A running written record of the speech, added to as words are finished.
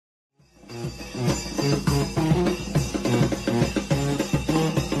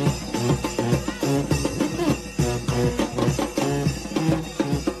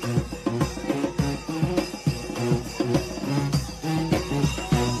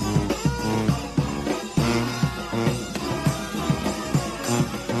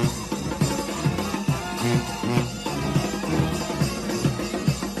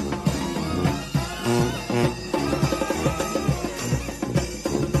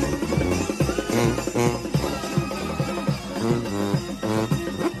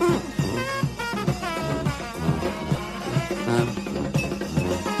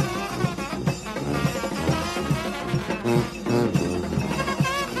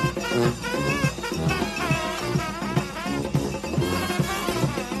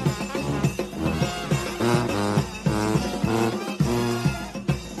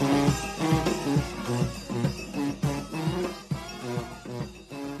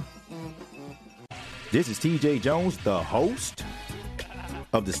This is TJ Jones, the host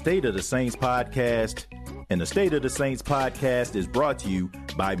of the State of the Saints podcast. And the State of the Saints podcast is brought to you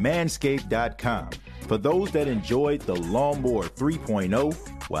by Manscaped.com. For those that enjoyed the Lawnmower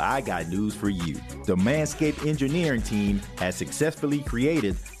 3.0, well, I got news for you. The Manscaped engineering team has successfully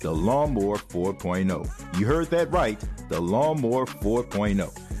created the Lawnmower 4.0. You heard that right, the Lawnmower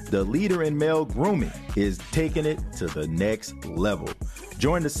 4.0. The leader in male grooming is taking it to the next level.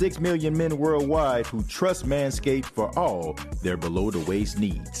 Join the 6 million men worldwide who trust Manscaped for all their below-the-waist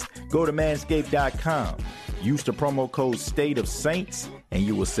needs. Go to manscaped.com. Use the promo code STATEOFSAINTS and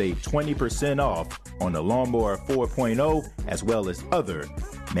you will save 20% off on the Lawnmower 4.0 as well as other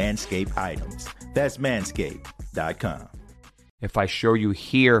Manscaped items. That's manscaped.com. If I show you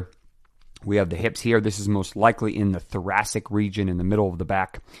here, we have the hips here. This is most likely in the thoracic region in the middle of the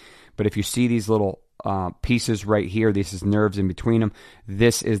back. But if you see these little pieces right here, this is nerves in between them.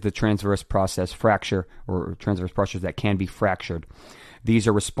 This is the transverse process fracture or transverse process that can be fractured. These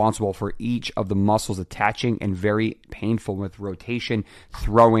are responsible for each of the muscles attaching and very painful with rotation,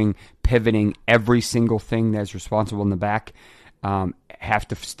 throwing, pivoting. Every single thing that's responsible in the back have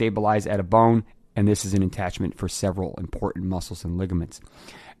to stabilize at a bone, and this is an attachment for several important muscles and ligaments.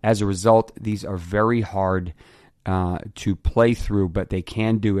 As a result, these are very hard to play through, but they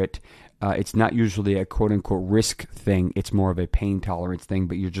can do it. It's not usually a quote-unquote risk thing. It's more of a pain tolerance thing,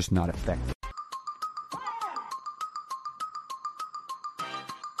 but you're just not effective.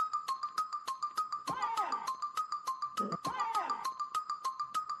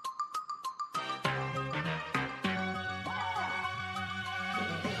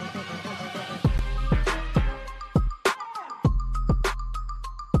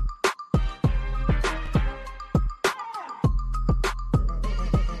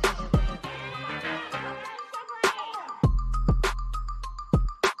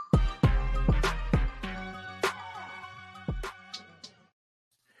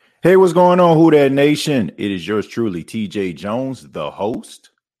 Hey, what's going on, Who Dat Nation? It is yours truly, TJ Jones, the host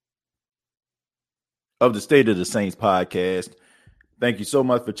of the State of the Saints podcast. Thank you so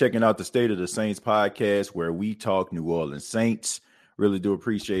much for checking out the State of the Saints podcast, where we talk New Orleans Saints. Really do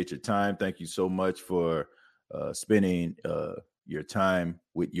appreciate your time. Thank you so much for spending your time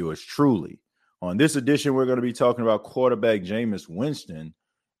with yours truly. On this edition, we're going to be talking about quarterback Jameis Winston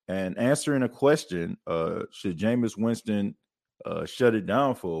and answering a question, should Jameis Winston shut it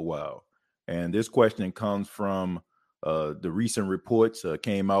down for a while? And this question comes from the recent reports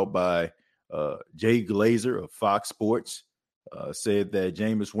came out by Jay Glazer of Fox Sports, said that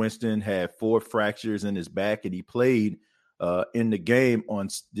Jameis Winston had 4 fractures in his back, and he played in the game on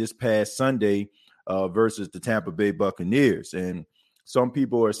this past Sunday versus the Tampa Bay Buccaneers. And some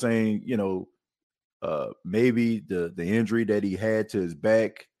people are saying, maybe the injury that he had to his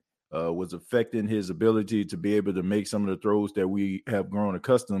back was affecting his ability to be able to make some of the throws that we have grown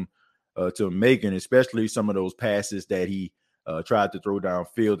accustomed to making, especially some of those passes that he tried to throw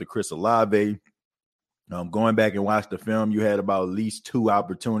downfield to Chris Olave. Going back and watch the film, you had about at least 2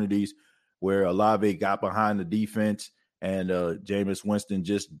 opportunities where Olave got behind the defense and Jameis Winston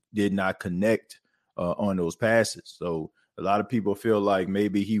just did not connect on those passes. So a lot of people feel like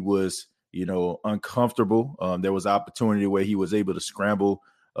maybe he was, uncomfortable. There was opportunity where he was able to scramble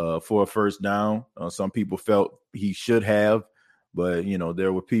for a first down. Some people felt he should have, but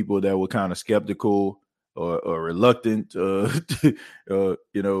there were people that were kind of skeptical or reluctant, well,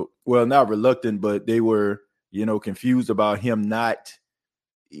 not reluctant, but they were, confused about him not,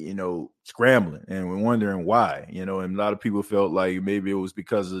 scrambling, and we're wondering why, and a lot of people felt like maybe it was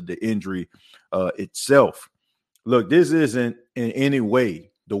because of the injury itself. Look, this isn't in any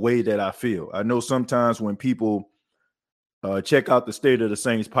way the way that I feel. I know sometimes when people check out the State of the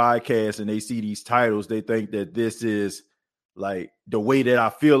Saints podcast and they see these titles, they think that this is like the way that I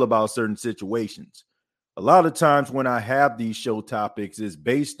feel about certain situations. A lot of times when I have these show topics, it's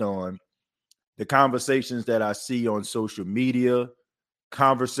based on the conversations that I see on social media,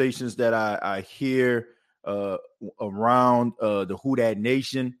 conversations that I hear around the Who Dat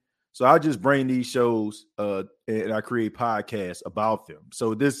Nation. So I just bring these shows and I create podcasts about them.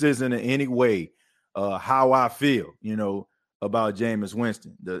 So this isn't in any way how I feel, about Jameis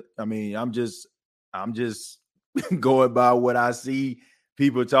Winston. I'm just I'm just going by what I see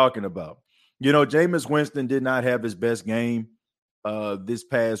people talking about. Jameis Winston did not have his best game this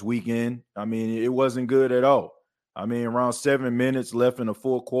past weekend. I mean, it wasn't good at all. I mean, around 7 minutes left in the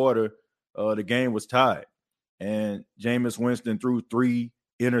fourth quarter, the game was tied. And Jameis Winston threw 3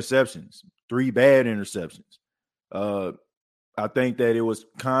 interceptions, 3 bad interceptions. I think that it was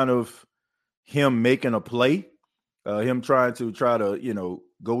kind of him making a play, him trying to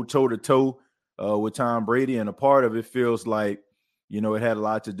go toe-to-toe with Tom Brady. And a part of it feels like, it had a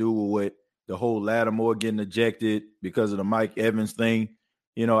lot to do with the whole Lattimore getting ejected because of the Mike Evans thing.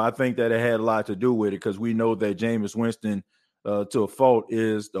 I think that it had a lot to do with it because we know that Jameis Winston, to a fault,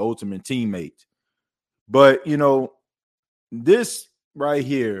 is the ultimate teammate. But, this right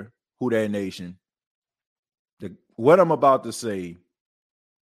here, Who Dat Nation, what I'm about to say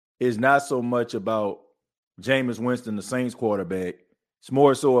is not so much about Jameis Winston, the Saints quarterback. It's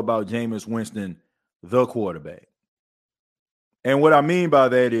more so about Jameis Winston, the quarterback. And what I mean by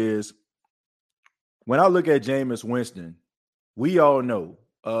that is, when I look at Jameis Winston, we all know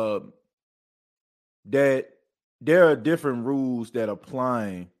that there are different rules that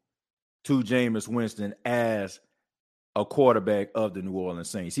apply to Jameis Winston as a quarterback of the New Orleans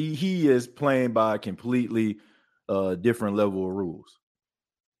Saints. He is playing by a completely different level of rules.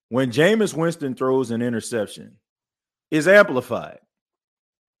 When Jameis Winston throws an interception, it's amplified.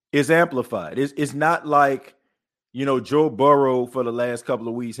 It's amplified. It's not like, Joe Burrow for the last couple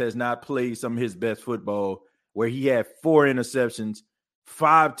of weeks has not played some of his best football where he had 4 interceptions,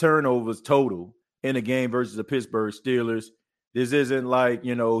 5 turnovers total in a game versus the Pittsburgh Steelers. This isn't like,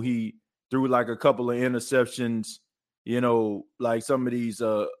 he threw like a couple of interceptions, like some of these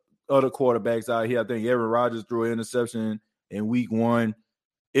other quarterbacks out here. I think Aaron Rodgers threw an interception in week 1.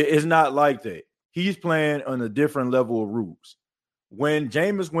 It's not like that. He's playing on a different level of rules. When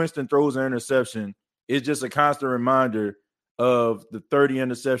Jameis Winston throws an interception, it's just a constant reminder of the 30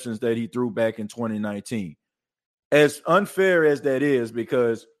 interceptions that he threw back in 2019. As unfair as that is,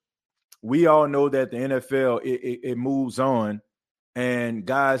 because we all know that the NFL, it moves on and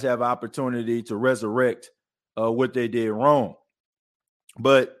guys have opportunity to resurrect what they did wrong.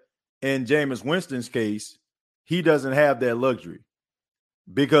 But in Jameis Winston's case, he doesn't have that luxury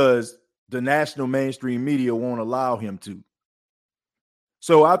because the national mainstream media won't allow him to.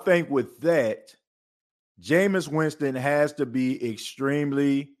 So I think with that, Jameis Winston has to be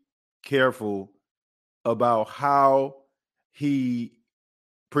extremely careful about how he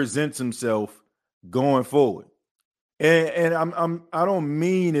presents himself going forward. And I don't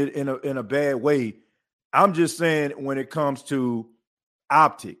mean it in a bad way. I'm just saying when it comes to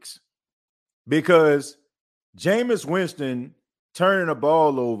optics, because Jameis Winston turning the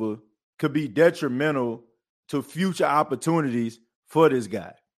ball over could be detrimental to future opportunities for this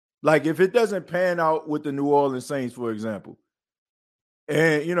guy. Like if it doesn't pan out with the New Orleans Saints, for example,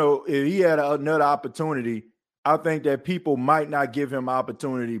 and, if he had another opportunity, I think that people might not give him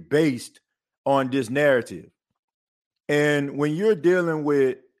opportunity based on this narrative. And when you're dealing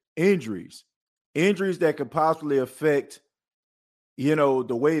with injuries that could possibly affect, the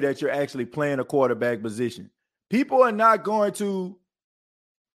way that you're actually playing a quarterback position, people are not going to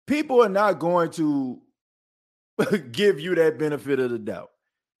give you that benefit of the doubt.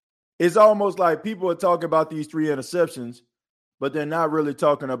 It's almost like people are talking about these 3 interceptions, but they're not really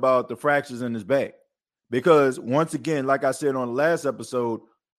talking about the fractures in his back. Because once again, like I said on the last episode,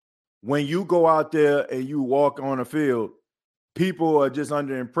 when you go out there and you walk on a field, people are just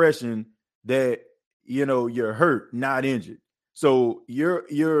under the impression that, you're hurt, not injured. So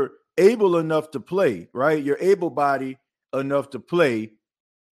you're able enough to play, right? You're able-bodied enough to play.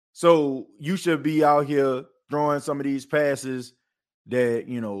 So you should be out here throwing some of these passes that,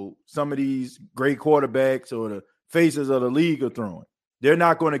 some of these great quarterbacks or the faces of the league are throwing. They're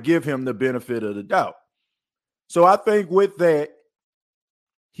not going to give him the benefit of the doubt. So I think with that,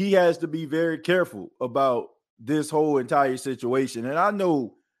 he has to be very careful about this whole entire situation. And I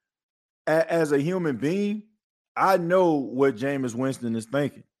know as a human being, I know what Jameis Winston is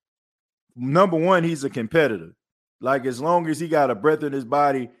thinking. Number one, he's a competitor. Like as long as he got a breath in his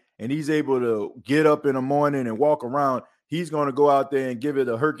body and he's able to get up in the morning and walk around, he's going to go out there and give it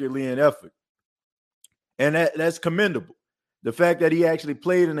a Herculean effort. And that's commendable. The fact that he actually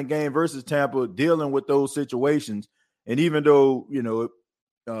played in the game versus Tampa, dealing with those situations. And even though,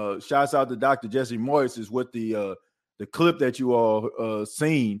 shouts out to Dr. Jesse Morris is what the clip that you all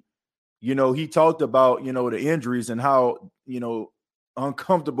seen, he talked about, the injuries and how,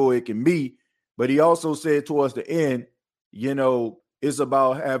 uncomfortable it can be. But he also said towards the end, it's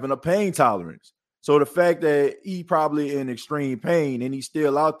about having a pain tolerance. So the fact that he probably in extreme pain and he's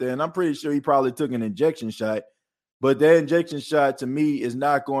still out there, and I'm pretty sure he probably took an injection shot, but that injection shot to me is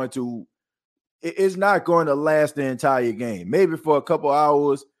not going to last the entire game. Maybe for a couple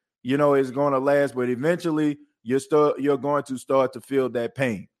hours, it's going to last, but eventually you're going to start to feel that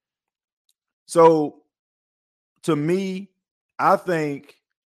pain. So to me, I think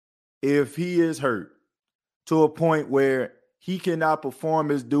if he is hurt to a point where he cannot perform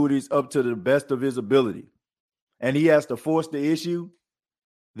his duties up to the best of his ability and he has to force the issue,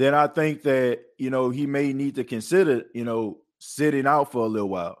 then I think that, he may need to consider, sitting out for a little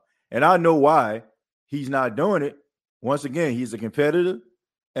while. And I know why he's not doing it. Once again, he's a competitor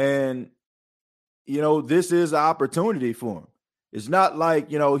and, this is an opportunity for him. It's not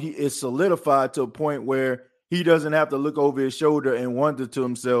like, he is solidified to a point where he doesn't have to look over his shoulder and wonder to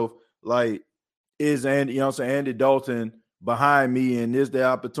himself, like, is Andy Dalton behind me, and is the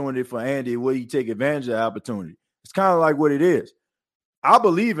opportunity for Andy? Will he take advantage of the opportunity? It's kind of like what it is. I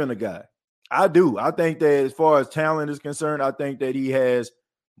believe in the guy. I do. I think that as far as talent is concerned, I think that he has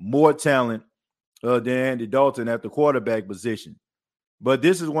more talent than Andy Dalton at the quarterback position. But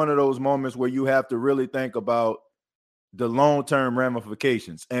this is one of those moments where you have to really think about the long-term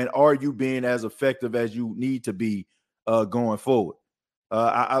ramifications, and are you being as effective as you need to be going forward?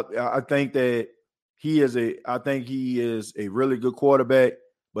 I think that he is a really good quarterback,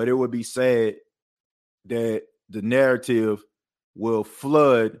 but it would be sad that the narrative will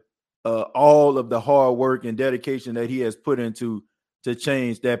flood all of the hard work and dedication that he has put into to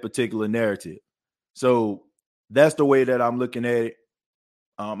change that particular narrative. So that's the way that I'm looking at it.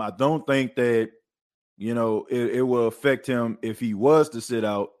 I don't think that, it will affect him if he was to sit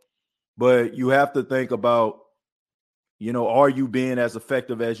out, but you have to think about, are you being as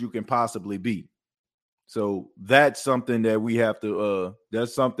effective as you can possibly be? So that's something that we have to,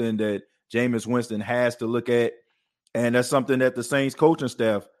 that's something that Jameis Winston has to look at. And that's something that the Saints coaching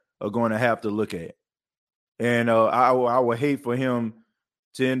staff are going to have to look at. And I would hate for him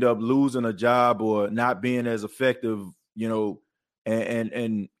to end up losing a job or not being as effective,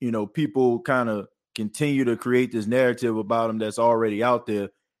 and people kind of continue to create this narrative about him that's already out there,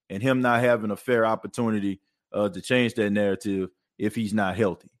 and him not having a fair opportunity to change that narrative if he's not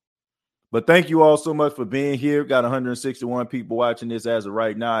healthy. But thank you all so much for being here. Got 161 people watching this as of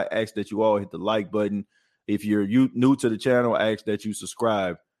right now. I ask that you all hit the like button. If you're new to the channel, I ask that you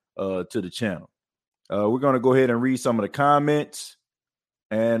subscribe to the channel. We're going to go ahead and read some of the comments.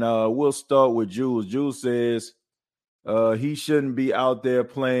 And we'll start with Jules. Jules says he shouldn't be out there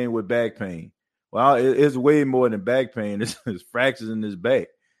playing with back pain. Well, it's way more than back pain. It's fractures in his back.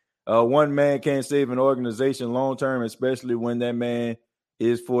 One man can't save an organization long-term, especially when that man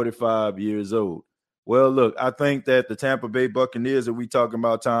is 45 years old. Well, look, I think that the Tampa Bay Buccaneers, if we talking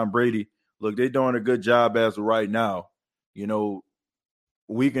about Tom Brady, look, they're doing a good job as of right now.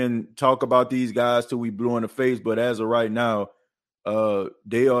 We can talk about these guys till we blue in the face, but as of right now,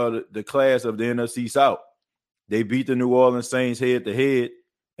 they are the class of the NFC South. They beat the New Orleans Saints head to head,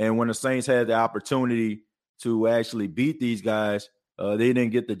 and when the Saints had the opportunity to actually beat these guys, they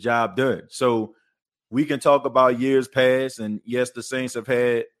didn't get the job done. So we can talk about years past, and yes, the Saints have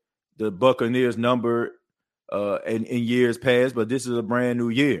had the Buccaneers number in years past, but this is a brand new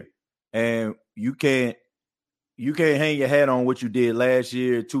year, and you can't hang your hat on what you did last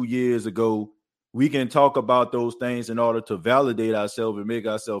year, 2 years ago. We can talk about those things in order to validate ourselves and make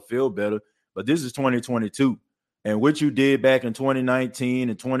ourselves feel better, but this is 2022, and what you did back in 2019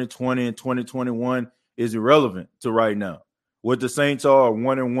 and 2020 and 2021 is irrelevant to right now. What the Saints are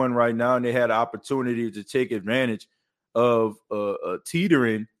 1-1 right now, and they had an opportunity to take advantage of a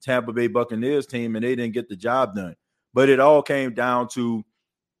teetering Tampa Bay Buccaneers team, and they didn't get the job done. But it all came down to,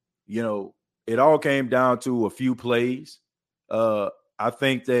 a few plays. I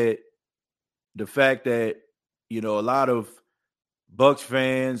think that the fact that, a lot of Bucs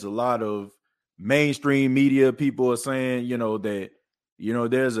fans, a lot of mainstream media people are saying, that,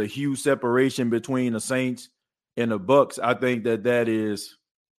 there's a huge separation between the Saints and the Bucs. I think that is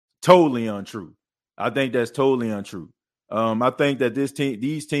totally untrue. I think that's totally untrue. I think that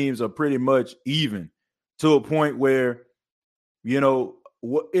these teams are pretty much even to a point where,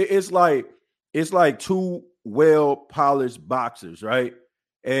 it's like two well-polished boxers, right?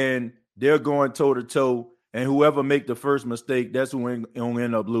 And they're going toe-to-toe, and whoever make the first mistake, that's who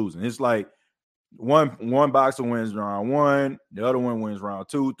end up losing. It's like one boxer wins round 1, the other one wins round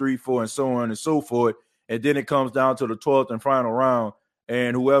 2, 3, 4, and so on and so forth. And then it comes down to the 12th and final round,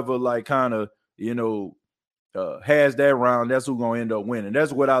 and whoever has that round, that's who's going to end up winning.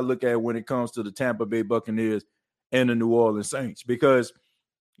 That's what I look at when it comes to the Tampa Bay Buccaneers and the New Orleans Saints, because,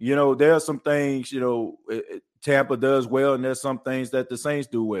 there are some things, Tampa does well, and there's some things that the Saints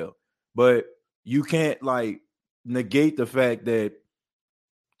do well. But you can't, negate the fact that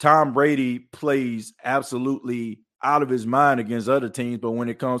Tom Brady plays absolutely out of his mind against other teams, but when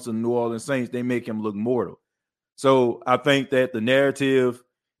it comes to the New Orleans Saints, they make him look mortal. So I think that the narrative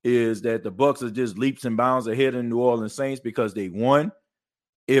is that the Bucs are just leaps and bounds ahead of the New Orleans Saints because they won.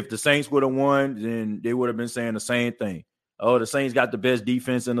 If the Saints would have won, then they would have been saying the same thing. Oh, the Saints got the best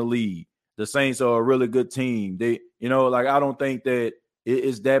defense in the league. The Saints are a really good team. I don't think that it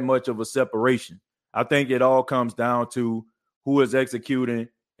is that much of a separation. I think it all comes down to who is executing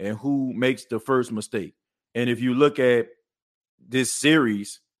and who makes the first mistake. And if you look at this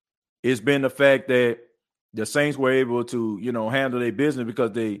series, it's been the fact that the Saints were able to, handle their business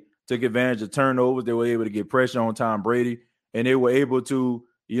because they took advantage of turnovers. They were able to get pressure on Tom Brady, and they were able to,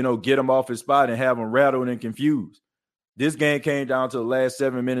 get him off his spot and have him rattled and confused. This game came down to the last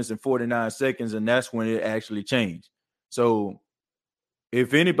 7 minutes and 49 seconds, and that's when it actually changed. So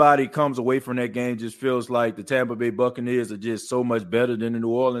if anybody comes away from that game just feels like the Tampa Bay Buccaneers are just so much better than the New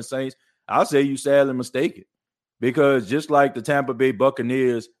Orleans Saints, I'll say you sadly mistaken. Because just like the Tampa Bay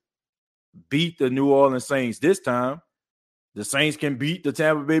Buccaneers beat the New Orleans Saints this time, the Saints can beat the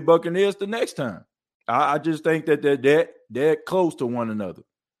Tampa Bay Buccaneers the next time. I just think that they're close to one another.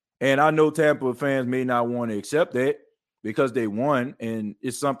 And I know Tampa fans may not want to accept that because they won, and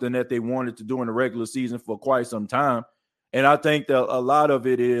it's something that they wanted to do in the regular season for quite some time. And I think that a lot of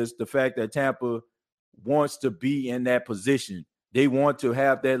it is the fact that Tampa wants to be in that position. They want to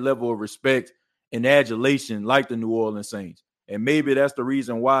have that level of respect and adulation like the New Orleans Saints. And maybe that's the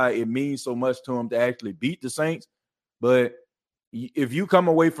reason why it means so much to them to actually beat the Saints. But if you come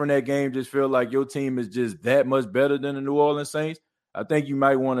away from that game just feel like your team is just that much better than the New Orleans Saints, I think you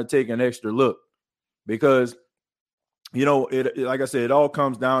might want to take an extra look because, like I said, it all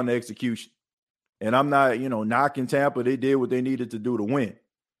comes down to execution. And I'm not, knocking Tampa. They did what they needed to do to win.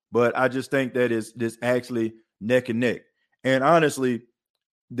 But I just think that it's actually neck and neck. And honestly,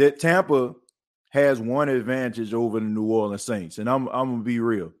 that Tampa has one advantage over the New Orleans Saints. And I'm going to be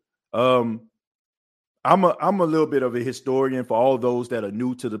real. I'm a little bit of a historian for all those that are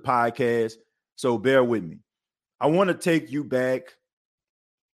new to the podcast. So bear with me. I want to take you back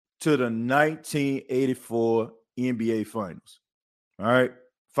to the 1984 NBA Finals. All right.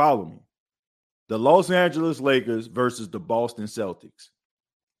 Follow me. The Los Angeles Lakers versus the Boston Celtics.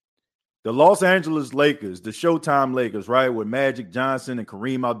 The Los Angeles Lakers, the Showtime Lakers, right, with Magic Johnson and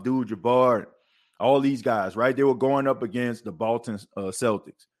Kareem Abdul-Jabbar, all these guys, right? They were going up against the Boston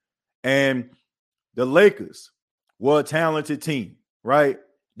Celtics. And the Lakers were a talented team, right?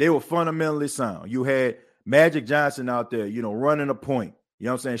 They were fundamentally sound. You had Magic Johnson out there, running a point. You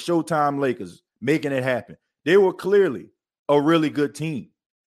know what I'm saying? Showtime Lakers making it happen. They were clearly a really good team,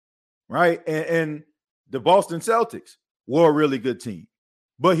 right? And the Boston Celtics were a really good team.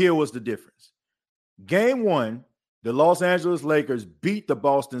 But here was the difference. Game one, the Los Angeles Lakers beat the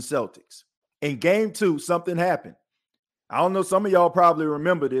Boston Celtics. In game two, something happened. I don't know, some of y'all probably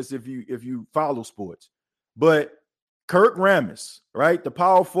remember this if you follow sports. But Kirk Rambis, right, the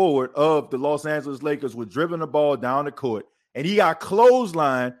power forward of the Los Angeles Lakers, was driving the ball down the court, and he got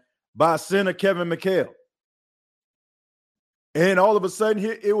clotheslined by center Kevin McHale. And all of a sudden,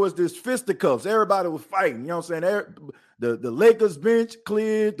 it was this fisticuffs. Everybody was fighting. You know what I'm saying? The Lakers bench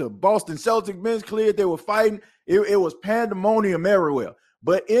cleared. The Boston Celtics bench cleared. They were fighting. It was pandemonium everywhere.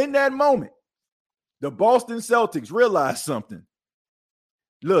 But in that moment, the Boston Celtics realized something.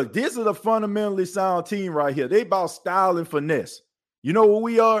 Look, this is a fundamentally sound team right here. They about style and finesse. You know what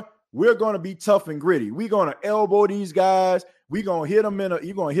we are? We're going to be tough and gritty. We're going to elbow these guys. We're going to hit them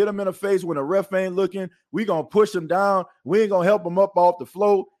you're going to hit them in the face when the ref ain't looking. We're going to push them down. We ain't going to help them up off the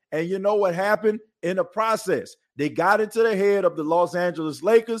floor. And you know what happened in the process? They got into the head of the Los Angeles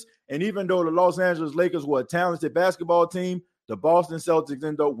Lakers. And even though the Los Angeles Lakers were a talented basketball team, the Boston Celtics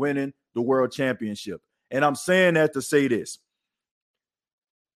ended up winning the world championship. And I'm saying that to say this.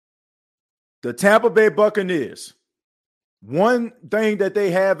 The Tampa Bay Buccaneers, one thing that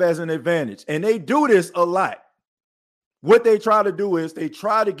they have as an advantage, and they do this a lot, what they try to do is they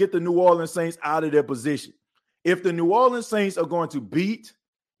try to get the New Orleans Saints out of their position. If the New Orleans Saints are going to beat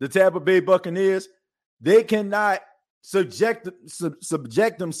the Tampa Bay Buccaneers, they cannot subject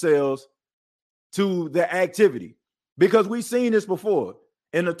themselves to the activity. Because we've seen this before.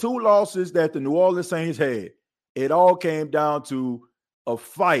 In the two losses that the New Orleans Saints had, it all came down to a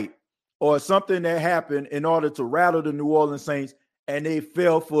fight or something that happened in order to rattle the New Orleans Saints, and they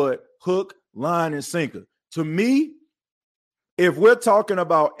fell for it hook, line, and sinker. To me, if we're talking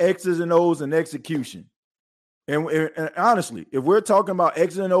about X's and O's and execution, And honestly, if we're talking about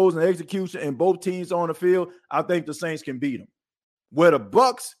X's and O's and execution and both teams on the field, I think the Saints can beat them. Where the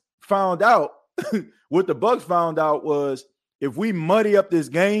Bucs found out, what the Bucs found out was if we muddy up this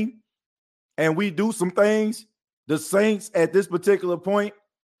game and we do some things, the Saints at this particular point,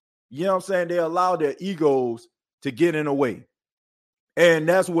 you know what I'm saying, they allow their egos to get in the way. And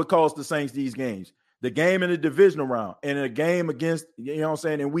that's what cost the Saints these games. The game in the divisional round and a game against, you know what I'm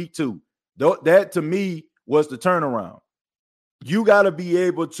saying, in week 2. That to me was the turnaround. You got to be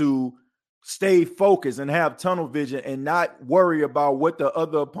able to stay focused and have tunnel vision and not worry about what the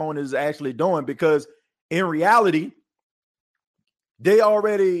other opponent is actually doing, because in reality, they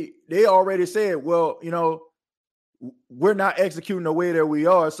already said, well, you know, we're not executing the way that we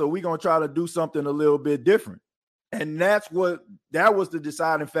are, so we're going to try to do something a little bit different. And that was the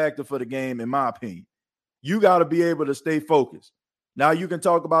deciding factor for the game, in my opinion. You got to be able to stay focused. Now, you can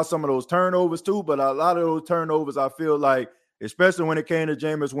talk about some of those turnovers too, but a lot of those turnovers, I feel like, especially when it came to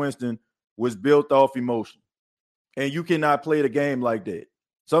Jameis Winston, was built off emotion. And you cannot play the game like that.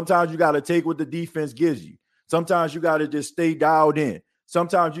 Sometimes you got to take what the defense gives you. Sometimes you got to just stay dialed in.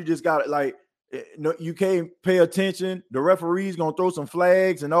 Sometimes you just got to, like, you can't pay attention. The referee's going to throw some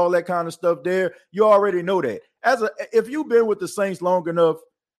flags and all that kind of stuff there. You already know that. If you've been with the Saints long enough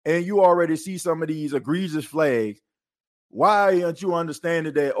and you already see some of these egregious flags, why aren't you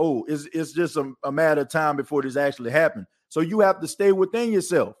understanding that, it's just a matter of time before this actually happens? So you have to stay within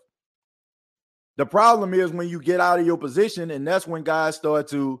yourself. The problem is when you get out of your position, and that's when guys start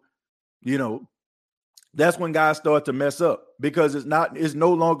to, that's when guys start to mess up, because it's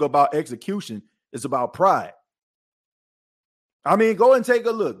no longer about execution. It's about pride. I mean, go and take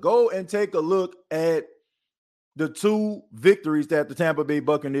a look. Go and take a look at the 2 victories that the Tampa Bay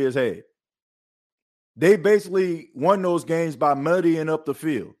Buccaneers had. They basically won those games by muddying up the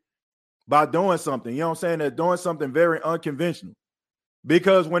field, by doing something, you know what I'm saying? They're doing something very unconventional.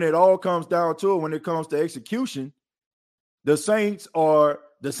 Because when it all comes down to it, when it comes to execution, the Saints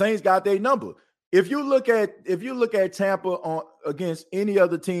got their number. If you look at Tampa against any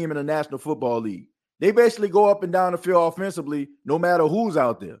other team in the National Football League, they basically go up and down the field offensively, no matter who's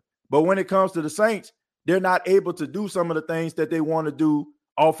out there. But when it comes to the Saints, they're not able to do some of the things that they want to do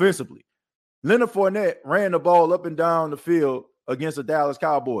offensively. Leonard Fournette ran the ball up and down the field against the Dallas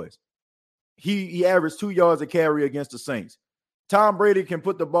Cowboys. He averaged 2 yards a carry against the Saints. Tom Brady can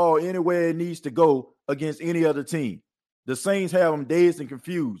put the ball anywhere it needs to go against any other team. The Saints have them dazed and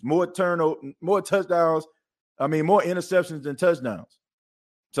confused. More touchdowns. More interceptions than touchdowns.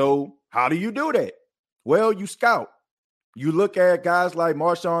 So how do you do that? Well, you scout. You look at guys like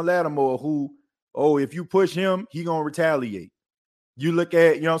Marshawn Lattimore, who, if you push him, he going to retaliate. You look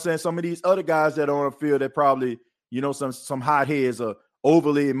at, some of these other guys that are on the field that probably, some hotheads are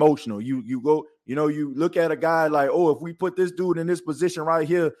overly emotional. You go, you look at a guy like, if we put this dude in this position right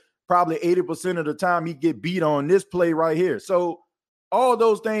here, probably 80% of the time he get beat on this play right here. So all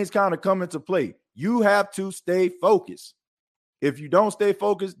those things kind of come into play. You have to stay focused. If you don't stay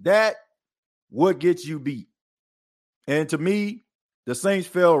focused, that what gets you beat. And to me, the Saints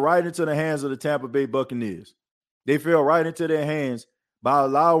fell right into the hands of the Tampa Bay Buccaneers. They fell right into their hands by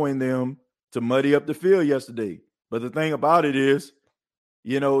allowing them to muddy up the field yesterday. But the thing about it is,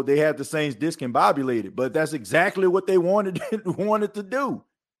 they had the Saints discombobulated, but that's exactly what they wanted to do.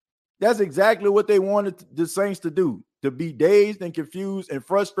 That's exactly what they wanted the Saints to do, to be dazed and confused and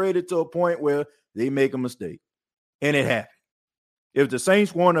frustrated to a point where they make a mistake. And it happened. If the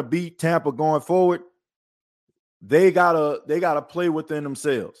Saints want to beat Tampa going forward, they gotta play within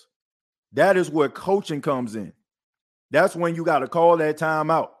themselves. That is where coaching comes in. That's when you got to call that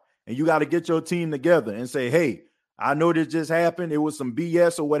timeout and you got to get your team together and say, hey, I know this just happened. It was some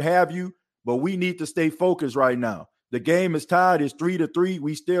BS or what have you, but we need to stay focused right now. The game is tied. It's 3-3.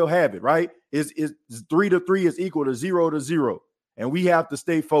 We still have it, right? It's 3-3 is equal to 0-0. And we have to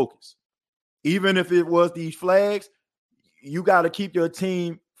stay focused. Even if it was these flags, you got to keep your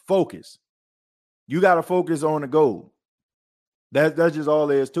team focused. You got to focus on the goal. That's just all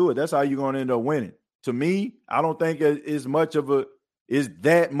there is to it. That's how you're going to end up winning. To me, I don't think it's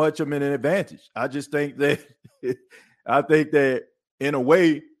that much of an advantage. I just think that in a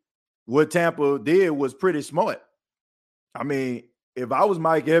way, what Tampa did was pretty smart. If I was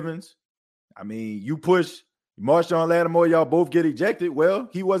Mike Evans, you push Marshawn Lattimore, y'all both get ejected. Well,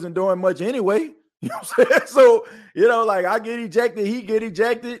 he wasn't doing much anyway. You know what I'm saying? So, I get ejected, he get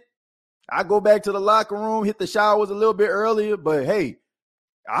ejected. I go back to the locker room, hit the showers a little bit earlier, but hey,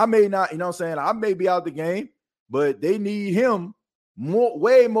 I may not, I may be out the game, but they need him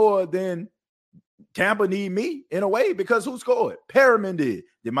way more than Tampa need me in a way, because who scored? Perriman did.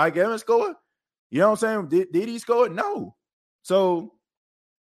 Did Mike Evans score? You know what I'm saying? Did he score? No. So,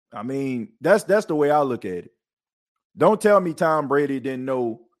 I mean, that's the way I look at it. Don't tell me Tom Brady didn't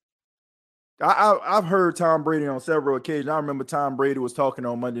know. I've heard Tom Brady on several occasions. I remember Tom Brady was talking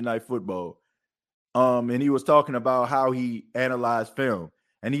on Monday Night Football. And he was talking about how he analyzed film.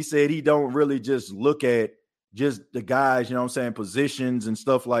 And he said he don't really just look at just the guys, you know what I'm saying, positions and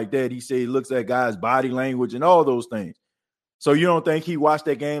stuff like that. He said he looks at guys' body language and all those things. So you don't think he watched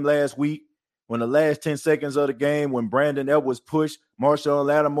that game last week when the last 10 seconds of the game, when Brandon Edwards pushed Marshawn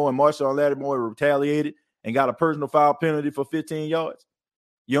Lattimore retaliated and got a personal foul penalty for 15 yards?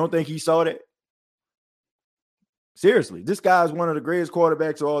 You don't think he saw that? Seriously, this guy is one of the greatest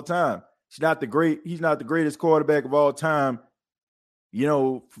quarterbacks of all time. He's not the greatest quarterback of all time, you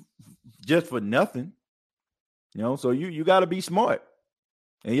know, just for nothing. You know, so you got to be smart.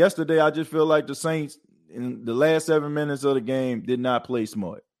 And yesterday, I just feel like the Saints in the last 7 minutes of the game did not play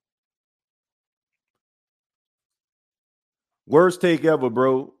smart. Worst take ever,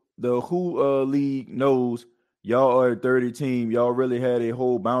 bro. The Who League knows y'all are a 30 team. Y'all really had a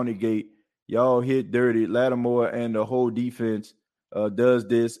whole bounty gate. Y'all hit dirty. Lattimore and the whole defense does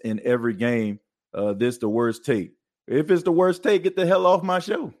this in every game. This the worst take. If it's the worst take, get the hell off my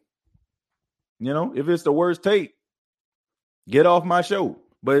show. You know, if it's the worst take, get off my show.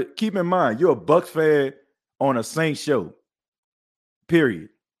 But keep in mind, you're a Bucs fan on a Saints show. Period.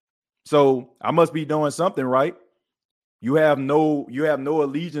 So I must be doing something right. You have no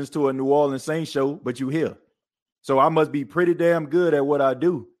allegiance to a New Orleans Saints show, but you here. So I must be pretty damn good at what I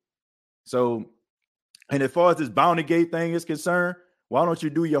do. So, and as far as this bounty gate thing is concerned, why don't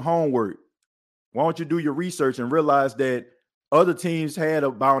you do your homework? Why don't you do your research and realize that other teams had a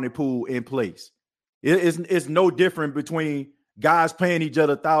bounty pool in place? It's no different between guys paying each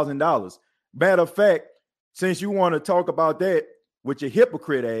other $1,000. Matter of fact, since you want to talk about that with your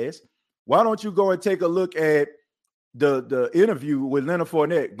hypocrite ass, why don't you go and take a look at the interview with Leonard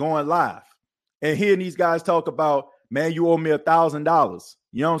Fournette going live and hearing these guys talk about, man, you owe me $1,000.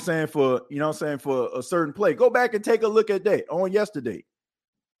 You know what I'm saying? For a certain play. Go back and take a look at that on yesterday.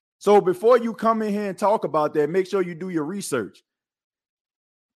 So before you come in here and talk about that, make sure you do your research.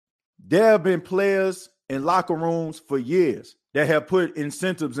 There have been players in locker rooms for years that have put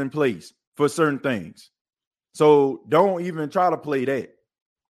incentives in place for certain things. So don't even try to play that.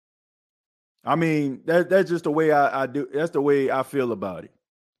 I mean, that's just the way I do. That's the way I feel about it.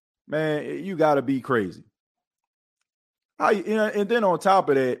 Man, you got to be crazy. And then on top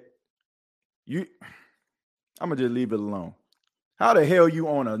of that, I'm going to just leave it alone. How the hell you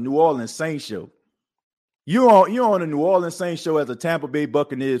on a New Orleans Saints show? You on a New Orleans Saints show as a Tampa Bay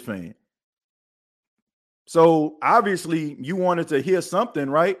Buccaneers fan. So obviously you wanted to hear something,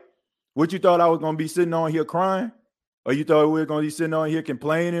 right? What, you thought I was going to be sitting on here crying? Or you thought we were going to be sitting on here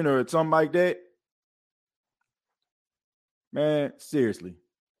complaining or something like that? Man, seriously.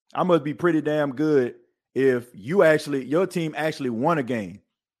 I must be pretty damn good if your team actually won a game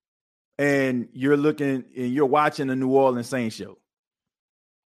and you're watching the New Orleans Saints show.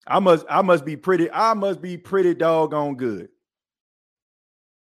 I must be pretty doggone good.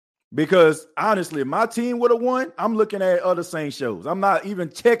 Because honestly, if my team would have won, I'm looking at other Saints shows. I'm not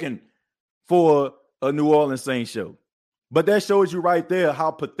even checking for a New Orleans Saints show. But that shows you right there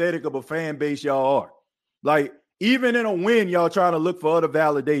how pathetic of a fan base y'all are. Like, even in a win, y'all trying to look for other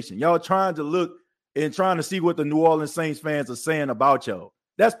validation. Y'all trying to look and trying to see what the New Orleans Saints fans are saying about y'all.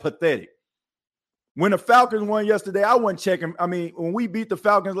 That's pathetic. When the Falcons won yesterday, I wasn't checking. I mean, when we beat the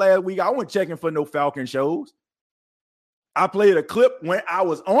Falcons last week, I wasn't checking for no Falcon shows. I played a clip when I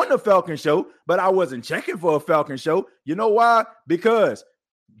was on the Falcon show, but I wasn't checking for a Falcon show. You know why? Because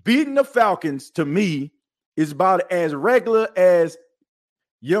beating the Falcons, to me, is about as regular as,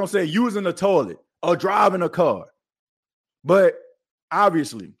 you know what I'm saying, using the toilet or driving a car. But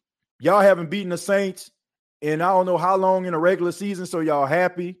obviously, y'all haven't beaten the Saints in I don't know how long in a regular season, so y'all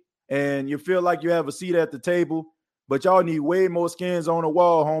happy and you feel like you have a seat at the table, but y'all need way more skins on the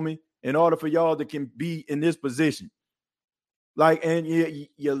wall, homie, in order for y'all to can be in this position. Like, and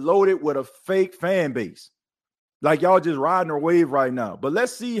you're loaded with a fake fan base. Like, y'all just riding a wave right now. But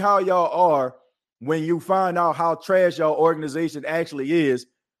let's see how y'all are when you find out how trash y'all organization actually is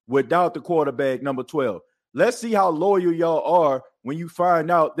without the quarterback, number 12. Let's see how loyal y'all are when you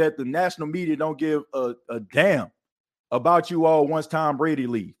find out that the national media don't give a damn about you all once Tom Brady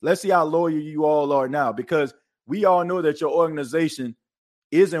leaves. Let's see how loyal you all are now, because we all know that your organization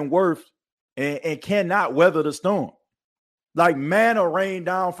isn't worth and cannot weather the storm. Like manna rained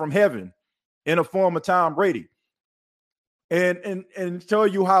down from heaven in the form of Tom Brady. And tell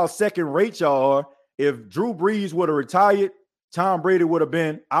you how second rate y'all are. If Drew Brees would have retired, Tom Brady would have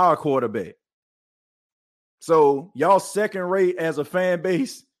been our quarterback. So y'all second rate as a fan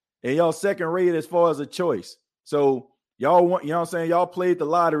base, and y'all second rate as far as a choice. So y'all want, you know what I'm saying? Y'all played the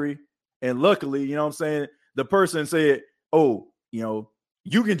lottery, and luckily, you know what I'm saying, the person said, "Oh, you know,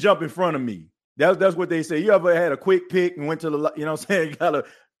 you can jump in front of me." That's what they say. You ever had a quick pick and went to the, you know what I'm saying, you got a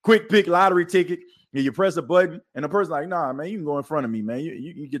quick pick lottery ticket, and you press a button, and the person's like, "Nah, man, you can go in front of me, man.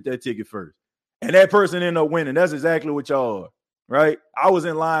 You get that ticket first." And that person ended up winning. That's exactly what y'all are, right? I was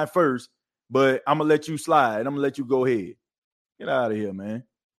in line first, but I'm going to let you slide. I'm going to let you go ahead. Get out of here, man.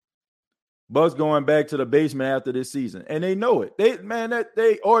 Bucks going back to the basement after this season. And they know it.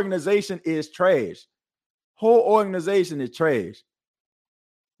 They organization is trash. Whole organization is trash.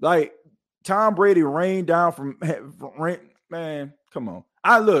 Like, Tom Brady rained down from man, come on.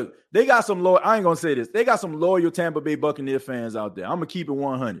 They got some loyal, I ain't going to say this. They got some loyal Tampa Bay Buccaneer fans out there. I'm going to keep it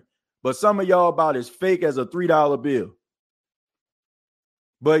 100. But some of y'all about as fake as a $3 bill.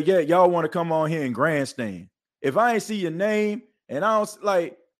 But yeah, y'all want to come on here and grandstand. If I ain't see your name and I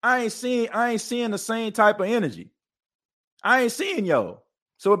ain't seeing the same type of energy. I ain't seeing y'all.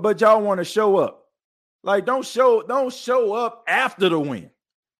 So, but y'all want to show up. Like, don't show up after the win.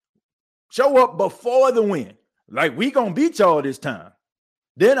 Show up before the win. Like, we gonna beat y'all this time.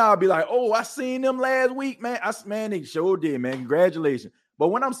 Then I'll be like, oh, I seen them last week, man. They sure did, man. Congratulations. But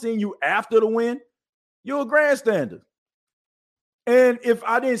when I'm seeing you after the win, you're a grandstander. And if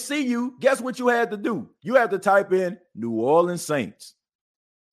I didn't see you, guess what you had to do? You had to type in New Orleans Saints.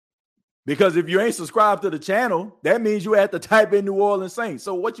 Because if you ain't subscribed to the channel, that means you had to type in New Orleans Saints.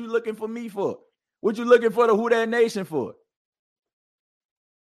 So what you looking for me for? What you looking for the Who Dat Nation for?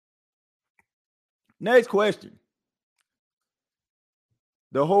 Next question.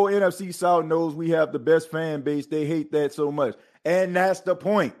 The whole NFC South knows we have the best fan base. They hate that so much. And that's the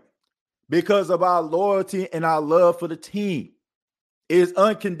point. Because of our loyalty and our love for the team. It's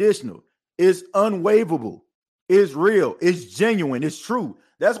unconditional. It's unwaverable. It's real. It's genuine. It's true.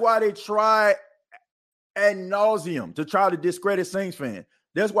 That's why they try ad nauseum to try to discredit Saints fans.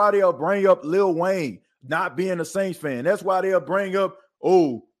 That's why they'll bring up Lil Wayne not being a Saints fan. That's why they'll bring up,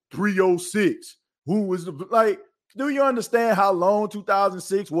 306. Who was do you understand how long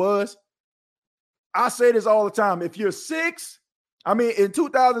 2006 was? I say this all the time. If you're in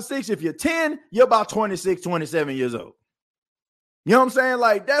 2006, if you're 10, you're about 26, 27 years old. You know what I'm saying?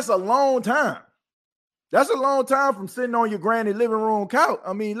 Like, that's a long time. That's a long time from sitting on your granny living room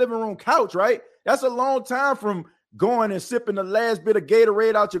couch, right? That's a long time from going and sipping the last bit of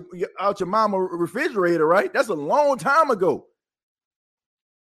Gatorade out your mama refrigerator, right? That's a long time ago.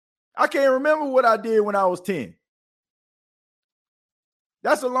 I can't remember what I did when I was 10.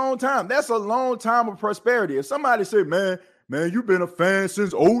 That's a long time. That's a long time of prosperity. If somebody said, man, you've been a fan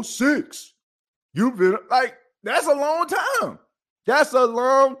since 06. You've been that's a long time. That's a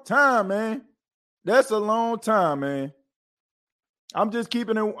long time, man. That's a long time, man. I'm just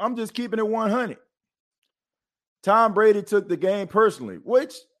keeping it 100. Tom Brady took the game personally,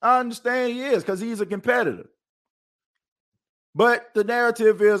 which I understand he is because he's a competitor. But the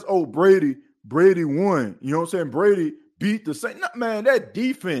narrative is, Brady won. You know what I'm saying? Brady beat the Saints. No, man, that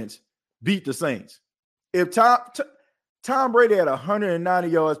defense beat the Saints. If Tom Brady had 190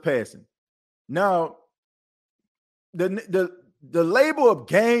 yards passing, now the label of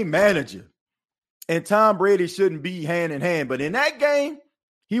game manager and Tom Brady shouldn't be hand in hand. But in that game,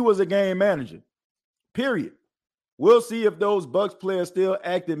 he was a game manager. Period. We'll see if those Bucs players still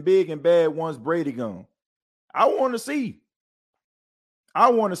acting big and bad once Brady gone. I want to see.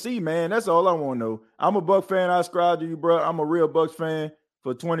 Man. That's all I want to know. I'm a Bucs fan. I subscribe to you, bro. I'm a real Bucs fan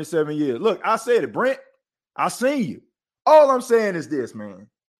for 27 years. Look, I said it, Brent. I seen you. All I'm saying is this, man.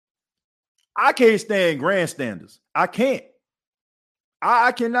 I can't stand grandstanders. I can't.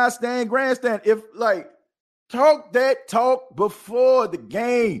 I cannot stand grandstand. If talk that talk before the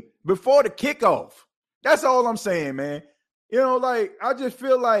game, before the kickoff. That's all I'm saying, man. I just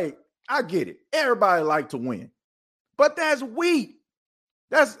feel like I get it. Everybody like to win, but that's weak.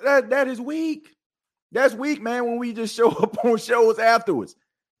 That is weak. That's weak, man. When we just show up on shows afterwards,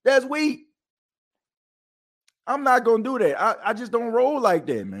 that's weak. I'm not gonna do that. I just don't roll like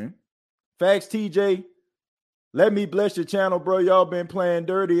that, man. Facts, TJ. Let me bless your channel, bro. Y'all been playing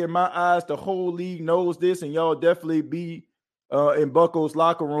dirty in my eyes. The whole league knows this, and y'all definitely be in Bucko's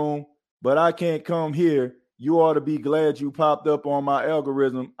locker room. But I can't come here. You ought to be glad you popped up on my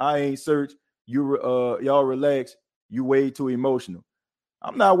algorithm. I ain't searched. Y'all relax. You way too emotional.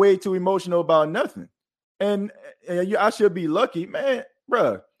 I'm not way too emotional about nothing. And I should be lucky, man,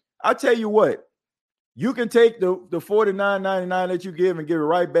 bro. I tell you what, you can take the $49.99 that you give and give it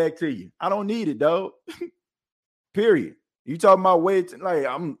right back to you. I don't need it, dog. Period. You talking about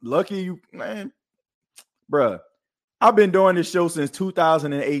I'm lucky, you, man. Bruh, I've been doing this show since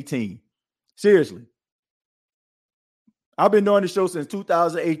 2018. Seriously. I've been doing this show since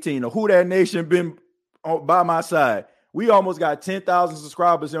 2018. Who That Nation been by my side. We almost got 10,000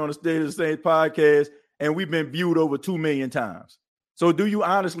 subscribers here on the State of the Saints podcast, and we've been viewed over 2 million times. So do you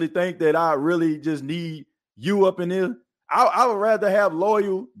honestly think that I really just need you up in here? I would rather have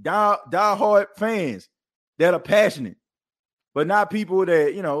loyal, diehard fans that are passionate, but not people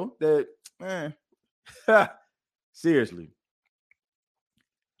that, seriously.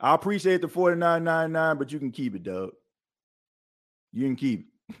 I appreciate the $49.99, but you can keep it, Doug. You can keep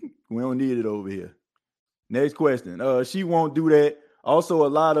it. We don't need it over here. Next question. She won't do that. Also, a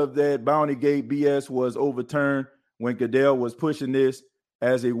lot of that Bounty Gate BS was overturned when Goodell was pushing this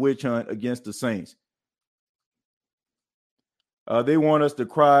as a witch hunt against the Saints. They want us to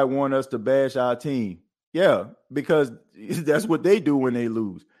cry, want us to bash our team. Yeah, because that's what they do when they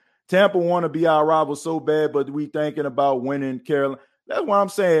lose. Tampa want to be our rival so bad, but we thinking about winning Carolina. That's what I'm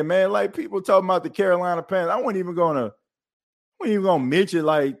saying, man. Like, people talking about the Carolina Panthers. I wasn't even gonna mention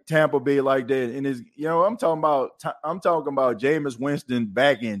like Tampa Bay like that. And it's, I'm talking about Jameis Winston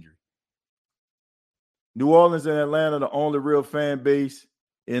back injury. New Orleans and Atlanta, the only real fan base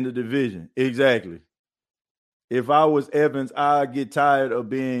in the division. Exactly. If I was Evans, I'd get tired of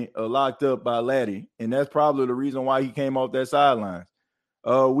being locked up by Laddie. And that's probably the reason why he came off that sideline.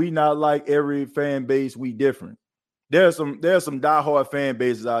 We not like every fan base. We different. There's some diehard fan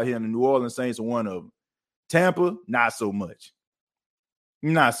bases out here, and the New Orleans Saints are one of them. Tampa, not so much.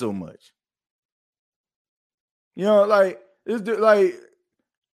 Not so much. Should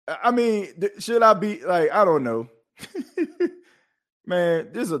I be like, I don't know. Man,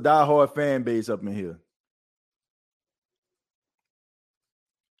 this is a diehard fan base up in here.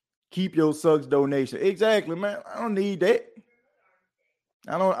 Keep your Suggs donation. Exactly, man. I don't need that.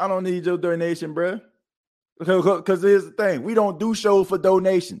 I don't need your donation, bro. Because here's the thing. We don't do shows for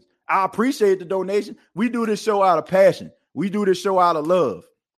donations. I appreciate the donation. We do this show out of passion. We do this show out of love,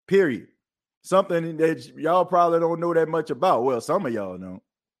 period. Something that y'all probably don't know that much about. Well, some of y'all don't.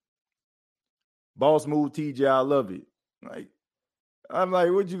 Boss move, TJ, I love it. Like, I'm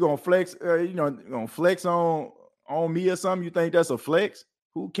like, what you gonna flex? Gonna flex on me or something? You think that's a flex?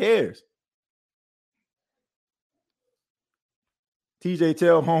 Who cares? TJ,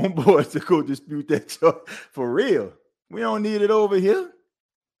 tell homeboys to go dispute that charge. For real. We don't need it over here.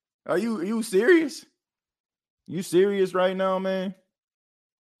 Are you serious? You serious right now, man?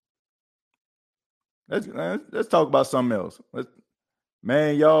 Let's talk about something else.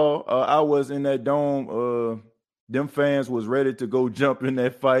 Man, y'all, I was in that dome. Them fans was ready to go jump in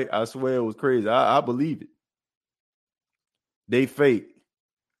that fight. I swear it was crazy. I believe it. They fake.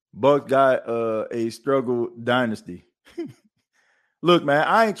 Bucks got a struggle dynasty. Look, man,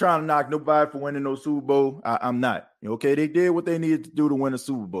 I ain't trying to knock nobody for winning no Super Bowl. I'm not. Okay, they did what they needed to do to win a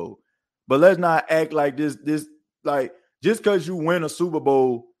Super Bowl. But let's not act like this like, just because you win a Super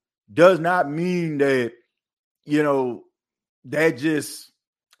Bowl does not mean that, that just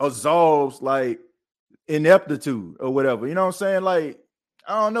absolves like ineptitude or whatever. You know what I'm saying? Like,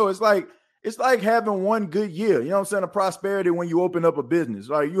 I don't know. It's like having one good year. You know what I'm saying? A prosperity when you open up a business.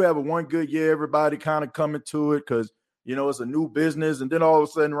 Like, you have a one good year, everybody kind of coming to it because, it's a new business. And then all of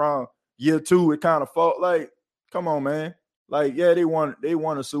a sudden around year 2, it kind of fought. Like, come on, man. Like, yeah, they won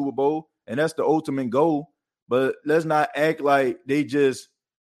a Super Bowl, and that's the ultimate goal. But let's not act like they just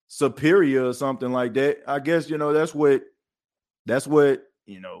superior or something like that. I guess, that's what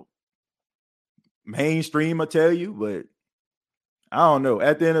mainstream will tell you. But I don't know.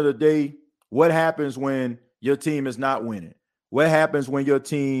 At the end of the day, what happens when your team is not winning? What happens when your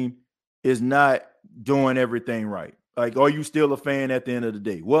team is not doing everything right? Like, are you still a fan at the end of the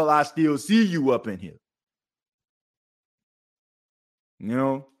day? Well, I still see you up in here.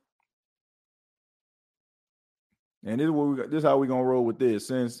 And this is how we're going to roll with this.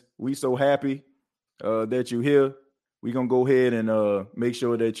 Since we so happy that you're here, we're going to go ahead and make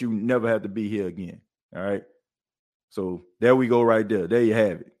sure that you never have to be here again. All right? So there we go right there. There you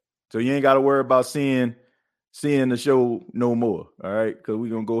have it. So you ain't got to worry about seeing the show no more. All right? Because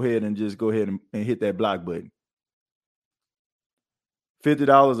we're going to go ahead and just go ahead and hit that block button.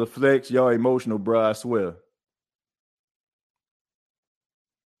 $50 a flex. Y'all emotional, bro. I swear.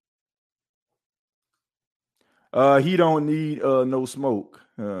 He don't need no smoke.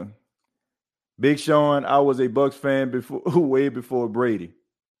 Big Sean, I was a Bucks fan way before Brady.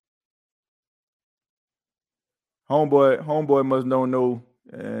 Homeboy must don't know.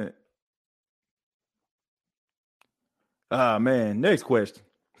 Man, next question.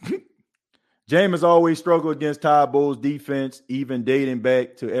 Jameis always struggled against Todd Bowles' defense, even dating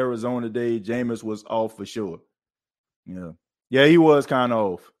back to Arizona days. Jameis was off for sure. Yeah, he was kind of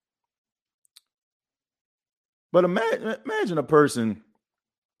off. But imagine a person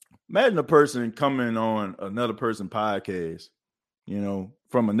coming on another person's podcast,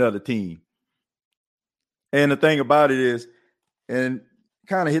 from another team. And the thing about it is, and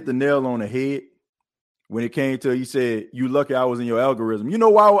kind of hit the nail on the head when it came to, you said, you lucky I was in your algorithm. You know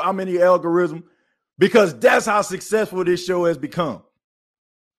why I'm in your algorithm? Because that's how successful this show has become.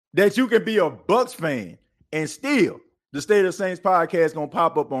 That you can be a Bucs fan and still the State of the Saints podcast going to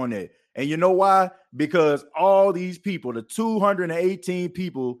pop up on that. And you know why? Because all these people, the 218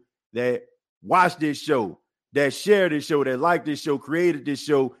 people that watch this show, that share this show, that like this show, created this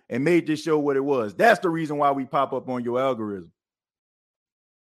show, and made this show what it was. That's the reason why we pop up on your algorithm.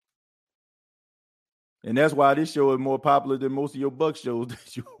 And that's why this show is more popular than most of your Bucs shows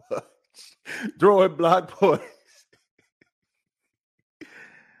that you watch. Throwing block boys.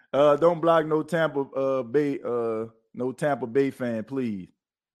 Don't block no Tampa Bay fan, please.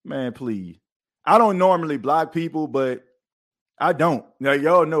 Man, please. I don't normally block people, but I don't. Now,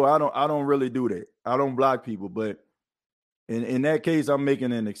 y'all know I don't really do that. I don't block people, but in that case, I'm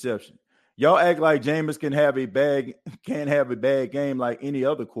making an exception. Y'all act like Jameis can't have a bad game like any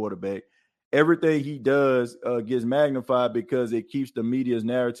other quarterback. Everything he does gets magnified because it keeps the media's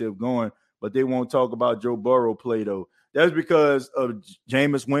narrative going, but they won't talk about Joe Burrow play, though. That's because of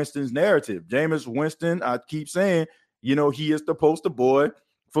Jameis Winston's narrative. Jameis Winston, I keep saying, he is the poster boy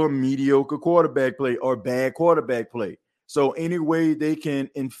for mediocre quarterback play or bad quarterback play. So any way they can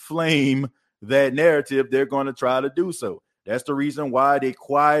inflame that narrative, they're going to try to do so. That's the reason why they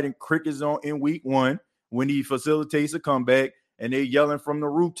quiet and crickets on in week 1 when he facilitates a comeback, and they're yelling from the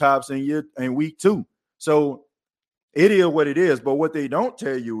rooftops in week 2. So it is what it is. But what they don't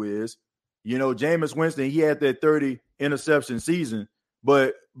tell you is, Jameis Winston, he had that 30 interception season,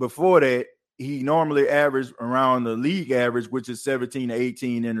 but before that, he normally averaged around the league average, which is 17 to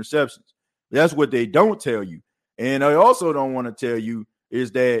 18 interceptions. That's what they don't tell you. And I also don't want to tell you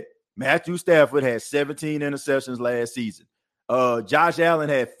is that Matthew Stafford had 17 interceptions last season. Josh Allen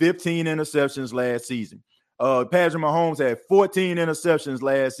had 15 interceptions last season. Patrick Mahomes had 14 interceptions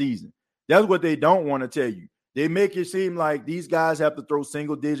last season. That's what they don't want to tell you. They make it seem like these guys have to throw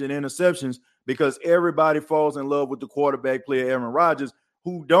single-digit interceptions because everybody falls in love with the quarterback player, Aaron Rodgers,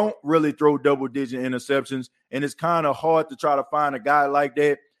 who don't really throw double-digit interceptions, and it's kind of hard to try to find a guy like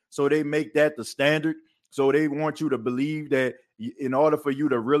that, so they make that the standard. So they want you to believe that in order for you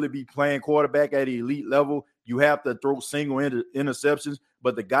to really be playing quarterback at the elite level, you have to throw single interceptions.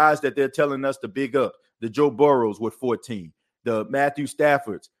 But the guys that they're telling us to big up, the Joe Burrows with 14, the Matthew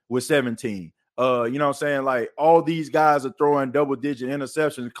Staffords with 17, you know what I'm saying? Like all these guys are throwing double-digit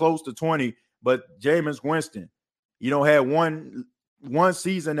interceptions, close to 20, but Jameis Winston, had one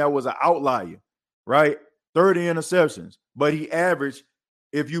season that was an outlier, right? 30 interceptions, but he averaged,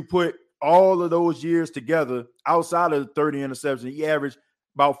 if you put all of those years together, outside of the 30 interceptions, he averaged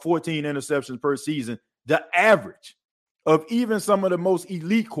about 14 interceptions per season, the average of even some of the most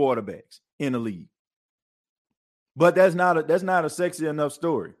elite quarterbacks in the league. But that's not a sexy enough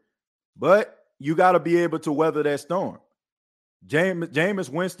story. But you got to be able to weather that storm. Jameis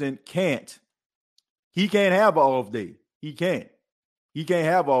Winston can't. He can't have an off day. He can't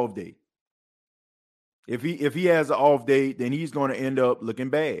have an off day. If he has an off day, then he's going to end up looking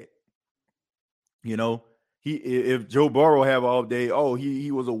bad. If Joe Burrow have an off day,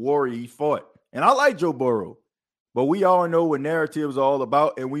 he was a warrior. He fought. And I like Joe Burrow. But we all know what narratives are all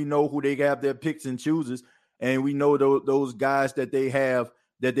about, and we know who they have their picks and chooses, and we know those guys that they have,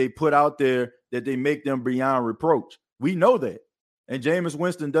 that they put out there, that they make them beyond reproach. We know that. And Jameis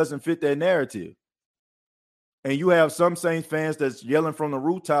Winston doesn't fit that narrative. And you have some Saints fans that's yelling from the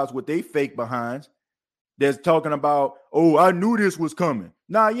rooftops with they fake behinds that's talking about, I knew this was coming.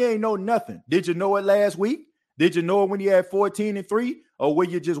 Nah, you ain't know nothing. Did you know it last week? Did you know it when he had 14-3? Or were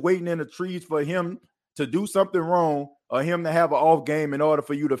you just waiting in the trees for him to do something wrong or him to have an off game in order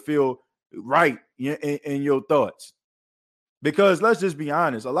for you to feel right in your thoughts? Because let's just be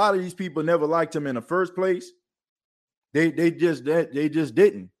honest, a lot of these people never liked him in the first place. They just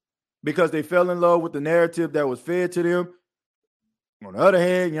didn't, because they fell in love with the narrative that was fed to them. On the other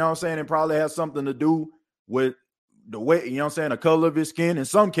hand, it probably has something to do with the way, the color of his skin in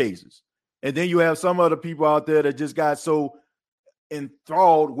some cases. And then you have some other people out there that just got so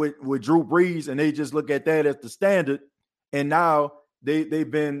enthralled with Drew Brees, and they just look at that as the standard. And now they've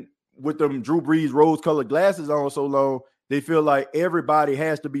been with them Drew Brees rose-colored glasses on so long, they feel like everybody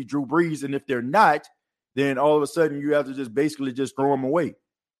has to be Drew Brees. And if they're not, then all of a sudden you have to just basically just throw them away.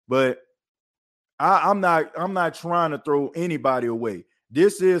 But I'm not trying to throw anybody away.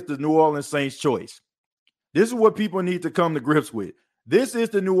 This is the New Orleans Saints choice. This is what people need to come to grips with. This is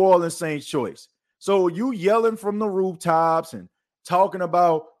the New Orleans Saints choice. So you yelling from the rooftops and talking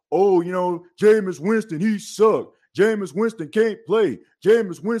about, oh, Jameis Winston, he sucked. Jameis Winston can't play.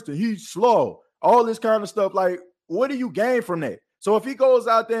 Jameis Winston, he's slow. All this kind of stuff. Like, what do you gain from that? So if he goes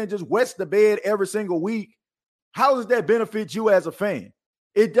out there and just wets the bed every single week, how does that benefit you as a fan?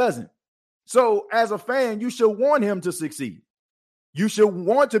 It doesn't. So as a fan, you should want him to succeed. You should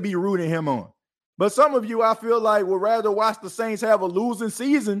want to be rooting him on. But some of you, I feel like, would rather watch the Saints have a losing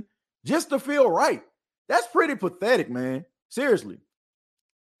season just to feel right. That's pretty pathetic, man. Seriously.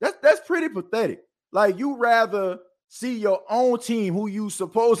 That's pretty pathetic. Like, you rather see your own team who you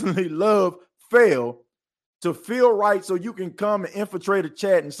supposedly love fail to feel right so you can come and infiltrate a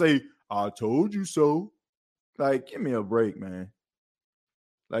chat and say, I told you so. Like, give me a break, man.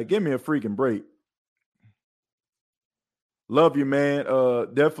 Like, give me a freaking break. Love you, man.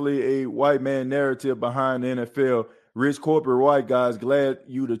 Definitely a white man narrative behind the NFL. Rich corporate white guys, glad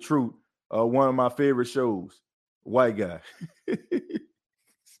you the truth. One of my favorite shows. White guy.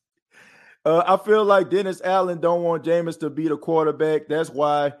 I feel like Dennis Allen don't want Jameis to be the quarterback. That's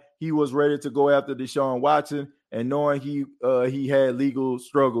why he was ready to go after Deshaun Watson, and knowing he had legal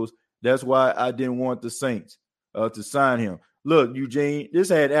struggles. That's why I didn't want the Saints to sign him. Look, Eugene, this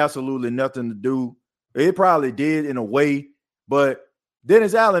had absolutely nothing to do. It probably did in a way, but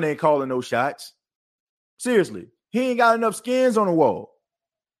Dennis Allen ain't calling no shots. Seriously, he ain't got enough skins on the wall.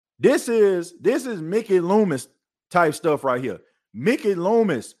 This is Mickey Loomis type stuff right here. Mickey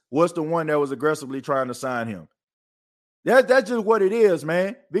Loomis was the one that was aggressively trying to sign him. That's just what it is,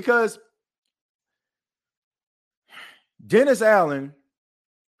 man. Because Dennis Allen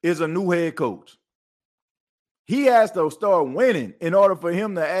is a new head coach. He has to start winning in order for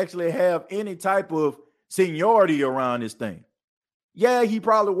him to actually have any type of seniority around this thing. Yeah, he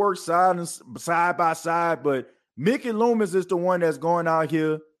probably works side by side, but Mickey Loomis is the one that's going out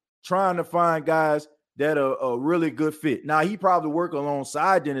here trying to find guys that are a really good fit. Now, he probably work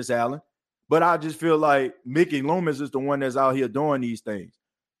alongside Dennis Allen, but I just feel like Mickey Loomis is the one that's out here doing these things.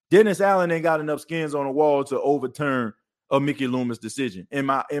 Dennis Allen ain't got enough skins on the wall to overturn a Mickey Loomis decision, in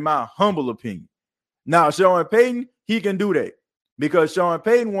my humble opinion. Now, Sean Payton, he can do that because Sean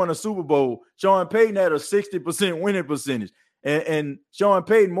Payton won a Super Bowl. Sean Payton had a 60% winning percentage. And Sean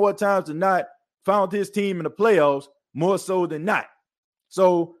Payton, more times than not, found his team in the playoffs more so than not.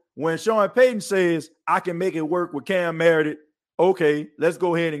 So when Sean Payton says, I can make it work with Cam Meredith, okay, let's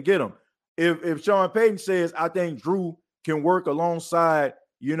go ahead and get him. If Sean Payton says, I think Drew can work alongside,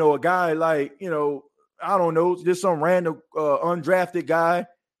 a guy like, I don't know, just some random undrafted guy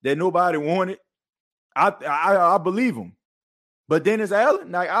that nobody wanted, I believe him. But Dennis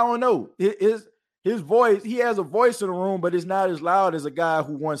Allen, like, I don't know. His voice, he has a voice in the room, but it's not as loud as a guy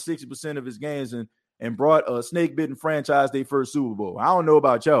who won 60% of his games and brought a snake-bitten franchise their first Super Bowl. I don't know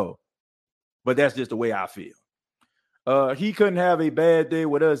about y'all, but that's just the way I feel. He couldn't have a bad day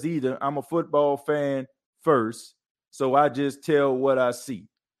with us either. I'm a football fan first, so I just tell what I see.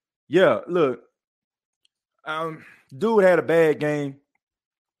 Yeah, look, dude had a bad game,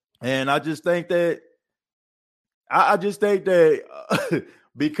 and I just think that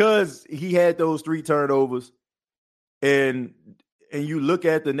because he had those 3 turnovers, and you look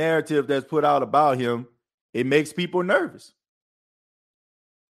at the narrative that's put out about him, it makes people nervous.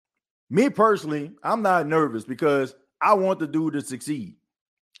 Me personally, I'm not nervous because I want the dude to succeed.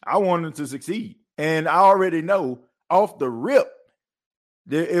 I want him to succeed. And I already know off the rip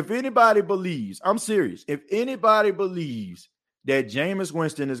that if anybody believes, I'm serious, if anybody believes that Jameis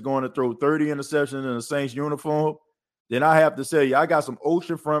Winston is going to throw 30 interceptions in a Saints uniform, then I have to tell you, I got some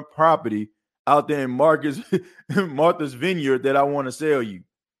oceanfront property out there in Martha's Vineyard that I want to sell you.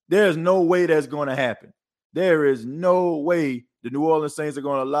 There's no way that's going to happen. There is no way the New Orleans Saints are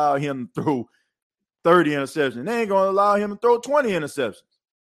going to allow him to throw 30 interceptions. They ain't going to allow him to throw 20 interceptions.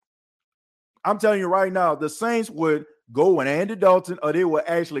 I'm telling you right now, the Saints would go with Andy Dalton, or they would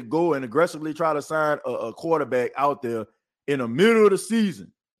actually go and aggressively try to sign a quarterback out there in the middle of the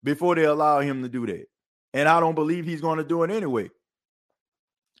season before they allow him to do that. And I don't believe he's going to do it anyway.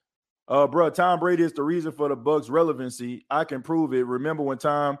 Bro, Tom Brady is the reason for the Bucs' relevancy. I can prove it. Remember when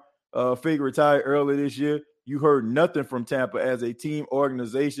Tom Fig retired earlier this year? You heard nothing from Tampa as a team,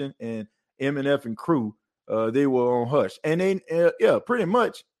 organization, and M&F and crew. They were on hush. And they, pretty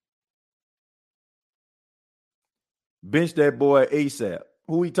much bench that boy ASAP.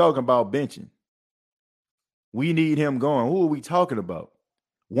 Who we talking about benching? We need him going. Who are we talking about?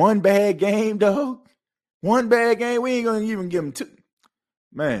 One bad game, dog? One bad game? We ain't going to even give him 2.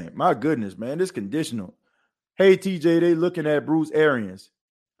 Man, my goodness, man, this conditional. Hey, TJ, they looking at Bruce Arians.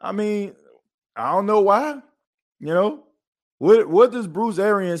 I mean, I don't know why. You know, what does Bruce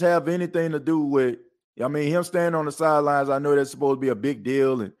Arians have anything to do with? I mean, him standing on the sidelines. I know that's supposed to be a big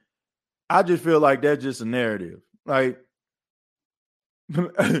deal, and I just feel like that's just a narrative. Like,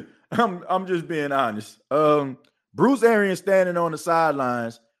 I'm just being honest. Bruce Arians standing on the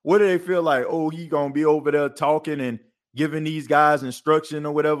sidelines. What do they feel like? Oh, he gonna be over there talking and giving these guys instruction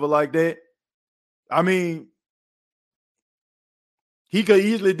or whatever like that. I mean, he could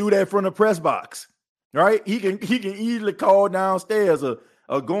easily do that from the press box, right? He can easily call downstairs or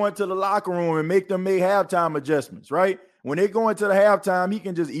go into the locker room and make them make halftime adjustments, right? When they go into the halftime, he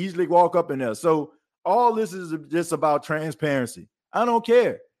can just easily walk up in there. So all this is just about transparency. I don't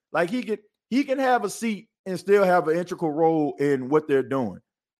care. Like he can have a seat and still have an integral role in what they're doing.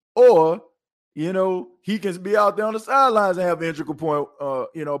 Or, he can be out there on the sidelines and have an integral point,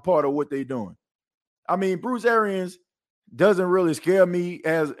 part of what they're doing. I mean, Bruce Arians doesn't really scare me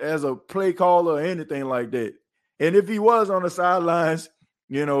as a play caller or anything like that. And if he was on the sidelines,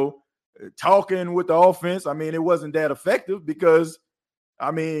 talking with the offense, I mean, it wasn't that effective because,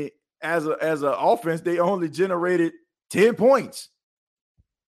 I mean, as an offense, they only generated 10 points.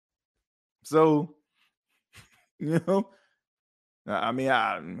 So, I mean,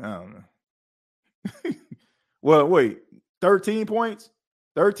 I don't know. Well, wait, 13 points?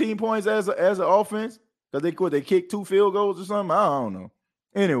 13 points as an offense? Because they kicked 2 field goals or something? I don't know.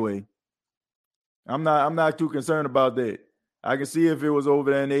 Anyway, I'm not too concerned about that. I can see if it was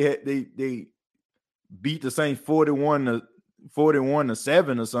over there and they beat the Saints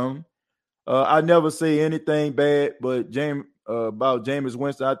 41-7 or something. I never say anything bad, but about Jameis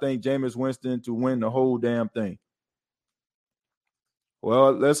Winston, I think Jameis Winston to win the whole damn thing.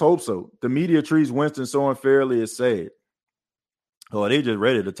 Well, let's hope so. The media treats Winston so unfairly, it's sad. Oh, they just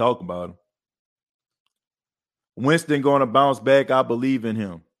ready to talk about him. Winston going to bounce back. I believe in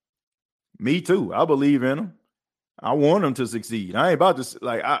him. Me too. I believe in him. I want him to succeed. I ain't about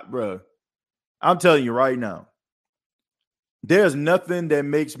to I'm telling you right now, there's nothing that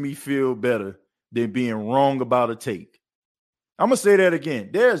makes me feel better than being wrong about a take. I'm going to say that again.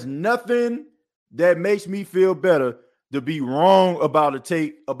 There's nothing that makes me feel better to be wrong about a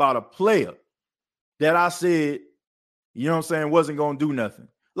take about a player that I said, wasn't going to do nothing.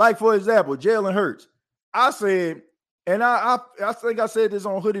 Like, for example, Jalen Hurts. I said, and I think I said this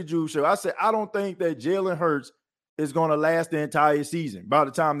on Hoodie Jew show. I said, I don't think that Jalen Hurts is going to last the entire season by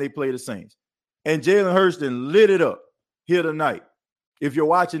the time they play the Saints. And Jalen Hurts then lit it up here tonight, if you're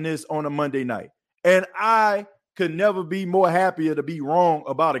watching this on a Monday night. And I could never be more happier to be wrong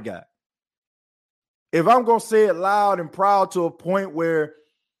about a guy. If I'm going to say it loud and proud to a point where,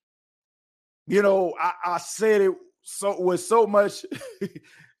 I said it with so much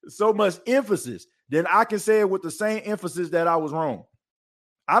emphasis, then I can say it with the same emphasis that I was wrong.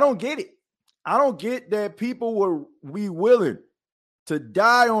 I don't get it. I don't get that people will be willing to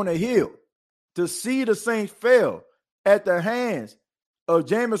die on a hill to see the Saints fail at the hands of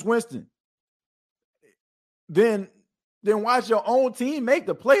Jameis Winston. Then watch your own team make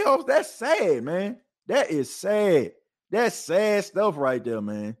the playoffs. That's sad, man. That is sad. That's sad stuff right there,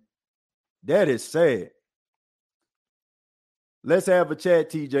 man. That is sad. Let's have a chat,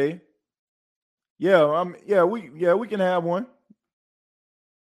 TJ. We can have one.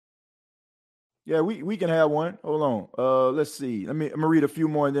 Yeah, we can have one. Hold on. Let's see. I'm gonna read a few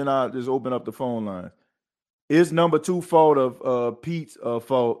more and then I'll just open up the phone line. It's number 2 fault of Pete's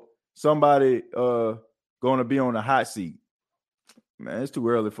fault. Somebody gonna be on a hot seat. Man, it's too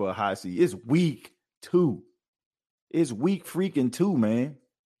early for a hot seat. It's week 2. It's week freaking 2, man.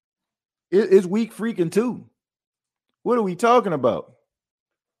 It's week freaking 2. What are we talking about?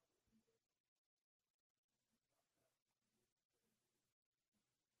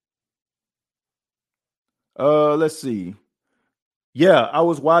 Let's see. Yeah, I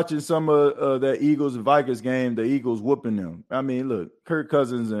was watching some of that Eagles and Vikings game. The Eagles whooping them. I mean, look, Kirk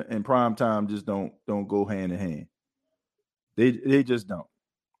Cousins and prime time just don't go hand in hand. They just don't.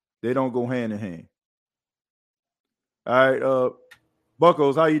 They don't go hand in hand. All right,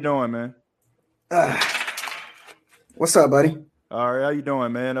 Buckles, how you doing, man? What's up, buddy? All right, how you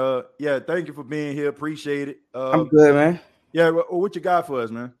doing, man? Yeah, thank you for being here. Appreciate it. I'm good, man. Yeah, what you got for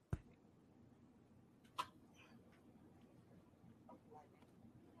us, man?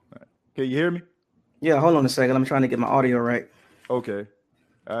 Can you hear me? Yeah, hold on a second. I'm trying to get my audio right. Okay.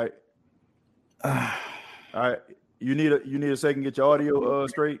 All right. All right. You need a second to get your audio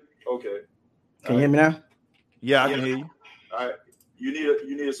straight? Okay. Can you hear me now? Yeah, I can hear you. All right. You need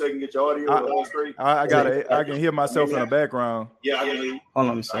a second to get your audio straight. I can hear myself in the background. Yeah, I can hear you.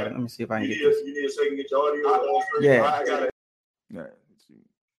 Hold on a second. Let me see if I can get this. You need a second to get your audio straight. Yeah. I got it. Yeah.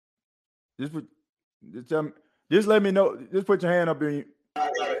 Just let me know. Just put your hand up in.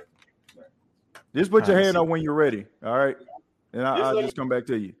 Just put your hand up when you're ready. All right, and I'll just come back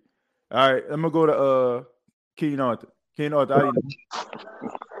to you. All right, I'm gonna go to Keen Arthur. Keen Arthur, how you doing?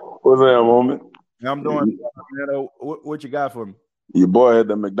 What's that, moment? I'm doing. What you got for me? Your boy had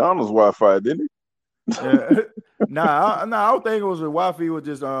the McDonald's Wi-Fi, didn't he? Yeah. I don't think it was the Wi-Fi. It was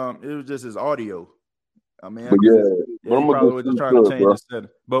just his audio. I mean, but he I'm probably was just trying to change the setting.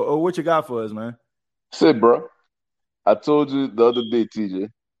 But what you got for us, man? Say, bro, I told you the other day, TJ,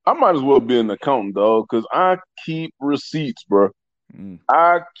 I might as well be an accountant, dog, because I keep receipts, bro.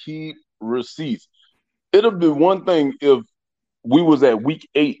 I keep receipts. It'll be one thing if we was at week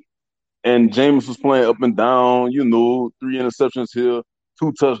 8 and Jameis was playing up and down, 3 interceptions here,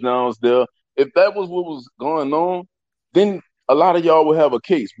 2 touchdowns there. If that was what was going on, then a lot of y'all would have a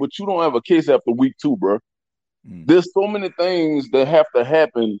case. But you don't have a case after week 2, bro. There's so many things that have to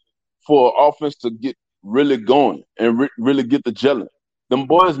happen for offense to get really going and really get the gelling. Them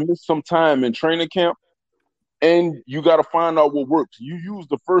boys missed some time in training camp, and you got to find out what works. You use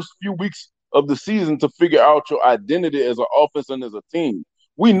the first few weeks of the season to figure out your identity as an offense and as a team.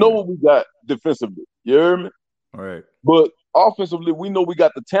 We know what we got defensively. You hear me? All right. But offensively, we know we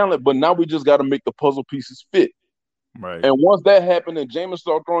got the talent, but now we just got to make the puzzle pieces fit. Right. And once that happened and Jameis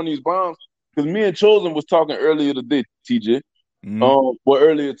started throwing these bombs, because me and Chosen was talking earlier today, TJ,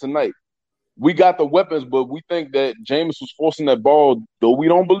 earlier tonight. We got the weapons, but we think that Jameis was forcing that ball, though we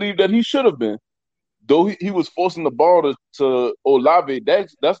don't believe that he should have been. Though he was forcing the ball to Olave,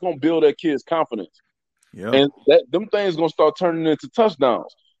 that's going to build that kid's confidence. Yeah. And them things going to start turning into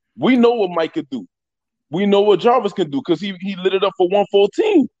touchdowns. We know what Mike could do. We know what Jarvis can do because he lit it up for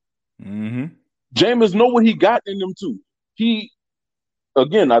 114. Jameis know what he got in them too.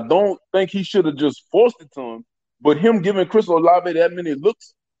 Again, I don't think he should have just forced it to him, but him giving Chris Olave that many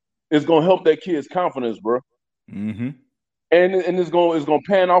looks is gonna help that kid's confidence, bro. And it's gonna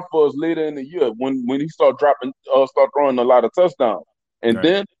pan off for us later in the year when he start throwing a lot of touchdowns. And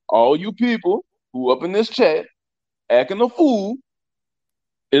then all you people who up in this chat acting a fool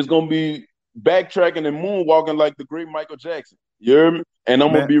is gonna be backtracking and moonwalking like the great Michael Jackson. You hear me? And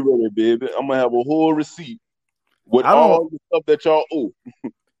I'm gonna be ready, baby. I'm gonna have a whole receipt with all the stuff that y'all owe.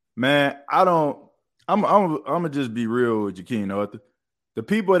 Man, I'm gonna just be real with you, King Arthur. The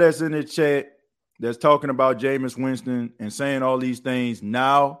people that's in the chat that's talking about Jameis Winston and saying all these things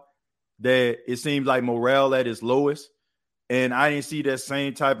now that it seems like morale at its lowest, and I didn't see that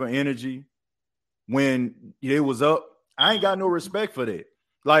same type of energy when it was up. I ain't got no respect for that.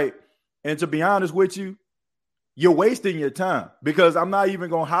 Like, and to be honest with you, you're wasting your time because I'm not even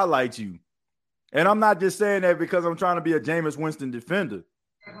gonna highlight you. And I'm not just saying that because I'm trying to be a Jameis Winston defender.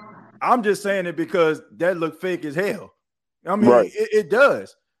 I'm just saying it because that looked fake as hell. I mean, it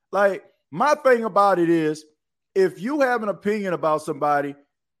does. Like, my thing about it is, if you have an opinion about somebody,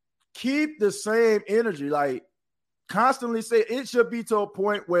 keep the same energy. Like, constantly say it should be to a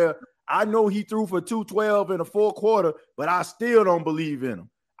point where I know he threw for 212 in the fourth quarter, but I still don't believe in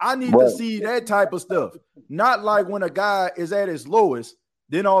him. I need to see that type of stuff. Not like when a guy is at his lowest,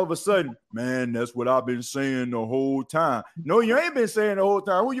 then all of a sudden, man, that's what I've been saying the whole time. No, you ain't been saying the whole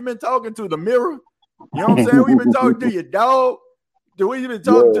time. Who you been talking to? The mirror? You know what I'm saying? Who you been talking to? Your dog? Who you been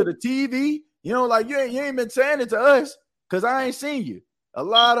talking to? The TV? You know, like you ain't been saying it to us because I ain't seen you. A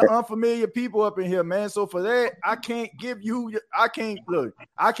lot of unfamiliar people up in here, man. So for that, I can't give you your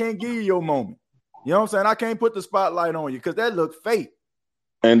moment. You know what I'm saying? I can't put the spotlight on you because that looked fake.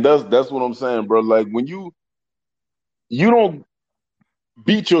 And that's what I'm saying, bro. Like when you don't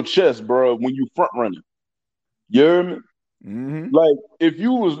beat your chest, bro, when you front running. You hear me? Like if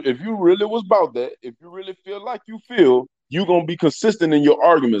you really was about that, if you really feel like you feel, you're gonna be consistent in your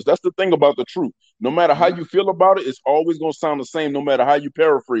arguments. That's the thing about the truth. No matter how you feel about it, it's always gonna sound the same, no matter how you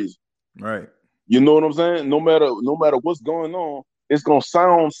paraphrase it. Right. You know what I'm saying? No matter what's going on, it's gonna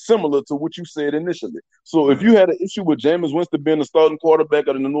sound similar to what you said initially. So if you had an issue with Jameis Winston being the starting quarterback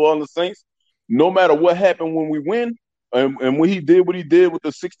of the New Orleans Saints, no matter what happened when we win, and when he did what he did with the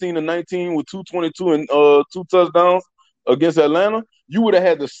 16-19 with 222 and 2 touchdowns against Atlanta, you would have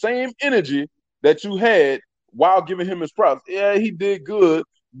had the same energy that you had while giving him his props. Yeah, he did good,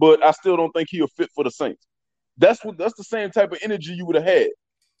 but I still don't think he'll fit for the Saints. That's the same type of energy you would have had.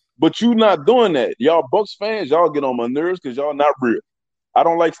 But you not doing that. Y'all Bucs fans, y'all get on my nerves because y'all not real. I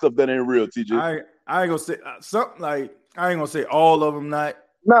don't like stuff that ain't real, TJ. I ain't gonna say something like I ain't gonna say all of them not,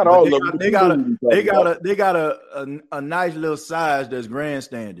 Not but all of them. They got a nice little size that's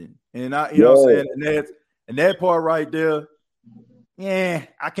grandstanding, and you know what I'm saying, and that part right there, yeah,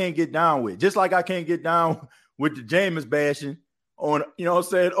 I can't get down with. Just like I can't get down with the Jameis bashing on, you know what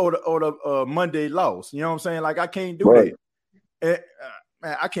I'm saying, or the Monday loss. You know what I'm saying? Like I can't do that. And,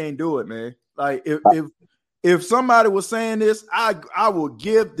 man, I can't do it, man. Like if somebody was saying this, I will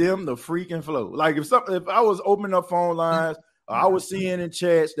give them the freaking flow. Like if I was opening up phone lines, or I was seeing in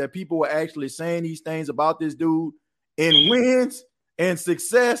chats that people were actually saying these things about this dude in wins and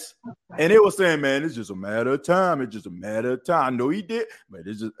success, and they were saying, man, it's just a matter of time. It's just a matter of time. I know he did, but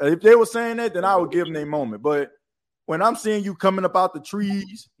it's just, if they were saying that, then I would give them a moment. But when I'm seeing you coming up out the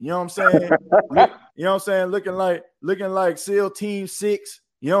trees, you know what I'm saying? You know what I'm saying? Looking like SEAL Team 6,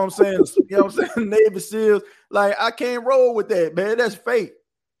 you know what I'm saying? You know what I'm saying? Navy SEALs. Like, I can't roll with that, man. That's fake.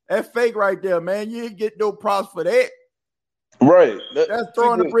 That's fake right there, man. You ain't get no props for that. Right. That's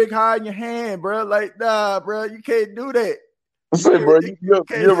throwing the brick high in your hand, bro. Like, nah, bro, you can't do that. Say, bro, you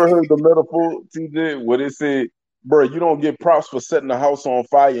ever heard the metaphor, TJ, where they say, bro, you don't get props for setting the house on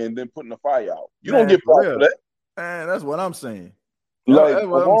fire and then putting the fire out. You don't get props for that. Man, that's what I'm saying. Like, a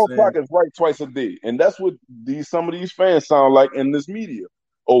wrong clock is right twice a day. And that's what some of these fans sound like in this media.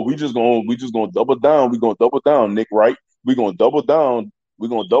 Oh, we just gonna double down. We're gonna double down, Nick, right? We're gonna double down. We're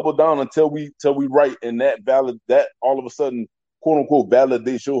gonna double down until we right, and that all of a sudden, quote unquote,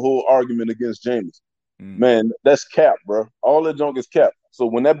 validates your whole argument against Jameis. Man, that's cap, bro. All that junk is cap. So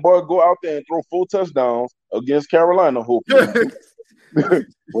when that boy go out there and throw 4 touchdowns against Carolina, hopefully,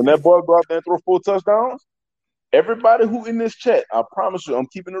 when that boy go out there and throw 4 touchdowns, everybody who in this chat, I promise you, I'm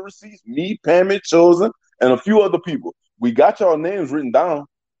keeping the receipts. Me, Pammy, Chosen, and a few other people. We got y'all names written down.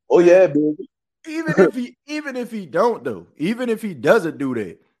 Oh yeah, baby. Even if he don't though, even if he doesn't do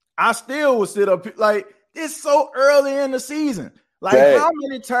that, I still would sit up like it's so early in the season. Like how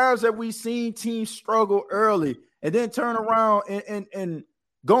many times have we seen teams struggle early and then turn around and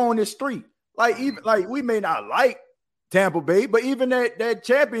go on this streak? Like even like we may not like Tampa Bay, but even that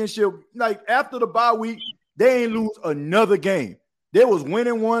championship, like after the bye week, they ain't lose another game. They was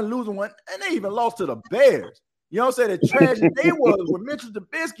winning one, losing one, and they even lost to the Bears. You know what I'm saying? The tragic they was with Mitchell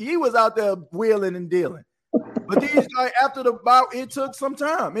Trubisky, he was out there wheeling and dealing. But these like after the bout, it took some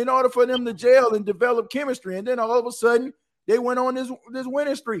time in order for them to gel and develop chemistry. And then all of a sudden, they went on this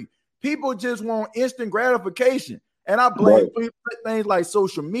winning streak. People just want instant gratification. And I blame things like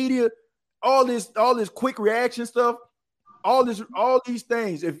social media, all this quick reaction stuff, all these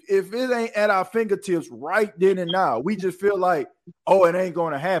things. If it ain't at our fingertips right then and now, we just feel like, oh, it ain't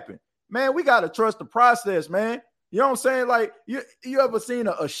going to happen. Man, we got to trust the process, man. You know what I'm saying? Like, you ever seen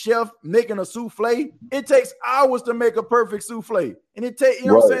a chef making a souffle? It takes hours to make a perfect souffle. And it takes, you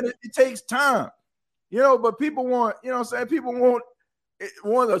know what I'm saying? It takes time. You know, but people want, you know what I'm saying? People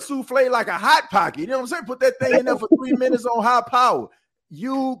want a souffle like a hot pocket. You know what I'm saying? Put that thing in there for 3 minutes on high power.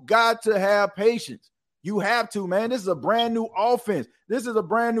 You got to have patience. You have to, man. This is a brand new offense. This is a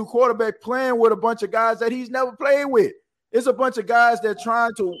brand new quarterback playing with a bunch of guys that he's never played with. It's a bunch of guys that are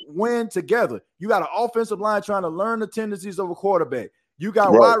trying to win together. You got an offensive line trying to learn the tendencies of a quarterback. You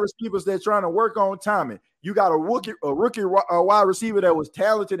got wide receivers that are trying to work on timing. You got a rookie wide receiver that was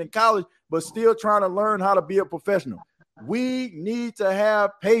talented in college, but still trying to learn how to be a professional. We need to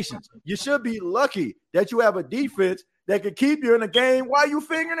have patience. You should be lucky that you have a defense that can keep you in the game while you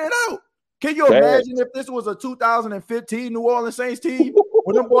figuring it out. Can you imagine if this was a 2015 New Orleans Saints team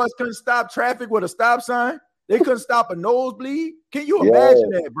when them boys couldn't stop traffic with a stop sign? They couldn't stop a nosebleed. Can you imagine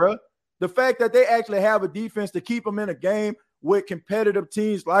that, bro? The fact that they actually have a defense to keep them in a game with competitive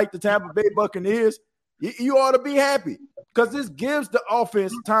teams like the Tampa Bay Buccaneers, you ought to be happy because this gives the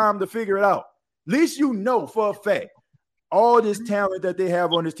offense time to figure it out. At least you know for a fact all this talent that they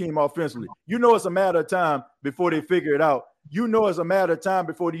have on this team offensively. You know it's a matter of time before they figure it out. You know it's a matter of time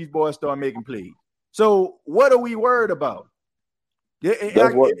before these boys start making plays. So what are we worried about?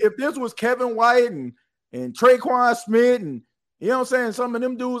 If this was Kevin White and Traquan Smith and, you know what I'm saying, some of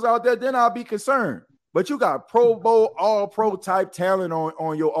them dudes out there, then I'll be concerned. But you got Pro Bowl, all-pro type talent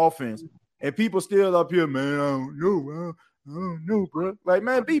on your offense, and people still up here, man, I don't know, bro. Like,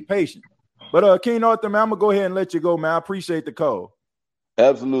 man, be patient. But, King Arthur, man, I'm going to go ahead and let you go, man. I appreciate the call.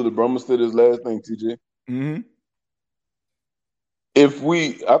 Absolutely, bro. I'm going to say this last thing, TJ. Mm-hmm.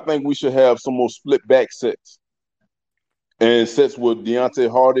 I think we should have some more split back sets. And sets with Deontay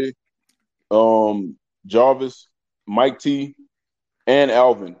Hardy, Jarvis, Mike T, and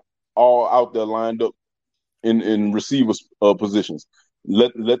Alvin all out there lined up in receiver positions.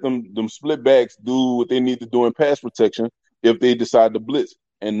 Let them split backs do what they need to do in pass protection if they decide to blitz.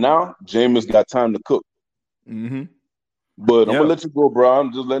 And now Jameis got time to cook. Mm-hmm. But I'm gonna let you go, bro.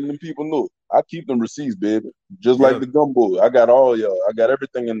 I'm just letting them people know. I keep them receipts, baby. Just like the gumbo. I got all y'all. I got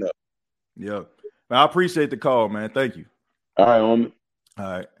everything in there. Yeah. Man, I appreciate the call, man. Thank you. All right, homie.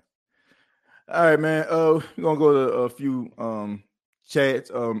 All right, man. We're gonna go to a few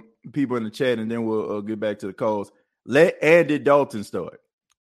chats, people in the chat, and then we'll get back to the calls. Let Andy Dalton start.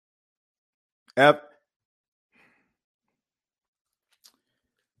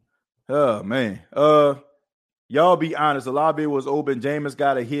 Oh man. Y'all be honest. Olave was open. Jameis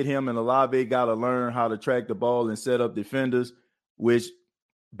got to hit him, and Olave got to learn how to track the ball and set up defenders, which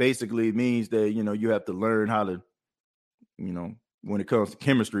basically means that, you have to learn how to, when it comes to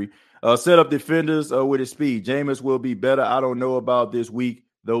chemistry, set up defenders with his speed. Jameis will be better. I don't know about this week,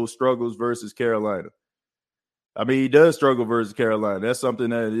 those struggles versus Carolina. I mean, he does struggle versus Carolina. That's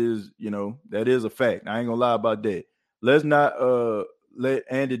something that is, that is a fact. I ain't gonna lie about that. Let's not let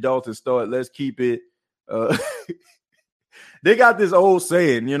Andy Dalton start. Let's keep it. They got this old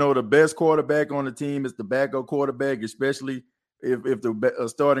saying, the best quarterback on the team is the backup quarterback, especially if the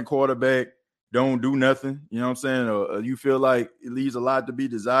starting quarterback don't do nothing. You know what I'm saying? Or you feel like it leaves a lot to be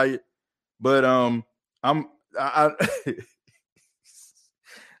desired. But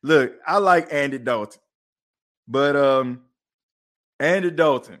look, I like Andy Dalton. But Andy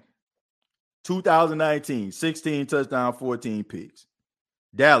Dalton, 2019, 16 touchdowns, 14 picks.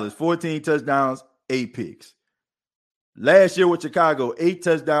 Dallas, 14 touchdowns, 8 picks. Last year with Chicago, 8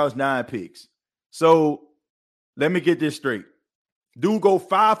 touchdowns, 9 picks. So let me get this straight. Dude go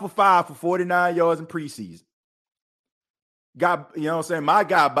 5 for 5 for 49 yards in preseason. Got, you know what I'm saying? My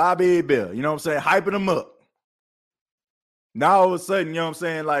guy, Bobby Bell, you know what I'm saying? Hyping him up. Now all of a sudden, you know what I'm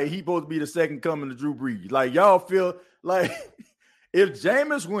saying? Like, he supposed to be the second coming to Drew Brees. Like, y'all feel like if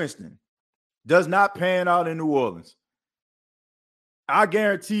Jameis Winston does not pan out in New Orleans, I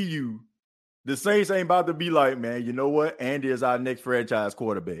guarantee you the Saints ain't about to be like, man, you know what? Andy is our next franchise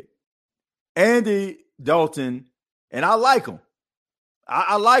quarterback. Andy Dalton, and I like him.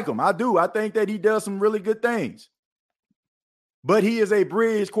 I like him. I do. I think that he does some really good things. But he is a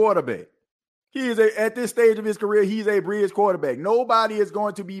bridge quarterback. He is at this stage of his career, he's a bridge quarterback. Nobody is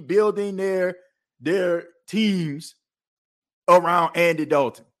going to be building their teams around Andy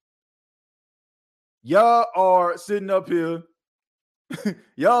Dalton. Y'all are sitting up here.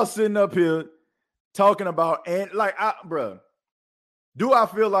 Y'all sitting up here talking about, and like, bro, do I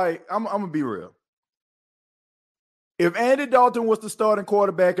feel like I'm gonna be real? If Andy Dalton was the starting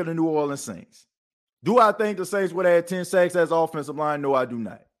quarterback of the New Orleans Saints, do I think the Saints would have had 10 sacks as offensive line? No, I do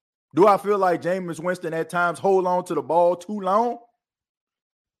not. Do I feel like Jameis Winston at times hold on to the ball too long?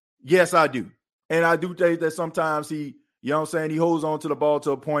 Yes, I do. And I do think that sometimes he, you know what I'm saying, he holds on to the ball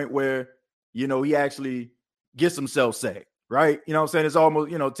to a point where, he actually gets himself sacked. Right? You know what I'm saying? It's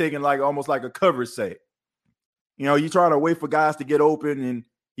almost, taking almost like a coverage sack. You're trying to wait for guys to get open and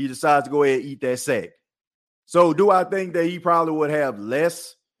he decides to go ahead and eat that sack. So do I think that he probably would have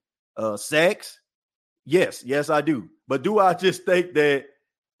less sacks? Yes, I do. But do I just think that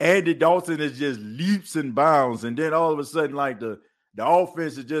Andy Dalton is just leaps and bounds and then all of a sudden like the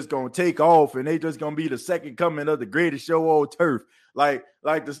offense is just going to take off and they just going to be the second coming of the greatest show on turf? Like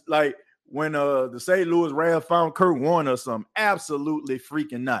when the St. Louis Rams found Kurt Warner or something? Absolutely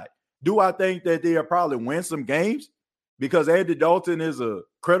freaking not. Do I think that they'll probably win some games because Andy Dalton is a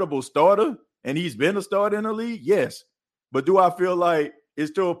credible starter and he's been a starter in the league? Yes. But do I feel like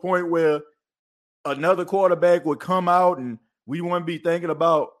it's to a point where another quarterback would come out and we wouldn't be thinking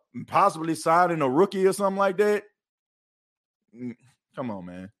about possibly signing a rookie or something like that? Come on,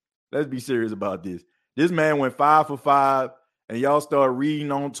 man. Let's be serious about this. This man went 5 for 5. And y'all start reading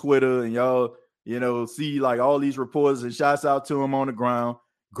on Twitter and y'all, see like all these reports and shots out to him on the ground.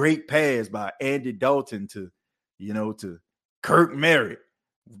 Great pass by Andy Dalton to Kirk Merritt.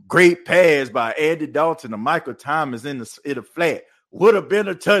 Great pass by Andy Dalton to Michael Thomas in the flat. Would have been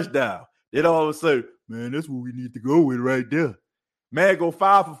a touchdown. Then all of a sudden, man, that's what we need to go with right there. Man, go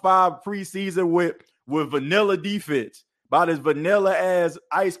 5 for 5 preseason with vanilla defense. About as vanilla as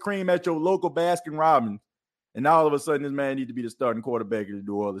ice cream at your local Baskin Robbins. And now all of a sudden, this man need to be the starting quarterback of the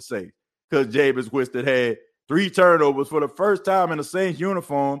New Orleans Saints because Jameis Winston had 3 turnovers for the first time in a Saints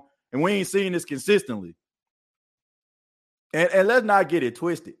uniform, and we ain't seen this consistently. And let's not get it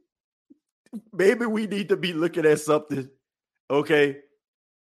twisted. Maybe we need to be looking at something, okay?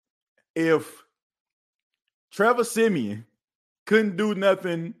 If Trevor Siemian couldn't do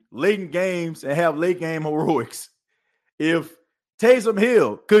nothing late in games and have late game heroics, if Taysom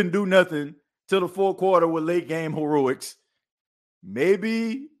Hill couldn't do nothing to the fourth quarter with late game heroics,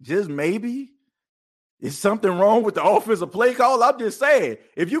 maybe, just maybe, is something wrong with the offensive play call? I'm just saying,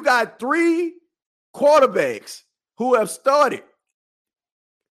 if you got 3 quarterbacks who have started.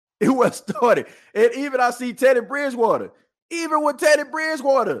 Who have started. And even I see Teddy Bridgewater. Even with Teddy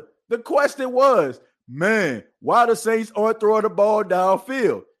Bridgewater, the question was, man, why the Saints aren't throwing the ball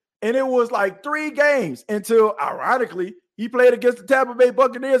downfield? And it was like 3 games until, ironically, he played against the Tampa Bay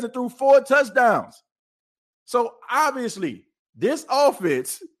Buccaneers and threw 4 touchdowns. So obviously, this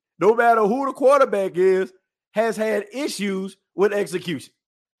offense, no matter who the quarterback is, has had issues with execution.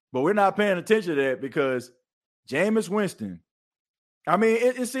 But we're not paying attention to that because Jameis Winston, I mean,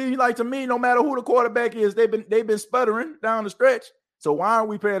 it seems like to me, no matter who the quarterback is, they've been sputtering down the stretch. So why aren't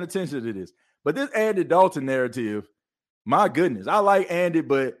we paying attention to this? But this Andy Dalton narrative, my goodness, I like Andy,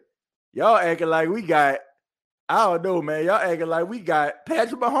 but y'all acting like we got, I don't know, man. Y'all acting like we got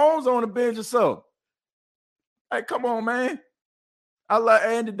Patrick Mahomes on the bench or so. Like, come on, man. I like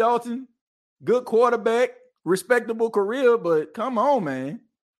Andy Dalton, good quarterback, respectable career, but come on, man.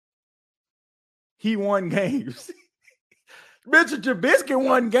 He won games. Mitchell Trubisky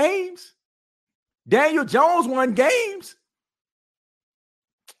won games. Daniel Jones won games.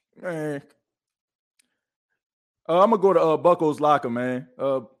 Man. I'm going to go to Bucko's locker, man.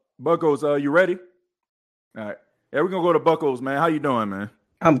 Bucko's, you ready? All right. Yeah, we're going to go to Bucko's, man. How you doing, man?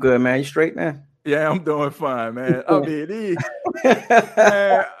 I'm good, man. You straight, man? Yeah, I'm doing fine, man. I mean,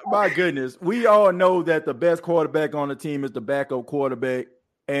 man, my goodness. We all know that the best quarterback on the team is the backup quarterback.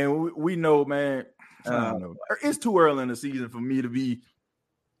 And we know, man, I don't know. It's too early in the season for me to be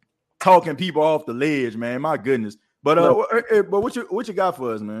talking people off the ledge, man. My goodness. But what you got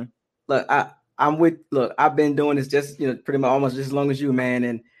for us, man? Look, I've been doing this just pretty much almost just as long as you, man.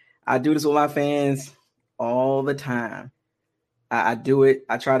 And I do this with my fans all the time. I do it.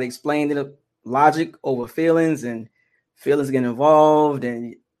 I try to explain the logic over feelings, and feelings get involved,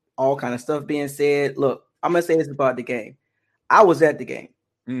 and all kind of stuff being said. Look, I'm gonna say this about the game. I was at the game.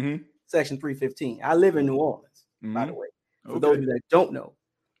 Mm-hmm. Section 315. I live in New Orleans, by the way. For those of you that don't know.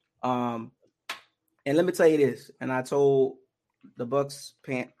 And let me tell you this, and I told the Bucks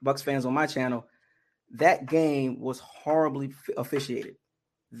fans on my channel, that game was horribly officiated.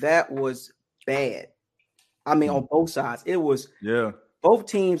 That was bad. I mean, on both sides. It was both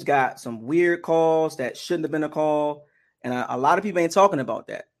teams got some weird calls that shouldn't have been a call. And a lot of people ain't talking about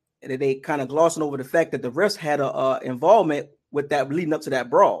that. And they kind of glossing over the fact that the refs had a involvement with that leading up to that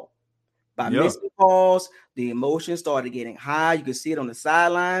brawl. By missing calls, the emotion started getting high. You could see it on the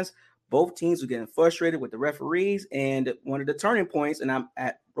sidelines. Both teams were getting frustrated with the referees. And one of the turning points, and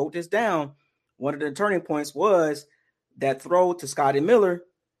I wrote this down, one of the turning points was that throw to Scotty Miller,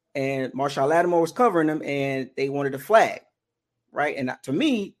 and Marshawn Lattimore was covering him, and they wanted a flag, right? And to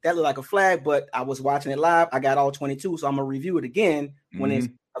me, that looked like a flag, but I was watching it live. I got all 22, so I'm going to review it again when it's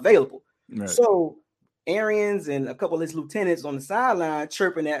available. Right. So Arians and a couple of his lieutenants on the sideline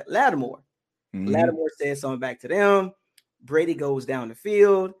chirping at Lattimore. Lattimore said something back to them. Brady goes down the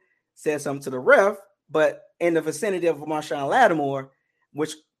field, says something to the ref, but in the vicinity of Marshawn Lattimore,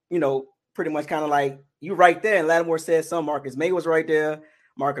 which, pretty much kind of like you right there. And Lattimore said something. Marcus May was right there.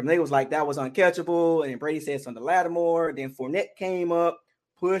 Marcus May was like, that was uncatchable. And Brady said something to Lattimore. Then Fournette came up,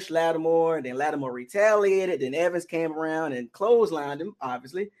 pushed Lattimore. And then Lattimore retaliated. Then Evans came around and clotheslined him,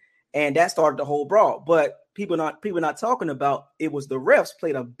 obviously. And that started the whole brawl. But people not talking about it was the refs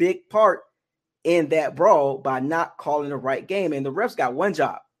played a big part in that brawl by not calling the right game. And the refs got one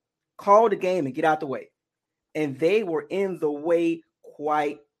job: call the game and get out the way. And they were in the way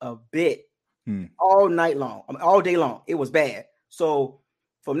quite a bit all night long, all day long. It was bad. So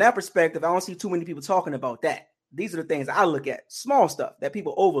from that perspective, I don't see too many people talking about that. These are the things I look at, small stuff that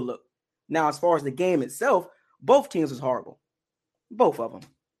people overlook. Now, as far as the game itself, both teams was horrible. Both of them.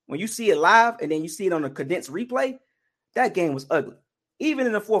 When you see it live and then you see it on a condensed replay, that game was ugly. Even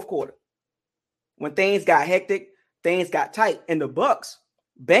in the fourth quarter, when things got hectic, things got tight, and the Bucks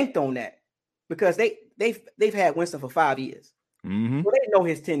banked on that because they've had Winston for 5 years. So they know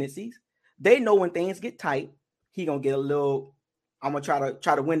his tendencies. They know when things get tight, he gonna get a little. I'm gonna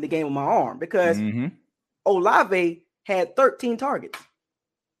try to win the game with my arm because Olave had 13 targets.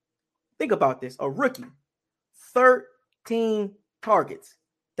 Think about this: a rookie, 13 targets.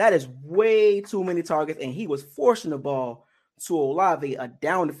 That is way too many targets, and he was forcing the ball to Olave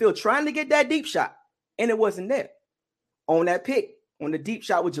down the field, trying to get that deep shot, and it wasn't there. On that pick, on the deep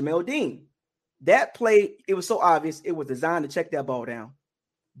shot with Jamel Dean, that play, it was so obvious it was designed to check that ball down.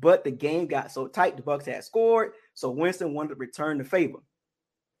 But the game got so tight, the Bucks had scored, so Winston wanted to return the favor.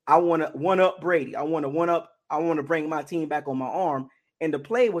 I want to one-up Brady. I want to bring my team back on my arm. And the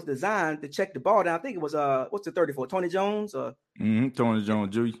play was designed to check the ball down. I think it was what's the 34? Tony Jones? Tony Jones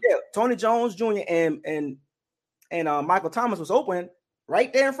Jr. Yeah, Tony Jones Jr. and Michael Thomas was open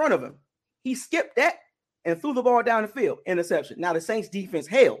right there in front of him. He skipped that and threw the ball down the field. Interception. Now, the Saints defense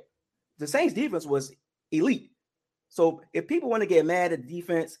held. The Saints defense was elite. So if people want to get mad at the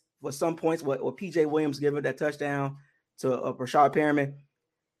defense for some points, or P.J. Williams giving that touchdown to Rashad Perriman,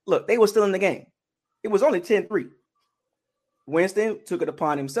 look, they were still in the game. It was only 10-3. Winston took it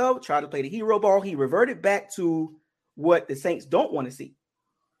upon himself, tried to play the hero ball. He reverted back to what the Saints don't want to see.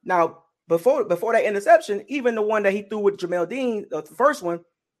 Now, before that interception, even the one that he threw with Jamel Dean, the first one,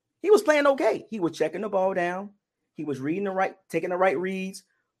 he was playing okay. He was checking the ball down. He was taking the right reads,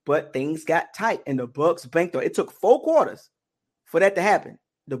 but things got tight and the Bucs banked on it. It took 4 quarters for that to happen.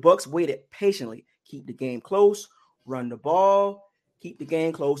 The Bucs waited patiently, keep the game close, run the ball, keep the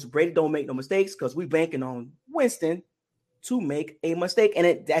game close. Brady don't make no mistakes because we banking on Winston to make a mistake.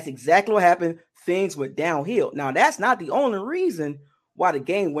 And that's exactly what happened. Things went downhill. Now, that's not the only reason why the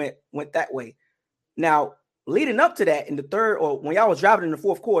game went that way. Now, leading up to that in the third, or when y'all was driving in the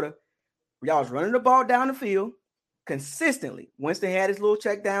fourth quarter, y'all was running the ball down the field consistently. Winston had his little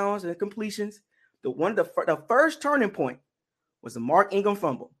checkdowns and completions. The first turning point was the Mark Ingram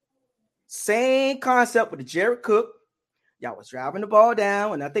fumble. Same concept with the Jared Cook. Y'all was driving the ball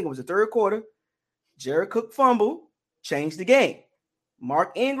down, and I think it was the third quarter. Jared Cook fumble changed the game.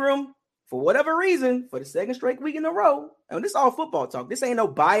 Mark Ingram, for whatever reason, for the second straight week in a row, and this is all football talk. This ain't no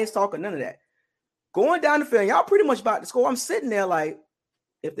bias talk or none of that. Going down the field, y'all pretty much about to score. I'm sitting there like,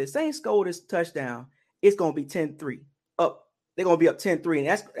 if the Saints score this touchdown, it's going to be 10-3 up. They're going to be up 10-3,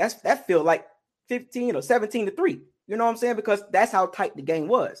 and that feel like 15 or 17-3. You know what I'm saying? Because that's how tight the game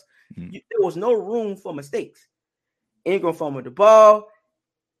was. There was no room for mistakes. Ingram fumbled the ball.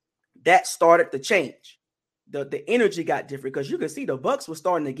 That started the change. The energy got different because you could see the Bucs were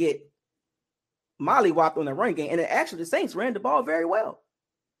starting to get mollywopped on the run game. And actually, the Saints ran the ball very well,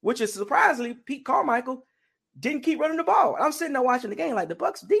 which is surprisingly, Pete Carmichael didn't keep running the ball. I'm sitting there watching the game like the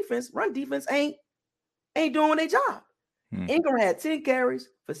Bucs run defense ain't doing their job. Ingram had 10 carries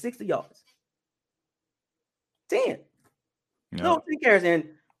for 60 yards. 10. Yep. No 10 carries, and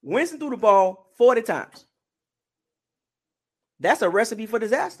Winston threw the ball 40 times. That's a recipe for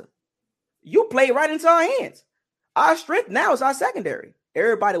disaster. You played right into our hands. Our strength now is our secondary.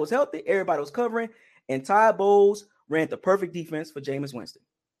 Everybody was healthy. Everybody was covering. And Ty Bowles ran the perfect defense for Jameis Winston.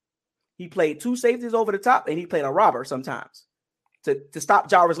 He played 2 safeties over the top, and he played a robber sometimes to stop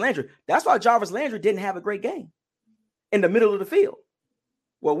Jarvis Landry. That's why Jarvis Landry didn't have a great game in the middle of the field.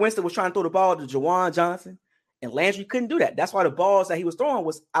 Well, Winston was trying to throw the ball to Juwan Johnson, and Landry couldn't do that. That's why the balls that he was throwing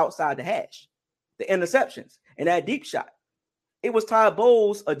was outside the hash, the interceptions, and that deep shot. It was Ty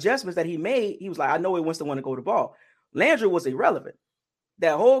Bowles' adjustments that he made. He was like, I know he wants to want to go to the ball. Landry was irrelevant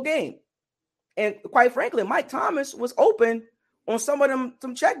that whole game. And quite frankly, Mike Thomas was open on some of them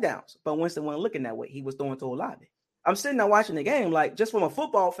checkdowns, but Winston wasn't looking that way. He was throwing to Olave. I'm sitting there watching the game, like, just from a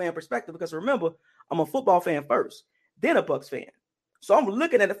football fan perspective, because remember, I'm a football fan first, then a Bucs fan. So I'm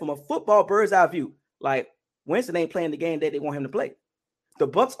looking at it from a football bird's eye view. Like, Winston ain't playing the game that they want him to play. The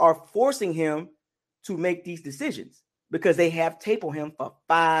Bucs are forcing him to make these decisions because they have tape on him for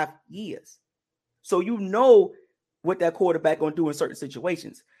 5 years. So you know what that quarterback going to do in certain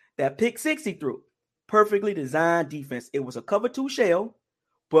situations. That pick 6 he threw, perfectly designed defense. It was a cover 2 shell,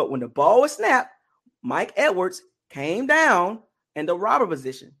 but when the ball was snapped, Mike Edwards came down in the robber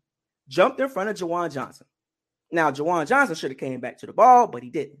position, jumped in front of Juwan Johnson. Now, Juwan Johnson should have came back to the ball, but he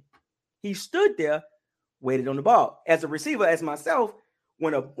didn't. He stood there, waited on the ball. As a receiver, as myself,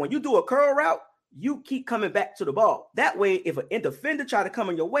 when you do a curl route, you keep coming back to the ball. That way, if an defender try to come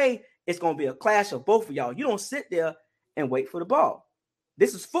in your way, it's going to be a clash of both of y'all. You don't sit there and wait for the ball.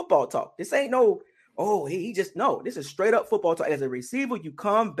 This is football talk. This ain't no, this is straight up football talk. As a receiver, you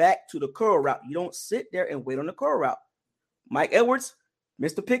come back to the curl route. You don't sit there and wait on the curl route. Mike Edwards,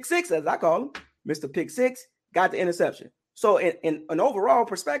 Mr. Pick 6, as I call him, Mr. Pick 6, got the interception. So in an overall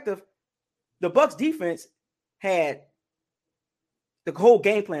perspective, the Bucs defense had the whole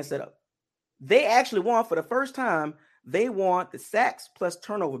game plan set up. They actually won for the first time. They won the sacks plus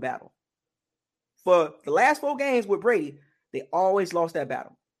turnover battle. For the last 4 games with Brady, they always lost that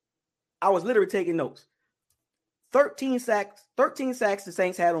battle. I was literally taking notes. 13 sacks the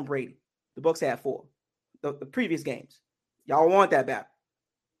Saints had on Brady. The Bucs had 4. The previous games. Y'all won that battle.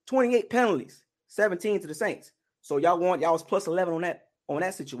 28 penalties, 17 to the Saints. So y'all was plus 11 on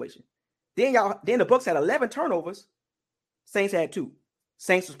that situation. Then the Bucs had 11 turnovers. Saints had 2.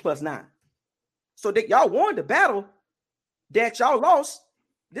 Saints was plus 9. So y'all won the battle that y'all lost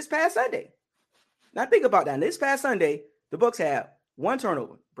this past Sunday. Now think about that. This past Sunday, the Bucs have 1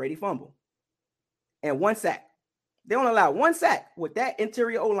 turnover, Brady fumble, and 1 sack. They only allow 1 sack with that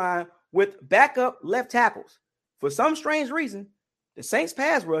interior O-line with backup left tackles. For some strange reason, the Saints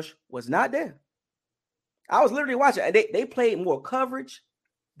pass rush was not there. I was literally watching. They played more coverage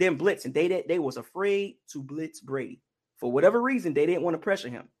than blitz, and they was afraid to blitz Brady. For whatever reason, they didn't want to pressure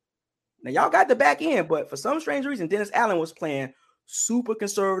him. Now, y'all got the back end, but for some strange reason, Dennis Allen was playing super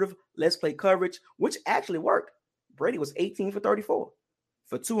conservative. Let's play coverage, which actually worked. Brady was 18 for 34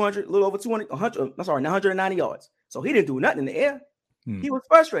 for 200, a little over 190 yards. So he didn't do nothing in the air. He was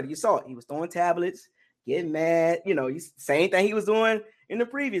frustrated. You saw it. He was throwing tablets, getting mad. Same thing he was doing in the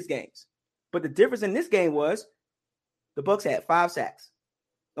previous games. But the difference in this game was the Bucs had 6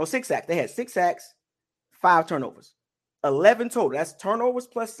 sacks. They had 6 sacks, 5 turnovers, 11 total. That's turnovers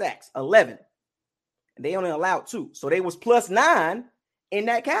plus sacks, 11. And they only allowed 2. So they was plus 9 in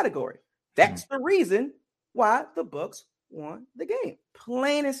that category. That's the reason why the Bucs won the game.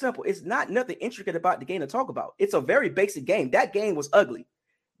 Plain and simple. It's not nothing intricate about the game to talk about. It's a very basic game. That game was ugly.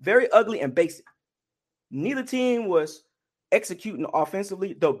 Very ugly and basic. Neither team was executing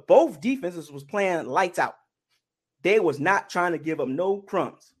offensively. Both defenses was playing lights out. They was not trying to give up no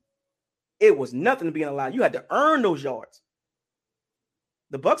crumbs. It was nothing to being allowed. You had to earn those yards.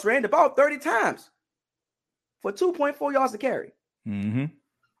 The Bucs ran the ball 30 times for 2.4 yards to carry.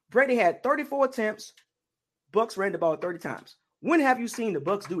 Brady had 34 attempts. Bucs ran the ball 30 times. When have you seen the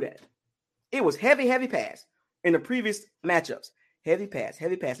Bucs do that? It was heavy pass in the previous matchups. Heavy pass,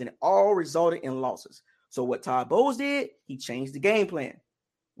 and it all resulted in losses. So what Todd Bowles did, he changed the game plan.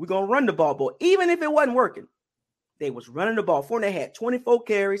 We're going to run the ball, but even if it wasn't working, they was running the ball. They had 24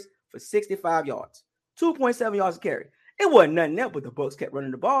 carries for 65 yards, 2.7 yards a carry. It wasn't nothing else, but the Bucs kept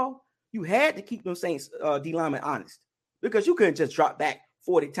running the ball. You had to keep them Saints D linemen honest because you couldn't just drop back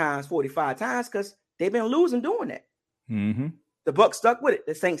 40 times, 45 times because they've been losing doing that. The Bucs stuck with it.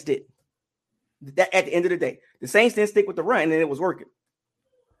 The Saints did. That at the end of the day, the Saints didn't stick with the run, and it was working.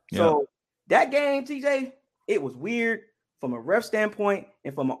 So that game, TJ, it was weird from a ref standpoint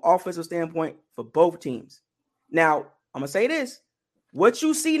and from an offensive standpoint for both teams. Now, I'm going to say this. What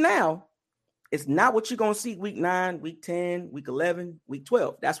you see now is not what you're going to see week 9, week 10, week 11, week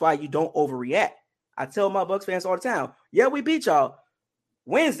 12. That's why you don't overreact. I tell my Bucs fans all the time, yeah, we beat y'all.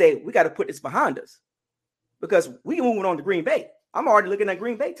 Wednesday, we got to put this behind us because we moving on to Green Bay. I'm already looking at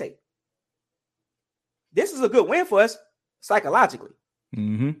Green Bay tape. This is a good win for us psychologically.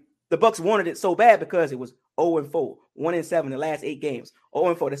 The Bucs wanted it so bad because it was 0-4, 1-7 the last 8 games.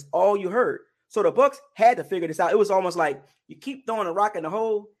 0-4, that's all you heard. So the Bucs had to figure this out. It was almost like you keep throwing a rock in the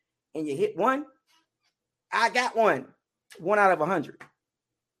hole and you hit one. I got one out of 100.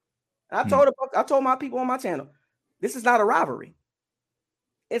 And I told my people on my channel, this is not a rivalry.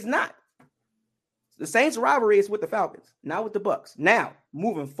 It's not. The Saints rivalry is with the Falcons, not with the Bucs. Now,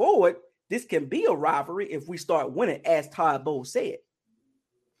 moving forward, this can be a rivalry if we start winning, as Todd Bowles said.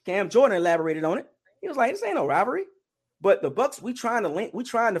 Cam Jordan elaborated on it. He was like, this ain't no rivalry. But the Bucs, we trying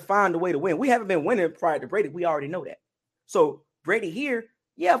to find a way to win. We haven't been winning prior to Brady. We already know that. So Brady here,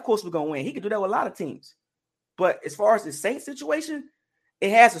 yeah, of course we're going to win. He can do that with a lot of teams. But as far as the Saints situation,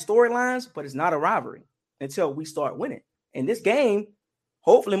 it has the storylines, but it's not a rivalry until we start winning. And this game,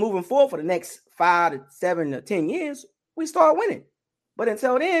 hopefully moving forward for the next 5 to 7 to 10 years, we start winning. But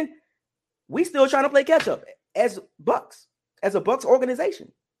until then, we still trying to play catch up as Bucs, as a Bucs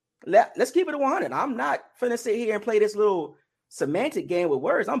organization. Let's keep it at 100. I'm not finna sit here and play this little semantic game with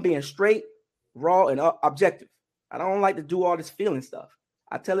words. I'm being straight, raw, and objective. I don't like to do all this feeling stuff.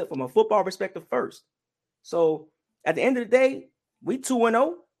 I tell it from a football perspective first. So at the end of the day, we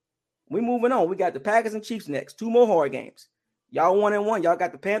 2-0. We moving on. We got the Packers and Chiefs next. 2 more hard games. Y'all 1-1. Y'all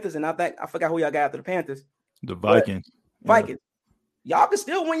got the Panthers, and I forgot who y'all got after the Panthers. The Vikings. Vikings. Y'all can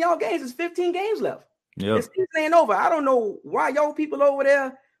still win y'all games. There's 15 games left. Yeah. This season ain't over. I don't know why y'all people over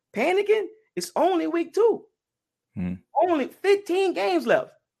there panicking. It's only week 2. Only 15 games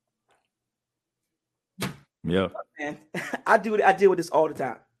left. Yeah. Man, I deal with this all the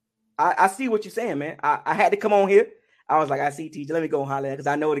time. I see what you're saying, man. I had to come on here. I was like, I see TJ. Let me go holler because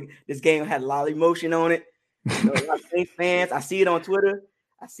I know this game had a lot of emotion on it. You know, a lot of Saints fans. I see it on Twitter.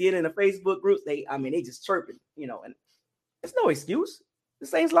 I see it in the Facebook groups. They just chirping, and it's no excuse. The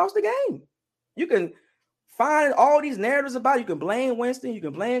Saints lost the game. You can find all these narratives about it. You can blame Winston. You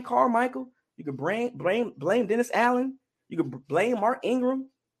can blame Carmichael. You can blame Dennis Allen. You can blame Mark Ingram.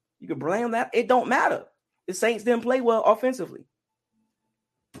 You can blame that. It don't matter. The Saints didn't play well offensively.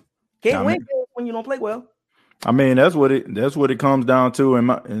 Can't win games when you don't play well. I mean, that's what it comes down to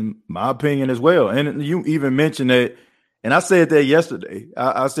in my opinion as well. And you even mentioned that, and I said that yesterday.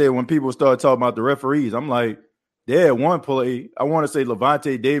 I said when people start talking about the referees, I'm like, they had one play. I want to say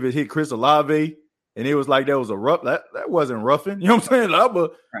Levante David hit Chris Olave, and it was like that was a rough. That wasn't roughing. You know what I'm saying?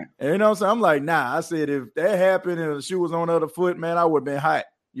 Right. And you know what I'm saying? I'm like, nah. I said if that happened and the shoe was on the other foot, man, I would have been hot.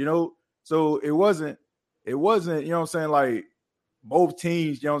 So it wasn't it wasn't, you know what I'm saying, like both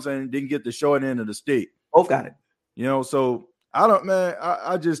teams, you know what I'm saying, didn't get the short end of the stick. Both got it. You know, so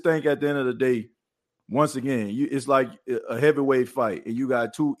I just think at the end of the day, once again, it's like a heavyweight fight, and you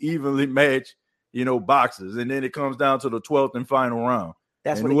got two evenly matched, boxers, and then it comes down to the 12th and final round.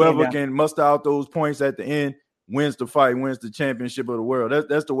 And whoever can muster out those points at the end wins the fight, wins the championship of the world.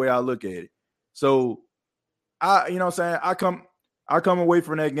 That's the way I look at it. So you know what I'm saying, I come away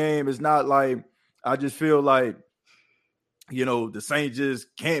from that game. It's not like I just feel like, the Saints just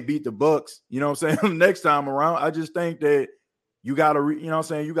can't beat the Bucks, you know what I'm saying, next time around. I just think that you got to,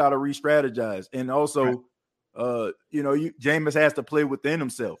 you got to re-strategize. And also, Jameis has to play within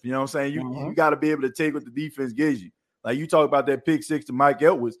himself. You know what I'm saying? You got to be able to take what the defense gives you. Like you talk about that pick six to Mike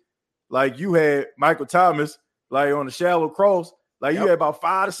Edwards. Like you had Michael Thomas, like on the shallow cross. Like you had about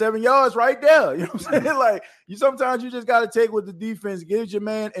 5 to 7 yards right there. You know what I'm saying? Like sometimes you just got to take what the defense gives you,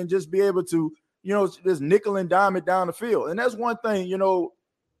 man, and just be able to, just nickel and dime it down the field. And that's one thing,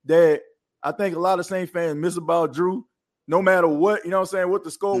 that I think a lot of Saints fans miss about Drew. No matter what, what the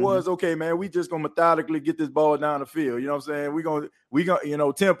score was, okay, man, we just going to methodically get this ball down the field. You know what I'm saying? We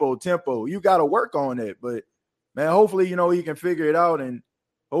going tempo. You got to work on that. But, man, hopefully, he can figure it out, and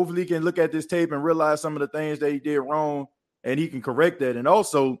hopefully he can look at this tape and realize some of the things that he did wrong, and he can correct that. And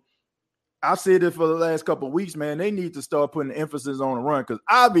also, I've said it for the last couple of weeks, man, they need to start putting emphasis on the run, because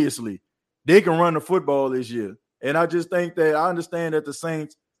obviously they can run the football this year. And I just think that I understand that the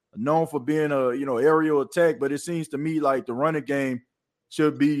Saints are known for being a, aerial attack, but it seems to me like the running game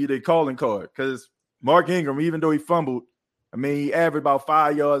should be the calling card, because Mark Ingram, even though he fumbled, he averaged about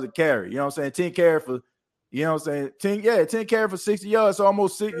 5 yards a carry. You know what I'm saying? 10 carry for, 10 carry for 60 yards, so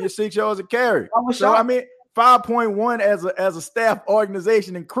almost 6 yards a carry. So, 5.1 as a staff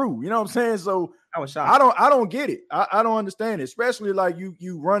organization and crew. You know what I'm saying? So I was shocked. I don't get it. I don't understand it, especially like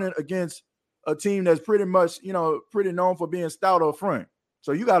you running against a team that's pretty much, pretty known for being stout up front.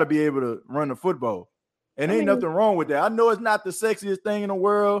 So you got to be able to run the football. And ain't nothing wrong with that. I know it's not the sexiest thing in the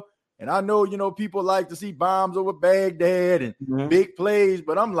world. And I know, people like to see bombs over Baghdad and big plays,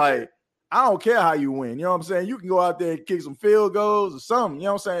 but I'm like, I don't care how you win. You know what I'm saying? You can go out there and kick some field goals or something. You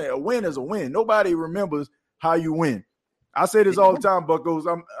know what I'm saying? A win is a win. Nobody remembers how you win. I say this all the time, Buckos.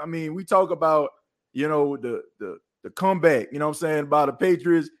 We talk about, the comeback, you know what I'm saying, about the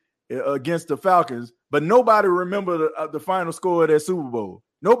Patriots against the Falcons, but nobody remember the final score of that Super Bowl.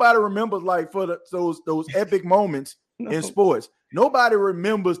 Nobody remembers those epic moments in sports. Nobody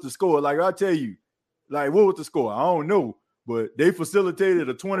remembers the score. Like I tell you, like what was the score? I don't know, but they facilitated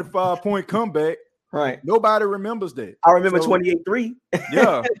a 25-point comeback. Right. Nobody remembers that. I remember 28-3.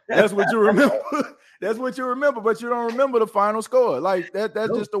 Yeah, that's what you remember. That's what you remember, but you don't remember the final score. Like that's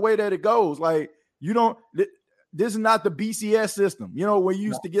just the way that it goes. Like you don't. This is not the BCS system. When you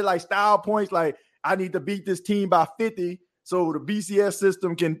used to get like style points, like I need to beat this team by 50 so the BCS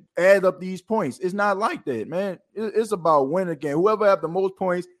system can add up these points. It's not like that, man. It's about winning the game. Whoever have the most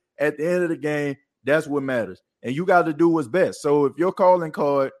points at the end of the game, that's what matters. And you got to do what's best. So if your calling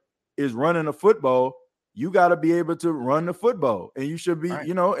card is running a football, you got to be able to run the football. And you should be, right,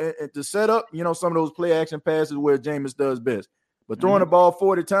 and to set up, some of those play action passes where Jameis does best. But throwing the ball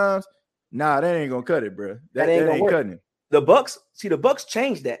 40 times, nah, that ain't gonna cut it, bro. That ain't cutting it. The Bucks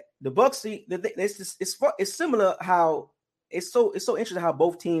changed that. The Bucks it's similar how it's so interesting how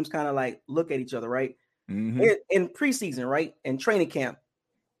both teams kind of like look at each other, right? In preseason, right, and training camp,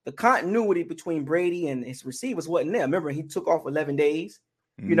 the continuity between Brady and his receivers wasn't there. Remember, he took off 11 days,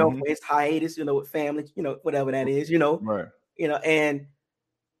 for his hiatus, with family, whatever that is, right, and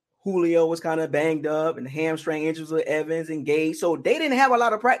Julio was kind of banged up, and the hamstring injuries with Evans and Gage, so they didn't have a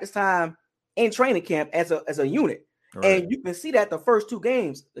lot of practice time in training camp as a unit. Right. And you can see that the first two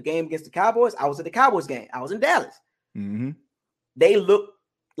games, the game against the Cowboys, I was at the Cowboys game. I was in Dallas. They looked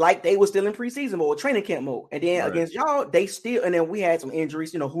like they were still in preseason mode, training camp mode. And then against y'all, and then we had some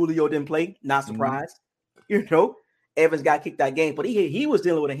injuries. Julio didn't play, not surprised. Evans got kicked that game, but he was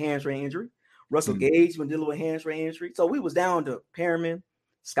dealing with a hamstring injury. Russell Gage was dealing with a hamstring injury. So we was down to Perriman,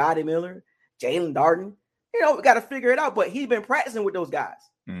 Scotty Miller, Jalen Darden. We got to figure it out. But he's been practicing with those guys.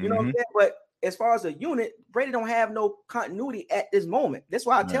 You know what I'm saying? But as far as a unit, Brady don't have no continuity at this moment. That's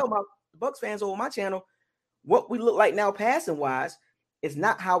why I tell my Bucks fans over my channel, what we look like now passing wise is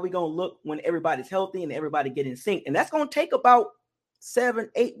not how we're going to look when everybody's healthy and everybody get in sync. And that's going to take about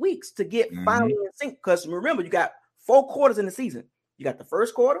 7-8 weeks to get finally in sync. Because remember, you got 4 quarters in the season. You got the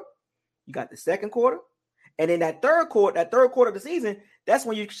first quarter, you got the second quarter, and then that third quarter of the season, that's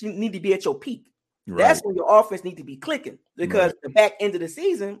when you need to be at your peak. Right. That's when your offense needs to be clicking, because the back end of the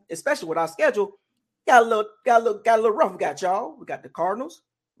season, especially with our schedule, got a little rough. We got y'all. We got the Cardinals.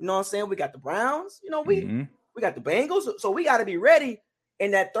 You know what I'm saying? We got the Browns. You know, we got the Bengals. So we got to be ready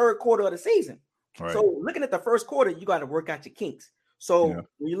in that third quarter of the season. Right. So looking at the first quarter, you got to work out your kinks. So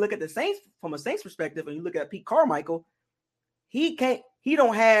when you look at the Saints from a Saints perspective, and you look at Pete Carmichael, he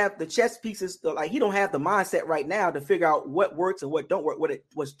don't have the chess pieces. Like he don't have the mindset right now to figure out what works and what don't work.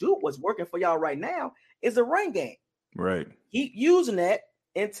 What's working for y'all right now is a run game. Right. Keep using that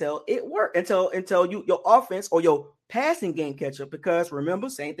until it works. Until your offense or your passing game catch up. Because remember,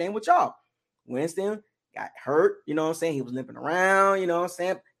 same thing with y'all. Winston got hurt. You know what I'm saying? He was limping around. You know what I'm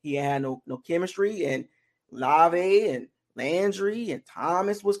saying? He had no chemistry, and Lave and Landry and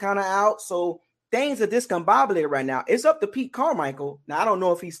Thomas was kind of out. So things are discombobulated right now. It's up to Pete Carmichael. Now, I don't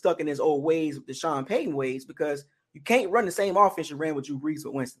know if he's stuck in his old ways, the Sean Payton ways, because you can't run the same offense you ran with Drew Brees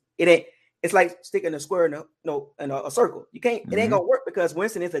with Winston. It's like sticking a square in a circle. You can't. It ain't gonna work because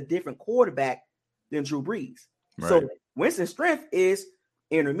Winston is a different quarterback than Drew Brees. Right. So Winston's strength is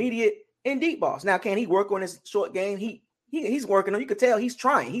intermediate and deep balls. Now, can he work on his short game? He's working on. You could tell he's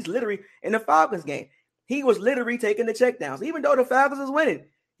trying. He's literally in the Falcons game. He was literally taking the checkdowns, even though the Falcons was winning.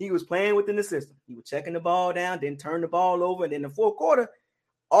 He was playing within the system. He was checking the ball down, then turn the ball over, and in the fourth quarter,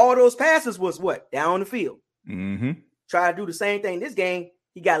 all those passes was what? Down the field. Mm-hmm. Try to do the same thing this game.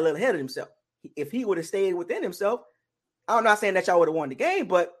 He got a little ahead of himself. If he would have stayed within himself, I'm not saying that y'all would have won the game,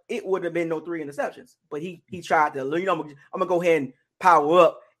 but it would have been no 3 interceptions. But he tried to, I'm gonna go ahead and power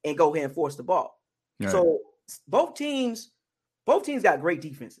up and go ahead and force the ball. Right. So both teams got great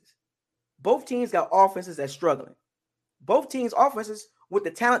defenses. Both teams got offenses that's struggling. Both teams' offenses, with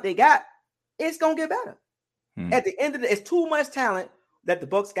the talent they got, it's gonna get better. At the end of it's too much talent that the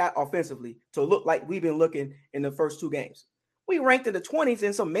Bucs got offensively to look like we've been looking in the first 2 games. We ranked in the 20s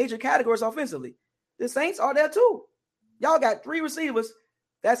in some major categories offensively. The Saints are there too. Y'all got 3 receivers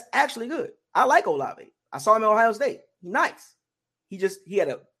that's actually good. I like Olave. I saw him at Ohio State. He's nice. He had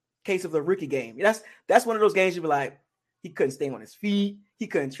a case of the rookie game. That's one of those games you be like, he couldn't stay on his feet. He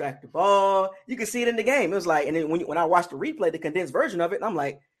couldn't track the ball. You could see it in the game. It was like, and then when I watched the replay, the condensed version of it, I'm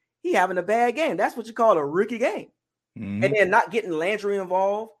like, he having a bad game. That's what you call a rookie game. Mm-hmm. And then not getting Landry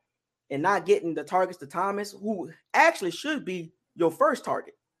involved and not getting the targets to Thomas, who actually should be your first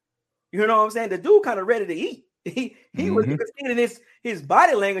target. You know what I'm saying? The dude kind of ready to eat. He was in his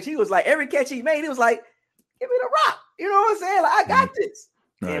body language. He was like, every catch he made, he was like, give me the rock. You know what I'm saying? Like, I got this.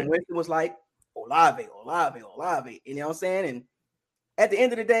 Right. And Winston was like, Olave. You know what I'm saying? And at the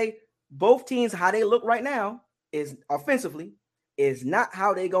end of the day, both teams, how they look right now is offensively is not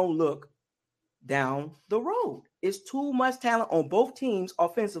how they gonna look down the road. It's too much talent on both teams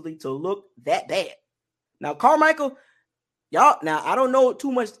offensively to look that bad. Now, Carmichael, now I don't know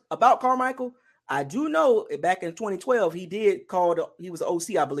too much about Carmichael. I do know back in 2012, he was the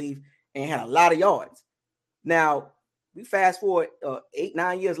OC, I believe, and had a lot of yards. Now, we fast forward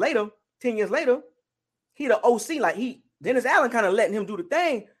 8-9 years later, 10 years later, he the OC. Like Dennis Allen kind of letting him do the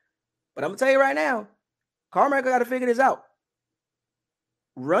thing. But I'm gonna tell you right now, Carmichael got to figure this out.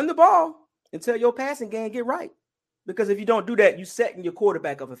 Run the ball until your passing game get right. Because if you don't do that, you setting your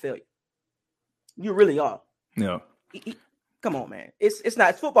quarterback up for failure. You really are. Yeah. Come on, man. It's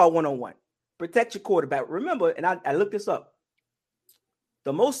football 101. Protect your quarterback. Remember, and I looked this up.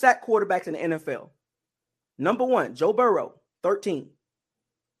 The most sacked quarterbacks in the NFL. Number 1, Joe Burrow, 13.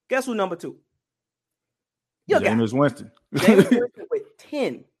 Guess who number 2? Jameis Winston. Jameis Winston with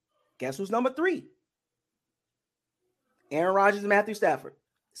 10. Guess who's number 3? Aaron Rodgers and Matthew Stafford.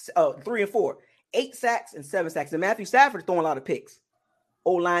 3 and 4. 8 sacks and 7 sacks. And Matthew Stafford throwing a lot of picks.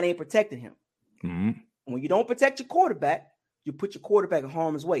 O-line ain't protecting him. Mm-hmm. When you don't protect your quarterback, you put your quarterback in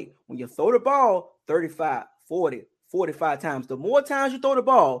harm's way. When you throw the ball 35, 40, 45 times, the more times you throw the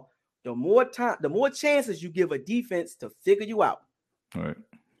ball, the more chances you give a defense to figure you out. All right.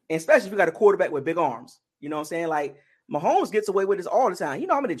 And especially if you got a quarterback with big arms. You know what I'm saying? Like Mahomes gets away with this all the time. You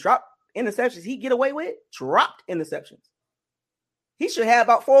know how many dropped interceptions he get away with? Dropped interceptions. He should have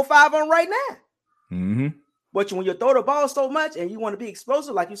about 4 or 5 on right now. Mm-hmm. But when you throw the ball so much and you want to be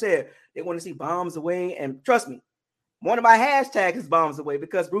explosive, like you said, they want to see bombs away. And trust me, one of my hashtags is bombs away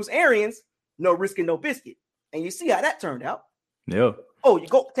because Bruce Arians, no risk and no biscuit. And you see how that turned out. Yeah. Oh, you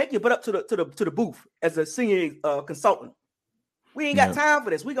go take your butt up to the booth as a senior consultant. We ain't got time for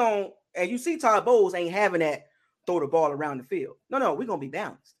this. We gonna, and you see Todd Bowles ain't having that throw the ball around the field. No, we're gonna be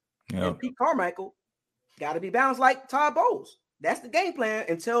balanced. Yeah. And Pete Carmichael got to be balanced like Todd Bowles. That's the game plan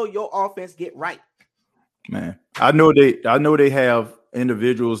until your offense get right. Man, I know they have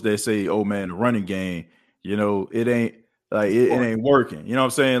individuals that say, "Oh man, the running game, it ain't like it ain't working." You know what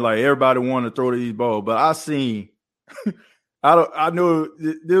I'm saying? Like everybody want to throw these balls, but I seen, I know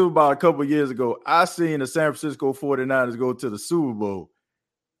this was about a couple of years ago. I seen the San Francisco 49ers go to the Super Bowl,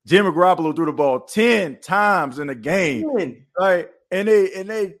 Jimmy Garoppolo threw the ball 10 times in a game. Right? And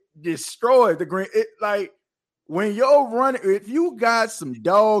they destroyed the Green. When you're running, if you got some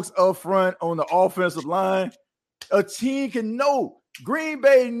dogs up front on the offensive line, a team can know. Green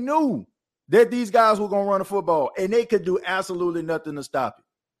Bay knew that these guys were going to run the football, and they could do absolutely nothing to stop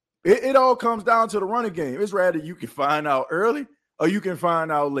it. It all comes down to the running game. It's rather you can find out early or you can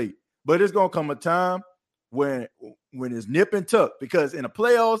find out late. But it's going to come a time when it's nip and tuck, because in the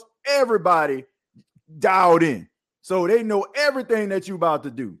playoffs, everybody dialed in. So they know everything that you're about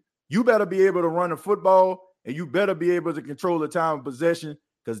to do. You better be able to run the football, and you better be able to control the time of possession,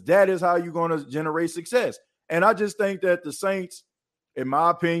 because that is how you're going to generate success. And I just think that the Saints, in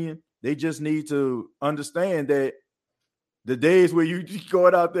my opinion, they just need to understand that the days where you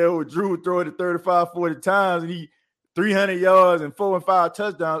going out there with Drew throwing it 35, 40 times and he 300 yards and 4 and 5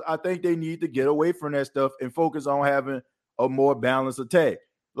 touchdowns, I think they need to get away from that stuff and focus on having a more balanced attack.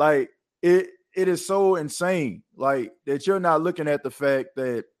 Like, it is so insane, like, that you're not looking at the fact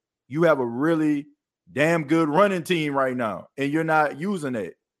that you have a really damn good running team right now and you're not using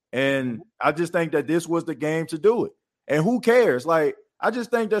it. And I just think that this was the game to do it. And who cares? Like, I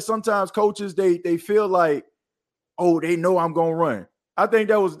just think that sometimes coaches, they feel like, oh, they know I'm going to run. I think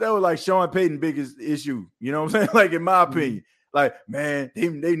that was like Sean Payton's biggest issue. You know what I'm saying? Like, in my opinion, like, man,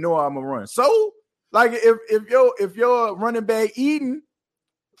 they know I'm going to run. So, like, if your running back feeding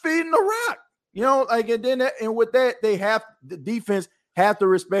the rock, you know, like, and with that, the defense have to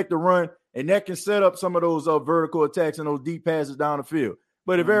respect the run, and that can set up some of those vertical attacks and those deep passes down the field.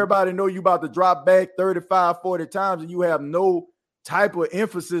 But if everybody know you about to drop back 35, 40 times and you have no type of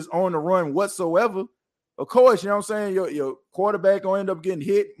emphasis on the run whatsoever, of course, you know what I'm saying, your quarterback going to end up getting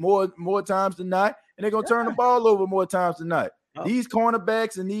hit more times than not, and they're going to turn the ball over more times than not. Oh. These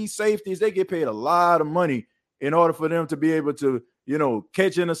cornerbacks and these safeties, they get paid a lot of money in order for them to be able to, you know,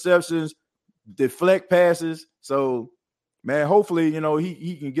 catch interceptions, deflect passes. So, man, hopefully, you know,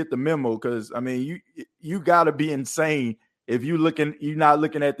 he can get the memo, because, I mean, you got to be insane if you're not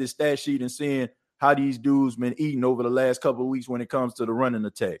looking at this stat sheet and seeing how these dudes been eating over the last couple of weeks when it comes to the running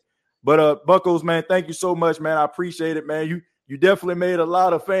attack. But Buckles, man, thank you so much, man. I appreciate it, man. You definitely made a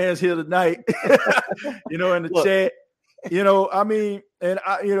lot of fans here tonight, you know, in the chat. You know, I mean, and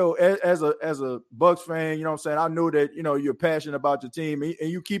I, you know, as a Bucs fan, you know what I'm saying, I know that, you know, you're passionate about your team and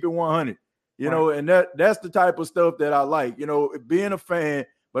you keep it 100, you know, and that's the type of stuff that I like, you know, being a fan,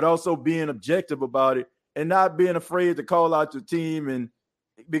 but also being objective about it and not being afraid to call out your team, and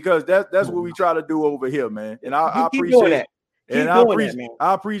because that's what we try to do over here, man. And I appreciate that. And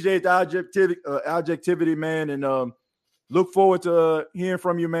I appreciate the objectivity, man, and look forward to hearing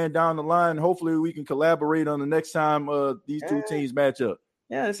from you, man, down the line. Hopefully we can collaborate on the next time these two teams match up.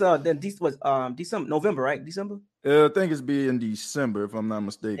 Yeah, it's December, November, right? December? I think it's be in December, if I'm not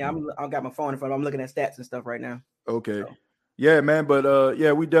mistaken. Yeah, I got my phone in front of me. I'm looking at stats and stuff right now. Okay. So. Yeah, man, but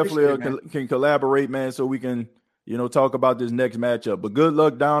yeah, we definitely can collaborate, man, so we can, you know, talk about this next matchup. But good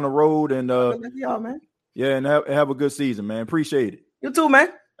luck down the road, and y'all, man. Yeah, and have a good season, man. Appreciate it. You too, man.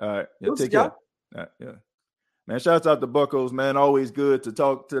 All right. Yeah, take care. Yeah. Man, shouts out to Buckos, man. Always good to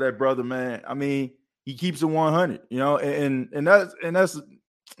talk to that brother, man. I mean, he keeps it 100, you know, and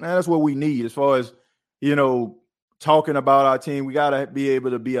that's what we need as far as, you know, talking about our team. We got to be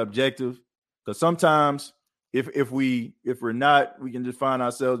able to be objective, because sometimes if we're not, we can just find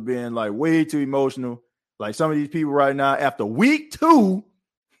ourselves being like way too emotional. Like some of these people right now, after week 2,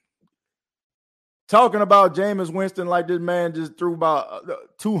 talking about Jameis Winston like this man just threw about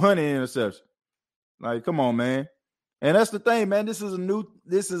 200 interceptions. Like, come on, man. And that's the thing, man. This is a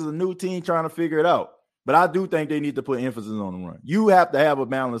new team trying to figure it out. But I do think they need to put emphasis on the run. You have to have a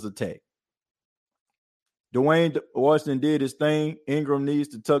balanced attack. Dwayne Washington did his thing. Ingram needs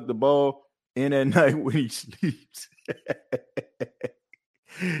to tuck the ball in at night when he sleeps.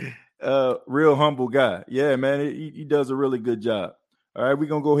 Real humble guy. Yeah, man. He does a really good job. All right, we're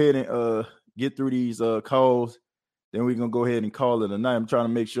going to go ahead and get through these calls. Then we're going to go ahead and call it a night. I'm trying to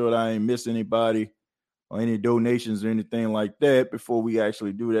make sure that I ain't miss anybody or any donations or anything like that before we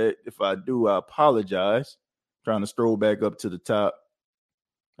actually do that. If I do, I apologize. I'm trying to scroll back up to the top.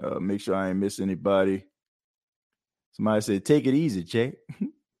 Make sure I ain't miss anybody. Somebody said, take it easy, Jay.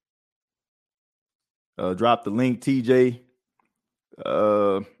 Drop the link, TJ.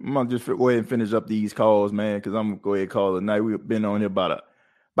 I'm going to just go ahead and finish up these calls, man, because I'm going to go ahead and call it a night. We've been on here about an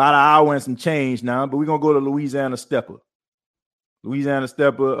hour and some change now, but we're going to go to Louisiana Stepper. Louisiana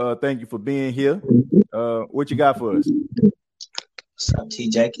Stepper, thank you for being here. What you got for us? What's up,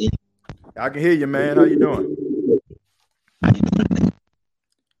 TJ? I can hear you, man. How you doing?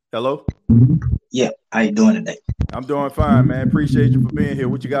 Hello? Yeah. How you doing today? I'm doing fine, man. Appreciate you for being here.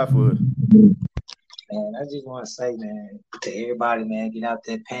 What you got for us? Man, I just want to say, man, to everybody, man, get out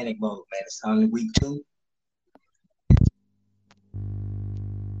that panic mode, man. It's only week 2.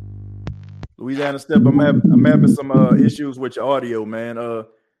 Louisiana Step, I'm having some issues with your audio, man.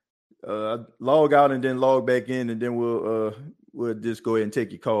 Log out and then log back in, and then we'll just go ahead and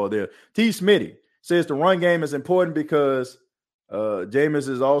take your call there. T. Smitty says the run game is important because Jameis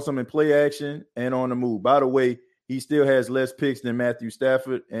is awesome in play action and on the move. By the way, he still has less picks than Matthew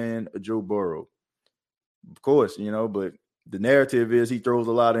Stafford and Joe Burrow. Of course, but the narrative is he throws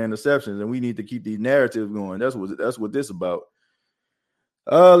a lot of interceptions, and we need to keep these narratives going. That's what this is about.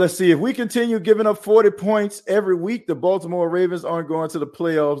 Let's see. If we continue giving up 40 points every week, the Baltimore Ravens aren't going to the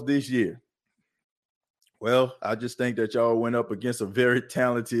playoffs this year. Well, I just think that y'all went up against a very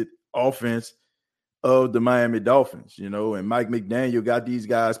talented offense of the Miami Dolphins, and Mike McDaniel got these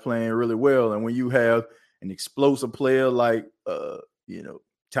guys playing really well. And when you have an explosive player like,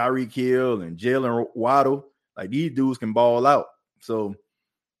 Tyreek Hill and Jalen Waddle, like these dudes can ball out. So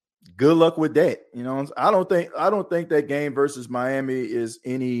good luck with that. I don't think that game versus Miami is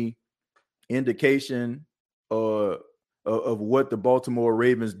any indication of what the Baltimore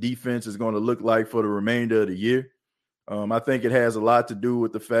Ravens defense is going to look like for the remainder of the year. I think it has a lot to do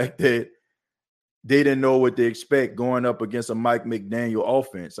with the fact that they didn't know what to expect going up against a Mike McDaniel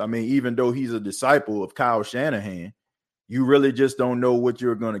offense. I mean, even though he's a disciple of Kyle Shanahan, you really just don't know what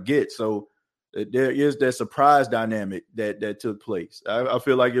you're going to get. So there is that surprise dynamic that took place. I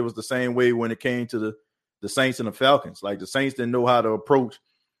feel like it was the same way when it came to the Saints and the Falcons. Like the Saints didn't know how to approach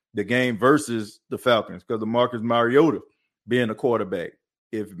the game versus the Falcons because of Marcus Mariota being a quarterback.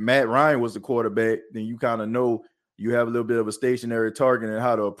 If Matt Ryan was the quarterback, then you kind of know you have a little bit of a stationary target and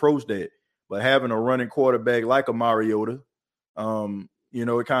how to approach that. But having a running quarterback like a Mariota,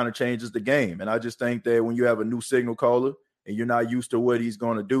 it kind of changes the game. And I just think that when you have a new signal caller and you're not used to what he's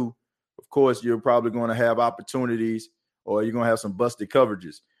going to do, of course, you're probably going to have opportunities or you're going to have some busted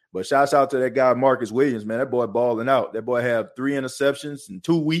coverages. But shouts out to that guy, Marcus Williams, man. That boy balling out. That boy had 3 interceptions in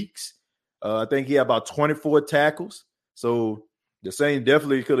 2 weeks. I think he had about 24 tackles. So the Saints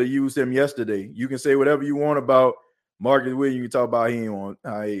definitely could have used him yesterday. You can say whatever you want about Marcus Williams. You can talk about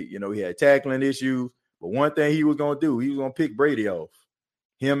he had tackling issues. But one thing he was going to do, he was going to pick Brady off.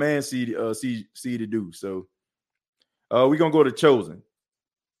 Him and C to do. So we're going to go to Chosen.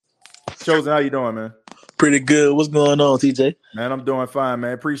 Chosen, how you doing, man? Pretty good. What's going on, TJ? Man, I'm doing fine,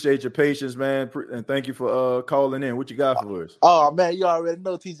 man. Appreciate your patience, man, and thank you for calling in. What you got for us? Oh, man, you already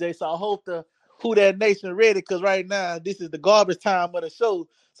know, TJ. So I hope the Who That Nation ready, because right now this is the garbage time of the show.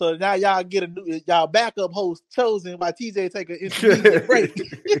 So now y'all get y'all backup host Chosen while TJ take an intermediate break.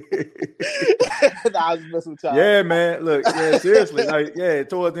 Nah, I was messing with y'all. Yeah, man. Look, seriously.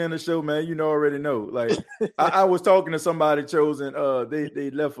 Towards the end of the show, man, already know. Like, I was talking to somebody, Chosen.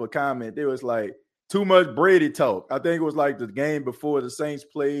 They left a comment. They was like, too much Brady talk. I think it was like the game before the Saints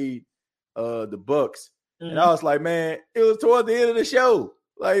played the Bucks. Mm-hmm. And I was like, man, it was toward the end of the show.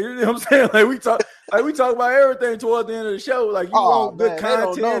 Like, you know what I'm saying? Like we talk about everything toward the end of the show. Like you want good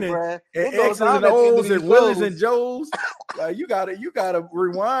content and X's and O's and Willies and Joes. Like you gotta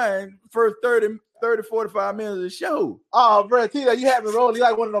rewind first 30, 45 minutes of the show. Oh, bro, Tito, you have me rolling. You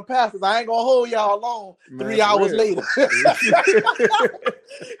like one of them pastors. I ain't gonna hold y'all long. Man, 3 hours later.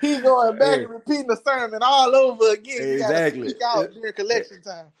 He's going back and repeating the sermon all over again. Exactly. You gotta speak out during collection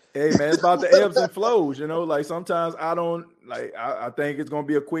time. Hey, man, it's about the ebbs and flows, Like sometimes I think it's gonna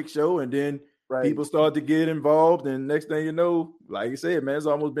be a quick show, and then people start to get involved, and next thing you know, like you said, man, it's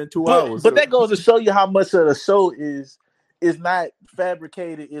almost been 2 hours. But that goes to show you how much of the show is not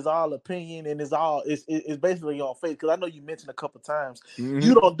fabricated, is all opinion, and is basically on faith. Because I know you mentioned a couple times,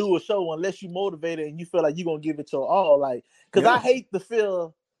 you don't do a show unless you're motivated and you feel like you're gonna give it your all. Like, because I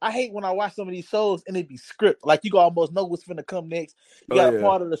hate when I watch some of these shows and it be script. Like you can almost know what's finna come next. You got a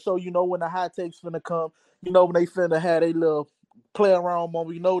part of the show, when the hot takes finna come. When they finna have a little play around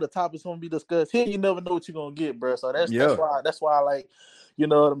moment. The topic's gonna be discussed. Here, you never know what you're gonna get, bro. So that's why I like. You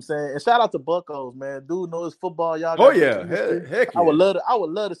know what I'm saying? And shout out to Buccos, man. Dude knows football. Y'all. Heck yeah. I would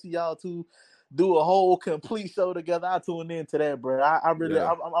love to see y'all two do a whole complete show together. I tune into that, bro.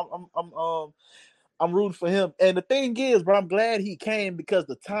 I'm rooting for him. And the thing is, bro, I'm glad he came because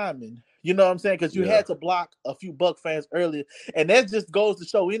the timing. You know what I'm saying? Because you had to block a few Buck fans earlier. And that just goes to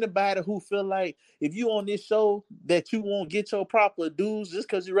show anybody who feel like if you on this show that you won't get your proper dues just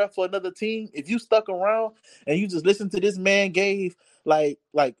because you rep for another team, if you stuck around and you just listen to this man gave like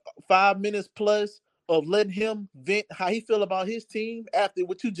 5 minutes plus of letting him vent how he feel about his team after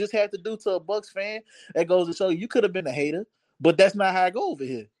what you just had to do to a Bucks fan, that goes to show you could have been a hater, but that's not how I go over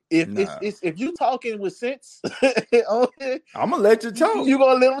here. If you talking with sense, I'm gonna let you talk. You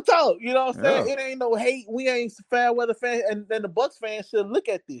gonna let them talk. You know what I'm saying? Yeah. It ain't no hate. We ain't fair weather fans, and then the Bucks fans should look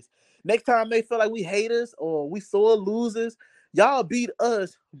at this. Next time they feel like we haters or we sore losers, y'all beat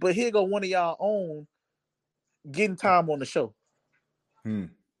us, but here go one of y'all own getting time on the show.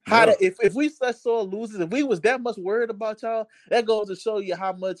 How that if we such sore losers, if we was that much worried about y'all, that goes to show you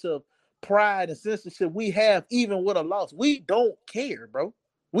how much of pride and censorship we have, even with a loss. We don't care, bro.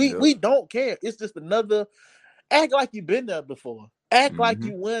 We don't care. It's just another. Act like you've been there before. Act like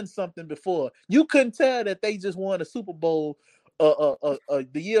you won something before. You couldn't tell that they just won a Super Bowl the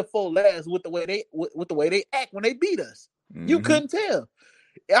year before last with the way they act when they beat us. You couldn't tell.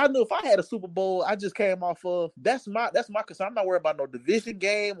 I knew if I had a Super Bowl, I just came off of that's my concern. I'm not worried about no division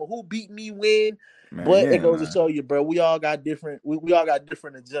game or who beat me when. Man, but it goes to show you, bro. We all got different. We all got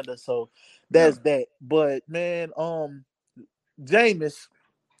different agendas. So that's that. But man, Jameis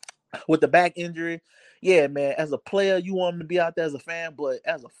with the back injury, yeah, man. As a player, you want him to be out there as a fan, but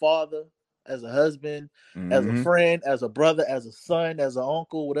as a father, as a husband, as a friend, as a brother, as a son, as an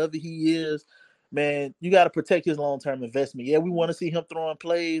uncle, whatever he is, man, you got to protect his long-term investment. Yeah, we want to see him throwing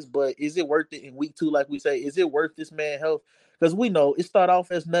plays, but is it worth it in week 2? Like we say, is it worth this man health? Because we know it start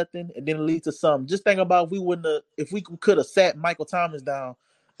off as nothing and then it leads to something. Just think about if we could have sat Michael Thomas down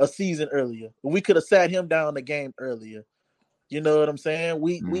a season earlier. If we could have sat him down the game earlier. You know what I'm saying?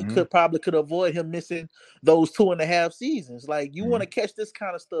 We could avoid him missing those 2.5 seasons. Like, you want to catch this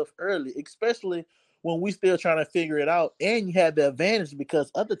kind of stuff early, especially when we still trying to figure it out. And you have the advantage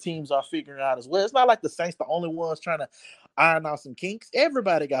because other teams are figuring it out as well. It's not like the Saints the only ones trying to iron out some kinks.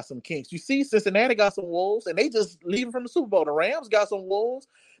 Everybody got some kinks. You see, Cincinnati got some woes, and they just leaving from the Super Bowl. The Rams got some woes.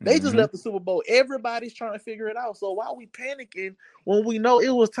 They just left the Super Bowl. Everybody's trying to figure it out. So why are we panicking when we know it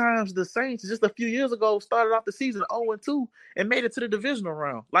was times the Saints just a few years ago started off the season 0-2 and made it to the divisional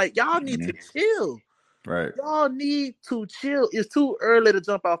round? Like, y'all need to chill. Right. Y'all need to chill. It's too early to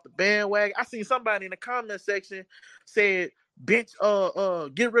jump off the bandwagon. I seen somebody in the comment section said bench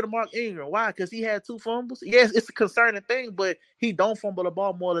get rid of Mark Ingram. Why? Because he had 2 fumbles. Yes, it's a concerning thing, but he don't fumble the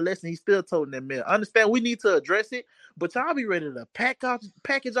ball more or less, and he's still toting that mill. I understand we need to address it, but y'all be ready to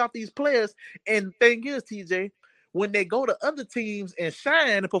package off these players. And the thing is, TJ, when they go to other teams and shine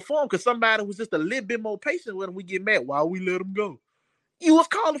and perform, because somebody was just a little bit more patient with them, we get mad. Why we let them go? You was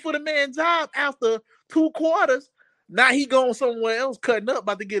calling for the man's job after 2 quarters. Now he going somewhere else, cutting up,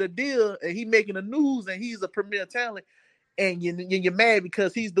 about to get a deal, and he making the news, and he's a premier talent. And you're mad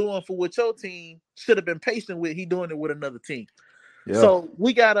because he's doing for what your team should have been patient with. He doing it with another team. Yeah. So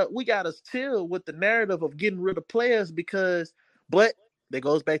we gotta chill with the narrative of getting rid of players but that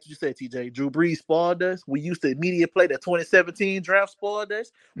goes back to what you said, TJ. Drew Brees spoiled us. We used to immediately play the 2017 draft spoiled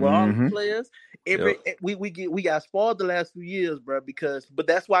us with all the players. We got spoiled the last few years, bro. But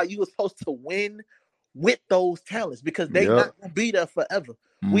that's why you were supposed to win with those talents because they not gonna be there forever.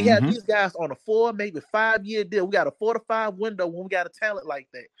 We have these guys on a 4, maybe 5-year deal. We got a 4 to 5 window when we got a talent like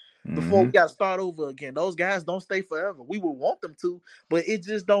that before we got to start over again. Those guys don't stay forever. We would want them to, but it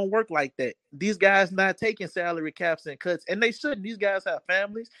just don't work like that. These guys not taking salary caps and cuts, and they shouldn't. These guys have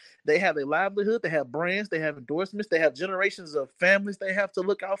families. They have a livelihood. They have brands. They have endorsements. They have generations of families they have to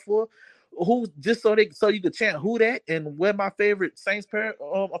look out for. Who just so you could chant who that and wear my favorite Saints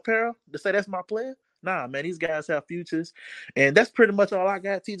apparel to say that's my player. Nah, man, these guys have futures, and that's pretty much all I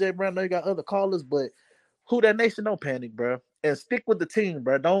got. TJ Brown, I know you got other callers, but who that nation, don't panic, bro, and stick with the team,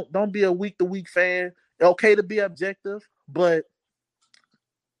 bro. Don't be a week-to-week fan. Okay to be objective, but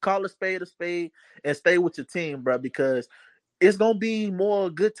call a spade, and stay with your team, bro, because it's gonna be more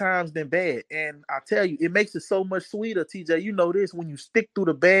good times than bad. And I tell you, it makes it so much sweeter, TJ. You know this, when you stick through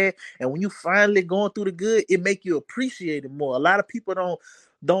the bad and when you finally going through the good, it make you appreciate it more. A lot of people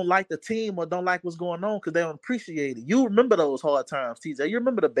don't like the team or don't like what's going on because they don't appreciate it. You remember those hard times, TJ. You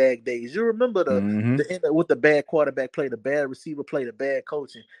remember the bad days. You remember with the bad quarterback play, the bad receiver play, the bad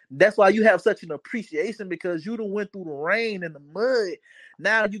coaching. That's why you have such an appreciation because you done went through the rain and the mud.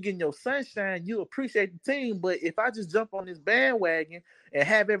 Now you getting your sunshine, you appreciate the team. But if I just jump on this bandwagon and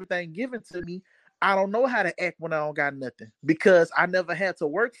have everything given to me, I don't know how to act when I don't got nothing because I never had to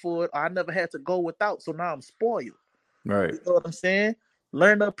work for it or I never had to go without. So now I'm spoiled. Right. You know what I'm saying?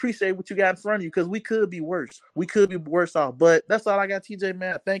 Learn to appreciate what you got in front of you because we could be worse. We could be worse off. But that's all I got, TJ,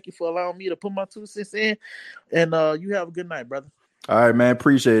 man. Thank you for allowing me to put my 2 cents in. And you have a good night, brother. All right, man.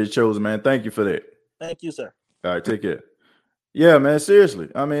 Appreciate it, Chosen, man. Thank you for that. Thank you, sir. All right, take care. Yeah, man, seriously.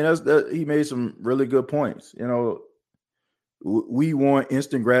 I mean, he made some really good points. You know, we want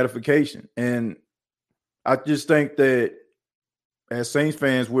instant gratification. And I just think that as Saints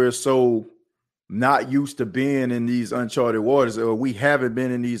fans, we're so not used to being in these uncharted waters, or we haven't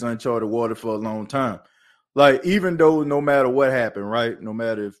been in these uncharted waters for a long time. Like, even though no matter what happened, right? No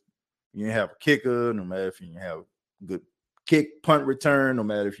matter if you didn't have a kicker, no matter if you didn't have a good kick punt return, no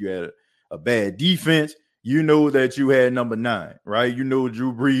matter if you had a bad defense, you know that you had number 9, right? You know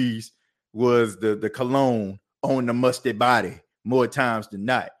Drew Brees was the cologne on the musty body more times than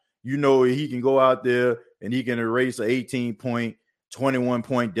not. You know he can go out there and he can erase an 18-point,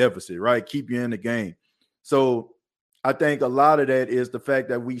 21-point deficit, right? Keep you in the game. So I think a lot of that is the fact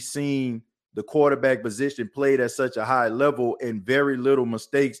that we've seen the quarterback position played at such a high level and very little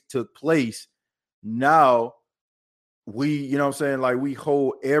mistakes took place. Now we, you know what I'm saying, like we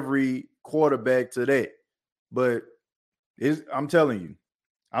hold every quarterback to that. But I'm telling you,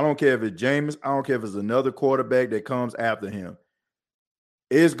 I don't care if it's Jameis, I don't care if it's another quarterback that comes after him.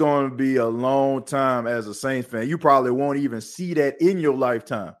 It's going to be a long time as a Saints fan. You probably won't even see that in your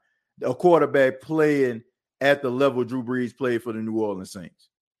lifetime, a quarterback playing at the level Drew Brees played for the New Orleans Saints.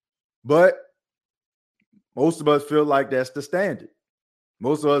 But most of us feel like that's the standard.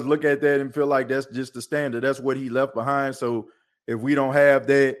 Most of us look at that and feel like that's just the standard. That's what he left behind. So if we don't have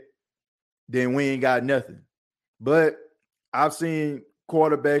that, then we ain't got nothing. But I've seen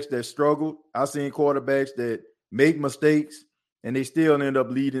quarterbacks that struggle. I've seen quarterbacks that make mistakes and they still end up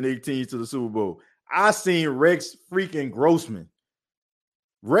leading their teams to the Super Bowl. I seen Rex Grossman.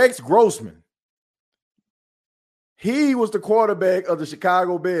 He was the quarterback of the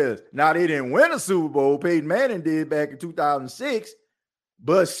Chicago Bears. Now, they didn't win a Super Bowl. Peyton Manning did back in 2006.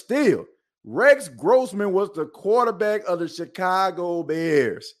 But still, Rex Grossman was the quarterback of the Chicago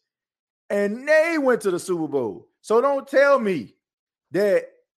Bears. And they went to the Super Bowl. So don't tell me that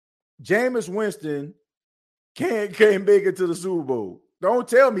Jameis Winston can't make it to the Super Bowl. Don't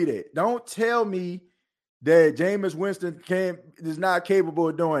tell me that. Don't tell me that Jameis Winston is not capable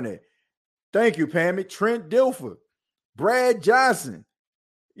of doing that. Thank you, Pammy. Trent Dilfer, Brad Johnson.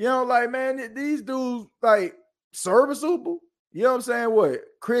 You know, like, man, these dudes, like, serviceable. You know what I'm saying? What?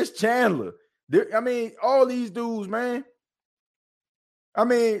 Chris Chandler. All these dudes, man. I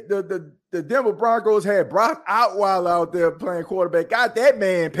mean, the Denver Broncos had Brock Outweiler out there playing quarterback. Got that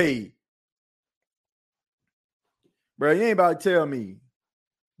man paid. Bro, you ain't about to tell me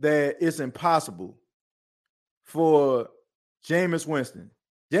that it's impossible for Jameis Winston.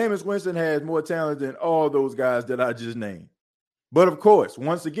 Jameis Winston has more talent than all those guys that I just named. But of course,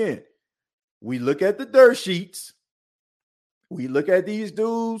 once again, we look at the dirt sheets. We look at these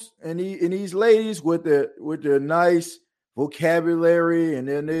dudes and these ladies with their nice vocabulary, and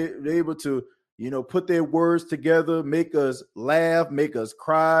then they're able to, you know, put their words together, make us laugh, make us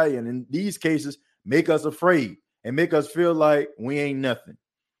cry, and in these cases, make us afraid and make us feel like we ain't nothing.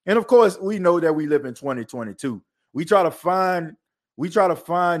 And of course, we know that we live in 2022. We try to find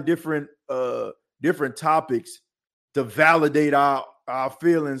different topics to validate our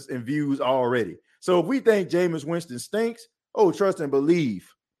feelings and views already. So if we think Jameis Winston stinks, trust and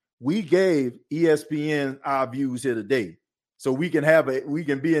believe, we gave ESPN our views here today. So we can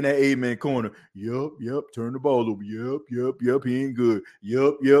be in that amen corner. Yep, turn the ball over. Yep, he ain't good.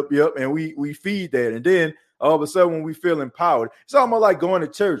 Yep. And we feed that. And then all of a sudden when we feel empowered, it's almost like going to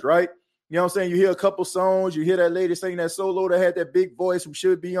church, right? You know what I'm saying? You hear a couple songs, you hear that lady sing that solo that had that big voice who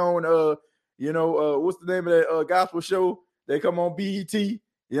should be on what's the name of that gospel show? They come on BET. You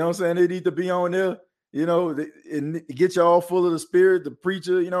know what I'm saying? They need to be on there. You know, and get you all full of the spirit, the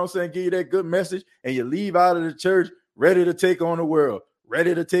preacher, you know what I'm saying, give you that good message, and you leave out of the church ready to take on the world,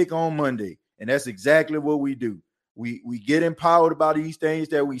 ready to take on Monday. And that's exactly what we do. We get empowered by these things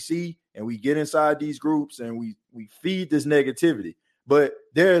that we see, and we get inside these groups, and we feed this negativity. But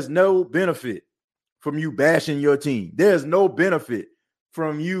there's no benefit from you bashing your team. There's no benefit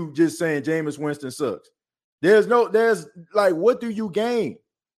from you just saying Jameis Winston sucks. There's what do you gain?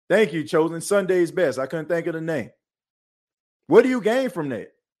 Thank you, Chosen. Sunday's best. I couldn't think of the name. What do you gain from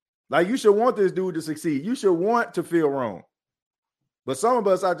that? Like, you should want this dude to succeed. You should want to feel wrong. But some of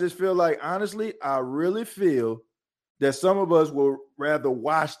us, I just feel like, honestly, I really feel that some of us will rather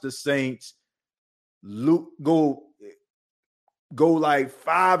watch the Saints go like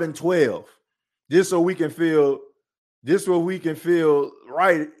 5-12, just so we can feel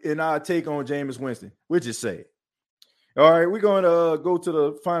right in our take on Jameis Winston, which is sad. All right, we're going to go to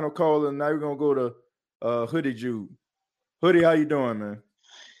the final call, and now we're going to go to Hoodie Jude. Hoodie, how you doing, man?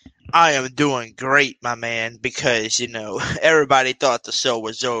 I am doing great, my man, because, everybody thought the show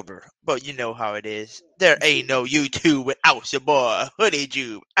was over. But you know how it is. There ain't no YouTube without your boy, Hoodie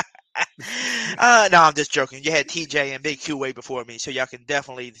Jude. No, I'm just joking. You had TJ and Big Q way before me, so y'all can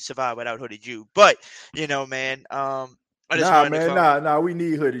definitely survive without Hoodie Jude. But, man, we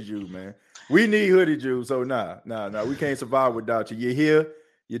need Hoodie Jude, man. We need hoodie Jew. So nah. We can't survive without you. You're here.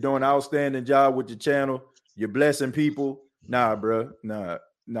 You're doing an outstanding job with your channel. You're blessing people. Nah, bro. Nah.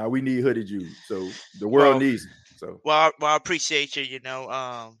 We need hoodie Jew. So the world needs it. So I appreciate you.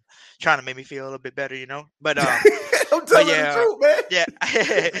 Trying to make me feel a little bit better. But I'm but telling the yeah, truth, man. yeah.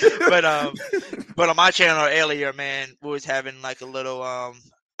 But on my channel earlier, man, we was having like a little. I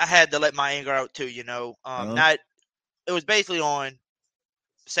had to let my anger out too. Not. It was basically on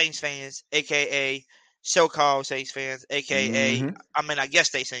Saints fans, aka so-called Saints fans, aka I mean, I guess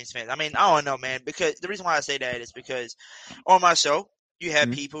they Saints fans. I mean, I don't know, man. Because the reason why I say that is because on my show, you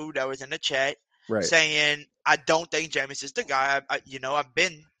had people that was in the chat saying, "I don't think Jameis is the guy." I've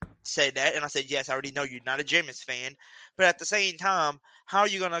been said that, and I said, "Yes, I already know you're not a Jameis fan." But at the same time, how are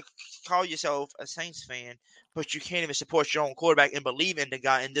you gonna call yourself a Saints fan, but you can't even support your own quarterback and believe in the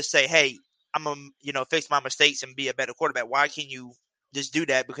guy and just say, "Hey, I'm gonna fix my mistakes and be a better quarterback"? Why can't you just do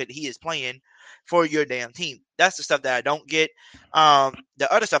that because he is playing for your damn team? That's the stuff that I don't get. The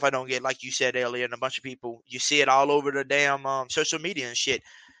other stuff I don't get, like you said earlier, and a bunch of people, you see it all over the damn social media and shit.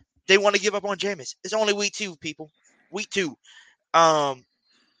 They want to give up on Jameis. It's only week 2, people. Week 2. I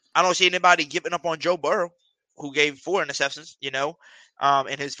don't see anybody giving up on Joe Burrow, who gave 4 interceptions,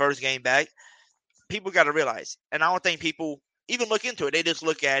 in his first game back. People got to realize, and I don't think people even look into it. They just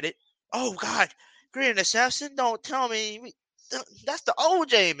look at it. Oh, God, great interception? Don't tell me. That's the old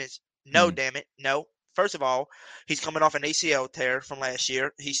Jameis. No, damn it. No. First of all, he's coming off an ACL tear from last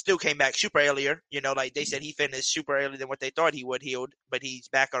year. He still came back super earlier. Like they said, he finished super earlier than what they thought he would healed, but he's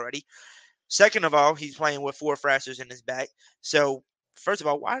back already. Second of all, he's playing with 4 fractures in his back. So, first of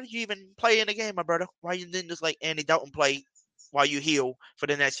all, why did you even play in the game, my brother? Why you didn't just like Andy Dalton play while you heal for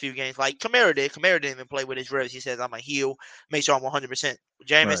the next few games? Like Kamara did. Kamara didn't even play with his ribs. He says, I'm going to heal, make sure I'm 100%.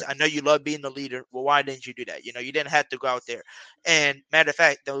 Jameis, I know you love being the leader. Well, why didn't you do that? You didn't have to go out there. And matter of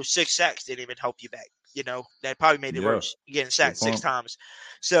fact, those 6 sacks didn't even help you back. That probably made it worse. You're getting sacked 6 times.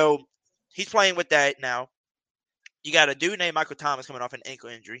 So he's playing with that now. You got a dude named Michael Thomas coming off an ankle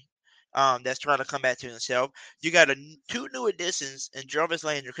injury. That's trying to come back to himself. You got 2 new additions in Jarvis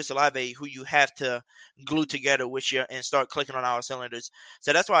Landry and Chris Olave, who you have to glue together with you and start clicking on our cylinders.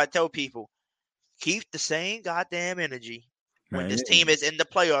 So that's why I tell people, keep the same goddamn energy when this team is in the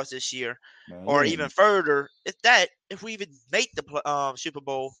playoffs this year, or even further. If we even make the Super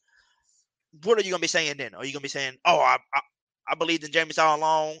Bowl, what are you gonna be saying then? Are you gonna be saying, "Oh, I believed in Jameis all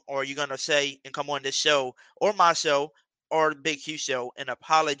along," or are you gonna say and come on this show or my show or the Big Q show and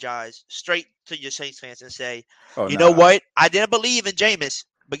apologize straight to your Saints fans and say, know what? I didn't believe in Jameis,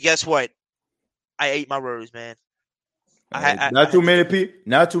 but guess what? I ate my words, man. Not too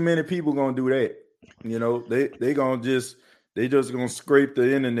many people gonna do that. They just gonna scrape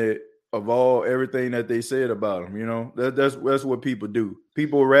the internet of everything that they said about him. That's what people do.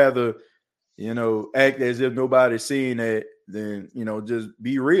 People rather act as if nobody's seeing that than just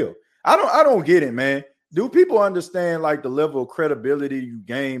be real. I don't get it, man. Do people understand like the level of credibility you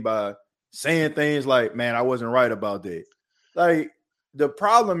gain by saying things like, man, I wasn't right about that? Like the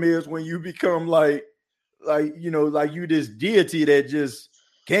problem is when you become like you this deity that just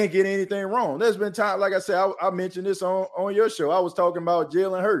can't get anything wrong. There's been time, like I said, I mentioned this on your show. I was talking about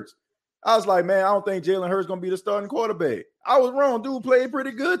Jalen Hurts. I was like, man, I don't think Jalen Hurts gonna be the starting quarterback. I was wrong. Dude played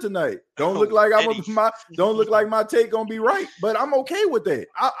pretty good tonight. Don't look like my take gonna be right, but I'm okay with that.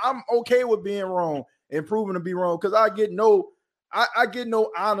 I'm okay with being wrong and proving to be wrong because I get no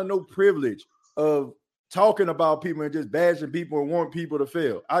honor, no privilege of talking about people and just bashing people and want people to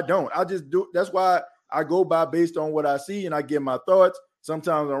fail. I don't. I just do. That's why I go by based on what I see and I get my thoughts.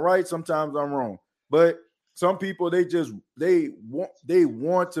 Sometimes I'm right, sometimes I'm wrong. But some people they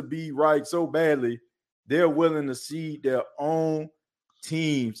want to be right so badly, they're willing to see their own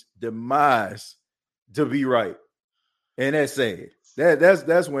team's demise to be right. And that's sad.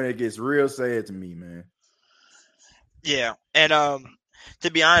 That's when it gets real sad to me, man. Yeah. And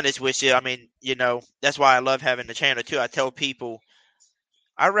to be honest with you, I mean, that's why I love having the channel too. I tell people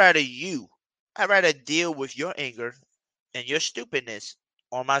I'd rather deal with your anger and your stupidness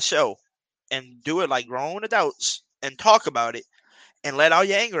on my show and do it like grown adults and talk about it and let all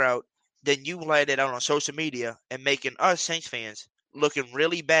your anger out than you let it out on social media and making us Saints fans looking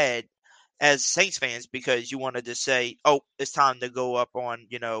really bad as Saints fans because you wanted to say, oh, it's time to go up on,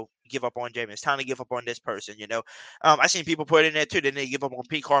 give up on Jameis. It's time to give up on this person, I seen people put in there too. Then they give up on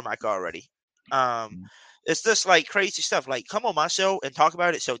Pete Carmichael already. It's just like crazy stuff. Like, come on my show and talk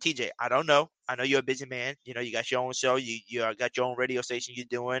about it. So, TJ, I don't know. I know you're a busy man. You got your own show. You got your own radio station you're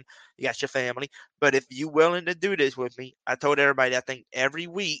doing. You got your family. But if you're willing to do this with me, I told everybody, I think every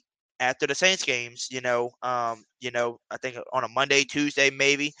week after the Saints games, I think on a Monday, Tuesday,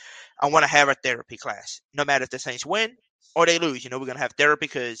 maybe, I want to have a therapy class. No matter if the Saints win or they lose, we're gonna have therapy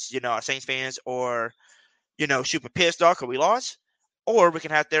because our Saints fans are super pissed off because we lost, or we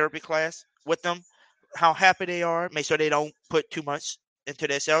can have therapy class with them, how happy they are, make sure they don't put too much into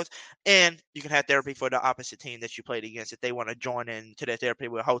themselves, and you can have therapy for the opposite team that you played against if they want to join into their therapy.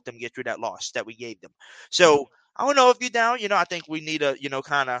 We'll help them get through that loss that we gave them. So I don't know if you're down. I think we need to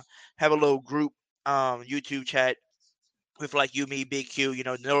kind of have a little group YouTube chat with like you, me, Big Q,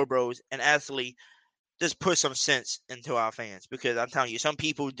 No Bros, and actually just put some sense into our fans, because I'm telling you, some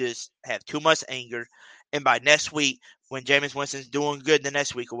people just have too much anger, and by next week, when Jameis Winston's doing good the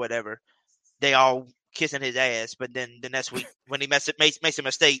next week or whatever, they all kissing his ass. But then the next week, when he makes a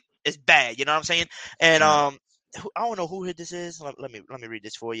mistake, it's bad. You know what I'm saying? And I don't know who this is. Let me read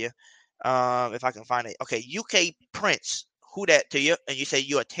this for you, if I can find it. Okay, UK Prince. Who that to you? And you say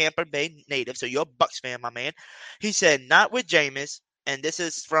you're a Tampa Bay native, so you're a Bucks fan, my man. He said, not with Jameis. And this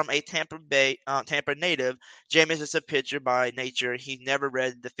is from a Tampa native. Jameis is a pitcher by nature. He never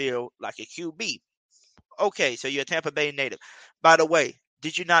read the field like a QB. Okay, so you're a Tampa Bay native. By the way,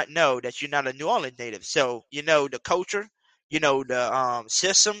 did you not know that you're not a New Orleans native? So the culture, the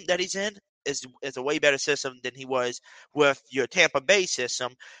system that he's in is a way better system than he was with your Tampa Bay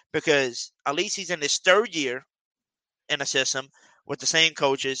system, because at least he's in his third year in a system with the same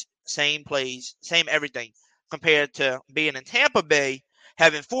coaches, same plays, same everything, compared to being in Tampa Bay,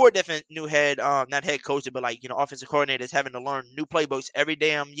 having 4 different new not head coaches, but offensive coordinators, having to learn new playbooks every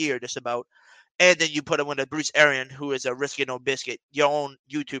damn year, just about. And then you put him with Bruce Arians, who is a risky no biscuit. Your own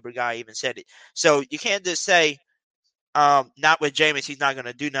YouTuber guy even said it. So you can't just say, not with Jameis, he's not going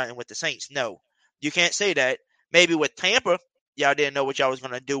to do nothing with the Saints. No, you can't say that. Maybe with Tampa, y'all didn't know what y'all was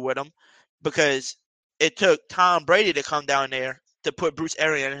going to do with him, because it took Tom Brady to come down there to put Bruce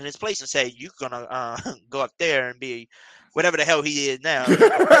Arians in his place and say, you're going to go up there and be whatever the hell he is now,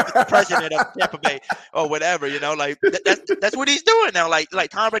 president of Tampa Bay or whatever, that's what he's doing now. Like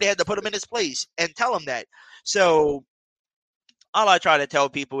Tom Brady had to put him in his place and tell him that. So all I try to tell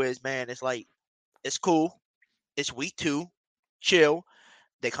people is, man, it's cool. It's week 2. Chill.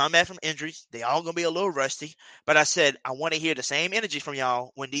 They come back from injuries. They all going to be a little rusty. But I said, I want to hear the same energy from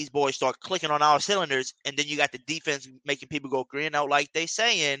y'all when these boys start clicking on our cylinders. And then you got the defense making people go green out like they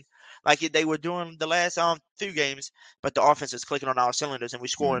saying, like they were doing the last few games. But the offense is clicking on our cylinders and we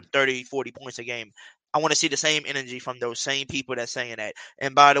scoring 30, 40 points a game. I want to see the same energy from those same people that's saying that.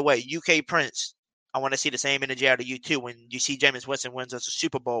 And by the way, UK Prince, I want to see the same energy out of you too when you see Jameis Winston wins us a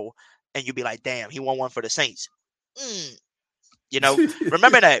Super Bowl and you be like, damn, he won one for the Saints.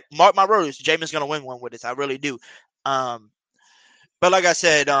 Remember that. Mark my words. Jameis gonna win one with us. I really do. But like I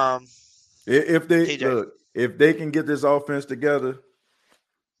said, if they TJ. if they can get this offense together,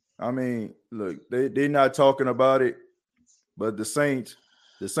 I mean, look, they're not talking about it, but the Saints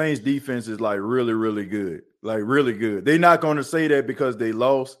defense is like really, really good. Like really good. They're not going to say that because they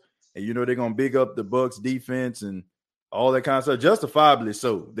lost, and they're going to big up the Bucks defense and all that kind of stuff. Justifiably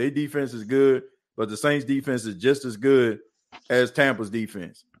so. Their defense is good, but the Saints defense is just as good as Tampa's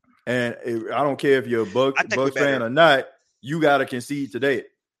defense. And I don't care if you're a Bucks fan or not, you got to concede to that.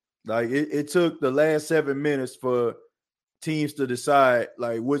 Like it took the last 7 minutes for teams to decide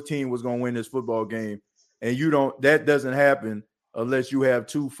like what team was going to win this football game. And that doesn't happen unless you have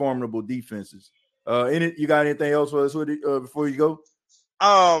 2 formidable defenses. You got anything else for us before you go?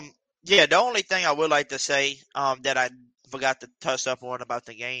 Yeah, the only thing I would like to say that I forgot to touch up on about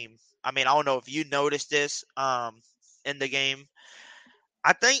the game. I mean, I don't know if you noticed this in the game.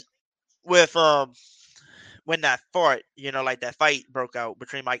 I think with when that fart, like that fight broke out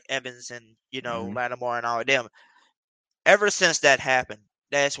between Mike Evans and Lattimore and all of them. Ever since that happened,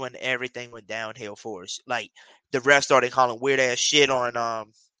 that's when everything went downhill for us. Like the refs started calling weird ass shit on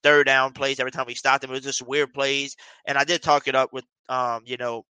third down plays. Every time we stopped them, it was just weird plays. And I did talk it up with on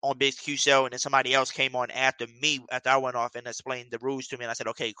Big Q show, and then somebody else came on after me after I went off and explained the rules to me. And I said,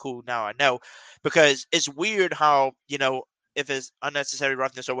 okay, cool, now I know, because it's weird how if it's unnecessary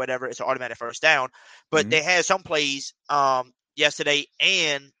roughness or whatever, it's an automatic first down. But they had some plays yesterday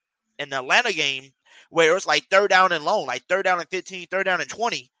and in the Atlanta game where it's like third down and long, like third down and 15, third down and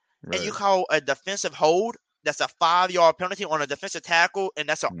 20, right. And you call a defensive hold, that's a 5-yard penalty on a defensive tackle, and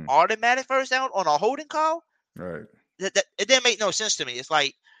that's an automatic first down on a holding call. Right. It didn't make no sense to me. It's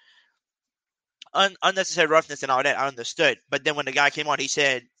like unnecessary roughness and all that. I understood, but then when the guy came on, he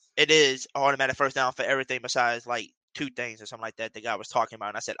said it is automatic first down for everything besides like 2 things or something like that the guy was talking about.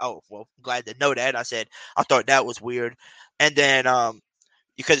 And I said, oh, well, glad to know that. I said, I thought that was weird. And then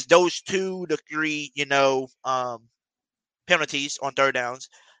because those 2 to 3, penalties on third downs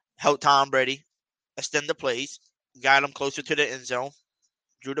helped Tom Brady extend the plays, got him closer to the end zone,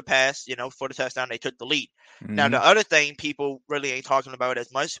 drew the pass, for the touchdown. They took the lead. Mm-hmm. Now, the other thing people really ain't talking about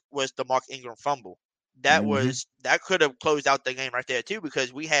as much was the Mark Ingram fumble. That could have closed out the game right there too,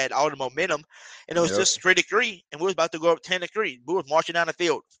 because we had all the momentum, and it was just 3-3, and we was about to go up 10-3. We was marching down the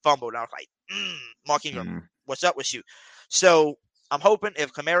field, fumbled. And I was like, Mark Ingram, what's up with you? So I'm hoping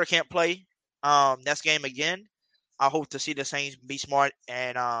if Kamara can't play next game again, I hope to see the Saints be smart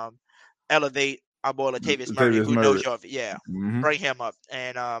and elevate our boy Latavius Murray, who knows y'all. Yeah, bring him up.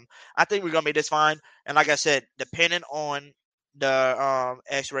 And I think we're going to be just fine. And like I said, depending on the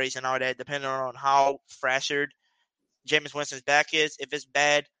x-rays and all that, depending on how fractured Jameis Winston's back is, if it's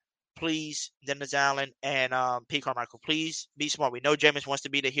bad, please, Dennis Allen and Pete Carmichael, please be smart. We know Jameis wants to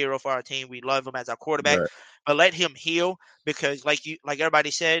be the hero for our team. We love him as our quarterback, but let him heal, because like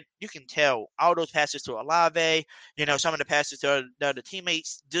everybody said, you can tell all those passes to Olave, some of the passes to the other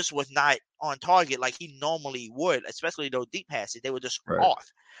teammates just was not on target like he normally would, especially those deep passes. They were just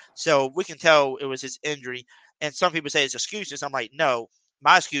off. So we can tell it was his injury. And some people say it's excuses. I'm like, no,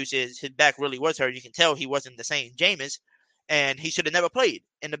 my excuse is his back really was hurt. You can tell he wasn't the same Jameis, and he should have never played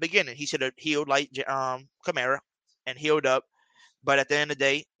in the beginning. He should have healed like Kamara and healed up. But at the end of the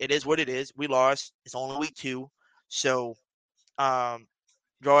day, it is what it is. We lost. It's only week 2. So draw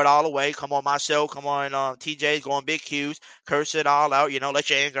it all away. Come on, Marcel. Come on, TJ. Going big Qs. Curse it all out. Let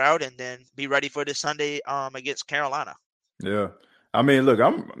your anger out, and then be ready for this Sunday against Carolina. Yeah. I mean, look,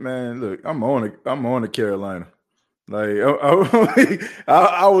 I'm on the Carolina. Like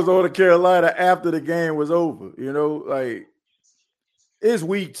I was on the Carolina after the game was over. Like it's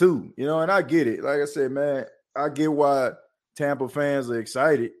week 2. And I get it. Like I said, man, I get why Tampa fans are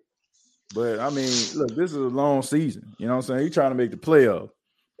excited. But I mean, look, this is a long season. You know what I'm saying? You're trying to make the playoff,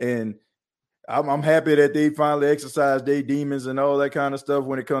 and I'm happy that they finally exercised their demons and all that kind of stuff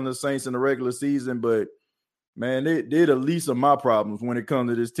when it comes to the Saints in the regular season. But man, they're the least of my problems when it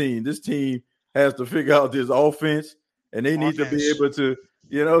comes to this team. This team has to figure out this offense, and they need to be able to,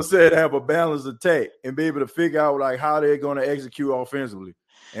 have a balanced attack and be able to figure out like how they're going to execute offensively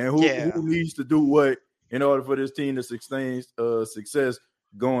and who needs to do what in order for this team to sustain success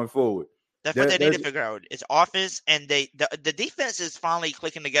going forward. That's what they need to figure out. It's offense, and the defense is finally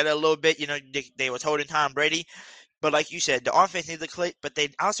clicking together a little bit. They was holding Tom Brady. But like you said, the offense needs to click, but they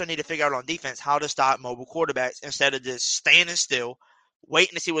also need to figure out on defense how to stop mobile quarterbacks instead of just standing still,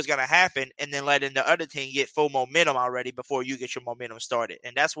 waiting to see what's going to happen, and then letting the other team get full momentum already before you get your momentum started.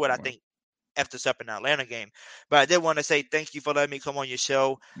 And that's what I think effed us up in the Atlanta game. But I did want to say thank you for letting me come on your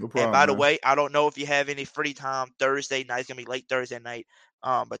show. No problem, and by the way, I don't know if you have any free time Thursday night. It's going to be late Thursday night.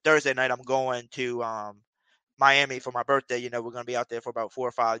 But Thursday night I'm going to Miami for my birthday. We're going to be out there for about 4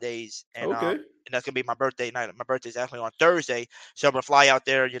 or 5 days. And and that's going to be my birthday night. My birthday's actually on Thursday. So I'm going to fly out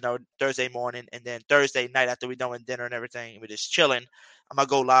there, Thursday morning. And then Thursday night after we're done with dinner and everything, we're just chilling. I'm going to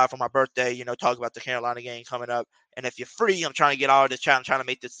go live for my birthday, talk about the Carolina game coming up. And if you're free, I'm trying to get all this chat. I'm trying to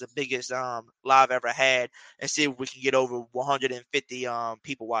make this the biggest live ever had and see if we can get over 150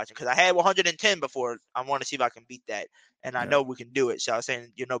 people watching. Because I had 110 before. I want to see if I can beat that. And I know we can do it. So I was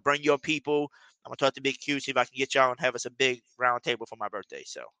saying, bring your people. I'm going to talk to Big Q, see if I can get y'all and have us a big round table for my birthday.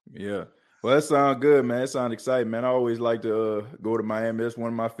 So yeah. Well, that sounds good, man. That sounds exciting, man. I always like to go to Miami. That's one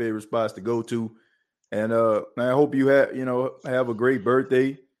of my favorite spots to go to. And man, I hope you have a great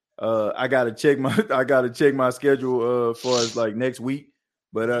birthday. I gotta check my schedule for us like next week.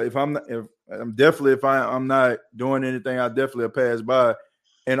 But if I'm not doing anything, I definitely pass by.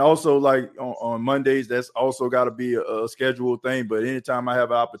 And also like on Mondays, that's also got to be a scheduled thing. But anytime I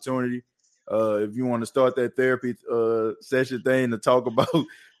have an opportunity, if you want to start that therapy session thing to talk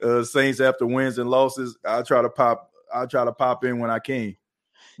about Saints after wins and losses, I try to pop in when I can.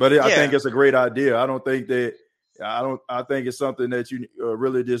 But I think it's a great idea. I think it's something that you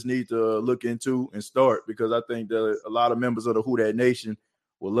really just need to look into and start, because I think that a lot of members of the Who Dat Nation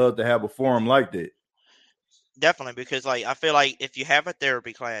would love to have a forum like that. Definitely, because I feel like if you have a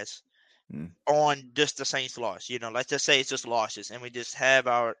therapy class on just the Saints loss, let's just say it's just losses, and we just have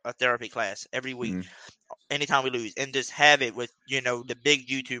a therapy class every week, anytime we lose, and just have it with the big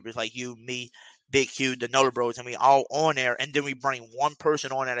YouTubers like you, me, Big Q, the Nola Bros, and we all on there, and then we bring one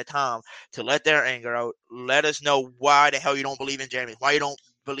person on at a time to let their anger out, let us know why the hell you don't believe in Jameis, why you don't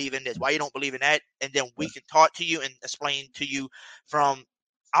believe in this, why you don't believe in that, and then we can talk to you and explain to you from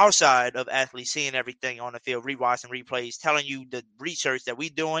our side of athletes, seeing everything on the field, rewatching replays, telling you the research that we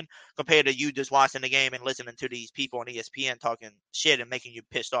doing compared to you just watching the game and listening to these people on ESPN talking shit and making you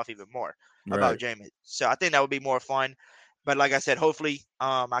pissed off even more about Jameis. So I think that would be more fun. But like I said, hopefully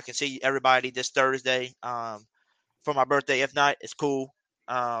I can see everybody this Thursday for my birthday. If not, it's cool.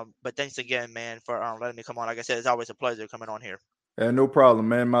 But thanks again, man, for letting me come on. Like I said, it's always a pleasure coming on here. Yeah, no problem,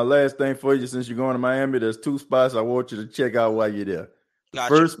 man. My last thing for you, since you're going to Miami, there's 2 spots I want you to check out while you're there. The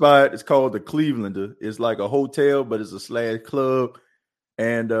Gotcha. first spot is called the Clevelander. It's like a hotel, but it's a / club.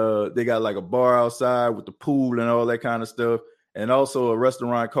 And they got like a bar outside with the pool and all that kind of stuff. And also a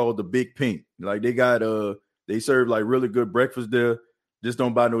restaurant called the Big Pink. Like they serve like really good breakfast there. Just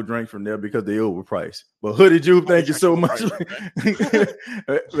don't buy no drink from there because they overpriced. But Hoodie Juve, thank you so much.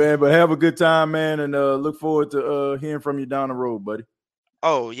 Man, but have a good time, man, and look forward to hearing from you down the road, buddy.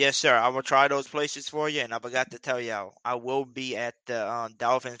 Oh, yes, sir. I will try those places for you, and I forgot to tell y'all, I will be at the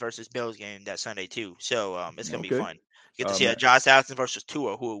Dolphins versus Bills game that Sunday, too. So it's going to be fun. Get to see Josh Allen versus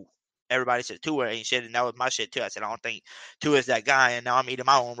Tua, who everybody said Tua ain't shit, and that was my shit, too. I said, I don't think Tua's that guy, and now I'm eating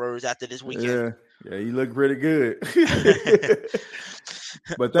my own words after this weekend. Yeah, you look pretty good.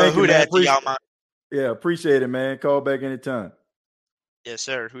 But thank you, man. Appreciate it, man. Call back anytime. Yes,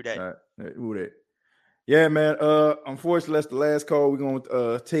 sir. Who that? All right. Who that? Yeah, man. Unfortunately, that's the last call we're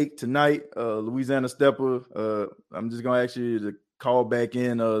gonna take tonight. Louisiana Stepper. I'm just gonna ask you to call back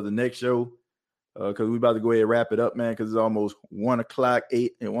in the next show because we're about to go ahead and wrap it up, man. Because it's almost 1 o'clock in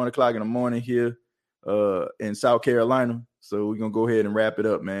the morning here in South Carolina. So we're gonna go ahead and wrap it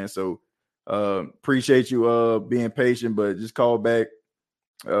up, man. So appreciate you being patient, but just call back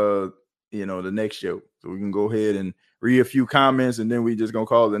the next show. So we can go ahead and read a few comments and then we just gonna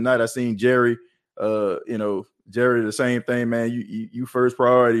call it a night. I seen Jerry. Jerry, the same thing, man. You first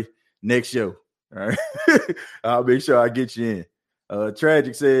priority next show. All right. I'll make sure I get you in.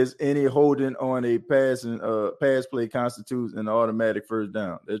 Tragic says any holding on a pass play constitutes an automatic first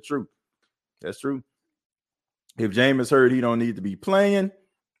down. That's true. If Jameis hurt, he don't need to be playing.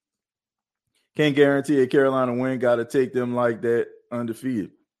 Can't guarantee a Carolina win. Got to take them like that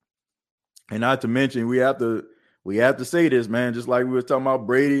undefeated. And not to mention, we have to say this, man. Just like we were talking about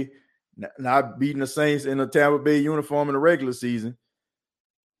Brady not beating the Saints in a Tampa Bay uniform in the regular season.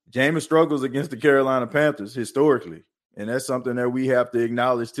 Jameis struggles against the Carolina Panthers historically, and that's something that we have to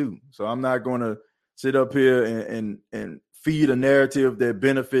acknowledge too. So I'm not going to sit up here and feed a narrative that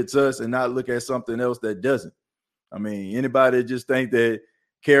benefits us and not look at something else that doesn't. I mean, anybody just think that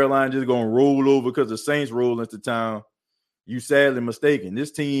Carolina just going to roll over because the Saints roll into town, you sadly mistaken.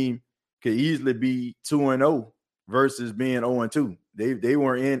 This team could easily be 2-0 versus being 0-2. They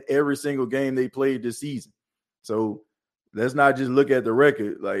weren't in every single game they played this season. So let's not just look at the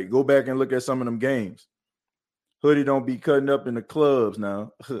record. Like, go back and look at some of them games. Hoodie don't be cutting up in the clubs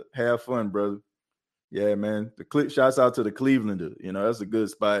now. Have fun, brother. Yeah, man. Shouts out to the Clevelander. That's a good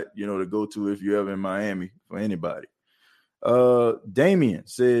spot, to go to if you're ever in Miami for anybody. Damien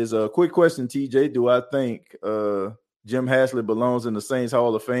says, quick question, TJ. Do I think Jim Haslett belongs in the Saints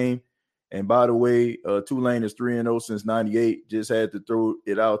Hall of Fame? And by the way, Tulane is 3-0 since 98. Just had to throw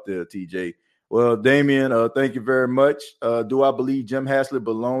it out there, TJ. Well, Damien, thank you very much. Do I believe Jim Haslett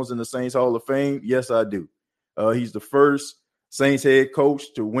belongs in the Saints Hall of Fame? Yes, I do. He's the first Saints head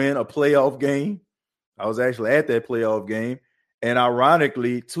coach to win a playoff game. I was actually at that playoff game. And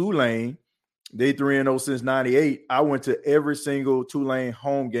ironically, Tulane, they 3-0 since 98. I went to every single Tulane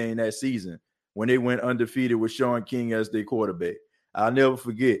home game that season when they went undefeated with Sean King as their quarterback. I'll never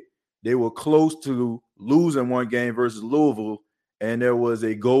forget. They were close to losing one game versus Louisville, and there was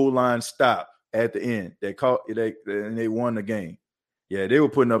a goal line stop at the end. And they won the game. Yeah, they were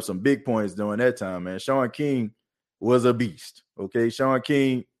putting up some big points during that time, man. Sean King was a beast. Okay, Sean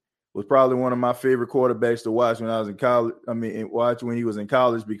King was probably one of my favorite quarterbacks to watch when I was in college. Watch when he was in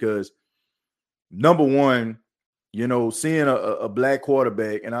college because number one, seeing a black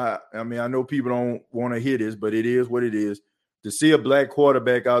quarterback, and I know people don't want to hear this, but it is what it is. To see a black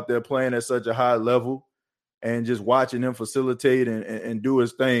quarterback out there playing at such a high level and just watching him facilitate and do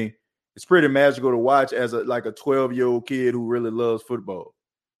his thing, it's pretty magical to watch as a 12-year-old kid who really loves football.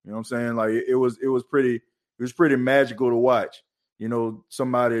 You know what I'm saying? Like it was pretty magical to watch.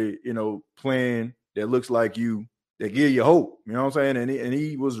 Somebody, playing that looks like you, that give you hope. You know what I'm saying? And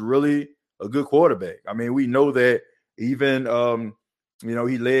he was really a good quarterback. I mean, we know that even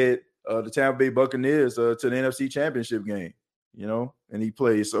he led the Tampa Bay Buccaneers to the NFC Championship game. And he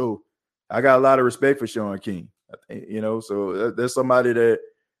played. So I got a lot of respect for Sean King, so there's somebody that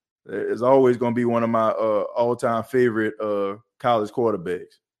is always going to be one of my all-time favorite college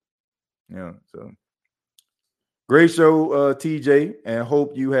quarterbacks. So great show, TJ, and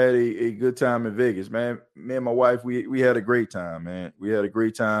hope you had a good time in Vegas, man. Me and my wife, we had a great time, man. We had a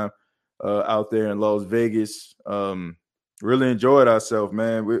great time out there in Las Vegas. Really enjoyed ourselves,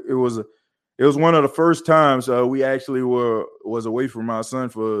 man. It was one of the first times we actually was away from our son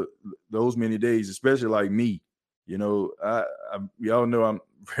for those many days, especially like me. You know, y'all know I'm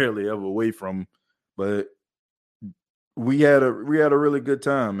rarely ever away from, but we had a really good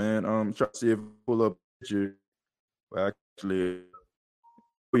time, man. Try to see if I pull up a picture. Actually,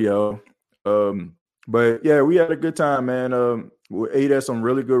 y'all. But yeah, we had a good time, man. We ate at some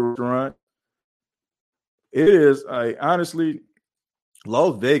really good restaurants. It is, honestly,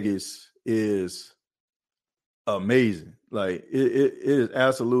 Las Vegas is amazing. Like it is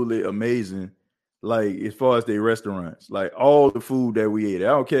absolutely amazing. Like as far as the restaurants, like all the food that we ate, I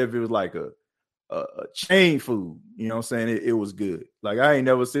don't care if it was like a chain food. You know what I'm saying? It was good. Like I ain't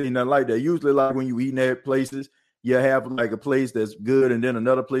never seen nothing like that. Usually, like when you eating at places, you have like a place that's good and then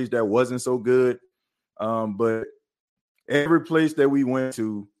another place that wasn't so good. But every place that we went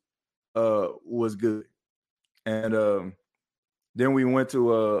to was good. And then we went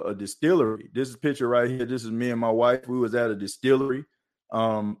to a distillery. This is a picture right here. This is me and my wife. We was at a distillery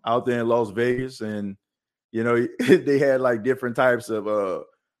out there in Las Vegas. And, you know, they had like different types of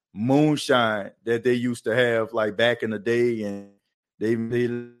moonshine that they used to have like back in the day. And they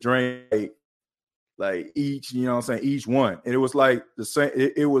drank like each, you know what I'm saying, each one. And it was like the same,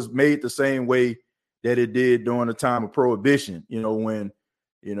 it was made the same way that it did during the time of Prohibition, you know, when,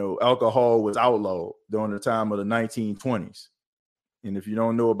 you know, alcohol was outlawed during the time of the 1920s. And if you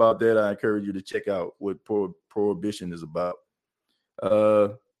don't know about that, I encourage you to check out what Prohibition is about.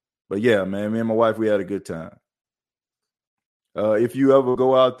 But yeah, man, me and my wife, we had a good time. If you ever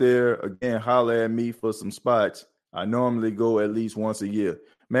go out there, again, holler at me for some spots. I normally go at least once a year.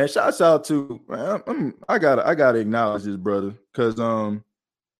 Man, shouts out to, man, I gotta acknowledge this brother, because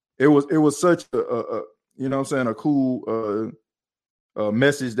it was such a you know what I'm saying, a cool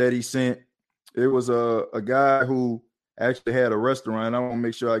message that he sent. It was a guy who actually had a restaurant. I want to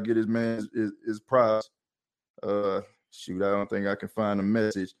make sure I get his man his prize. Shoot, I don't think I can find a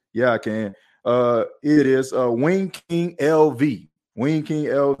message. Yeah, I can. It is Wing King LV. Wing King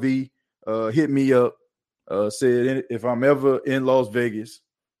LV hit me up. Said if I'm ever in Las Vegas,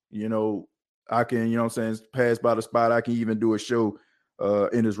 you know, I can, you know what I'm saying, pass by the spot. I can even do a show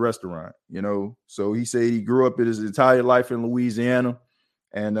in his restaurant, you know. So he said he grew up in his entire life in Louisiana,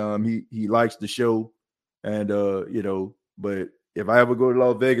 and he likes the show. And you know, but if I ever go to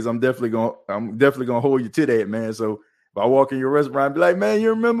Las Vegas, I'm definitely gonna hold you to that, man. So if I walk in your restaurant, be like, man, you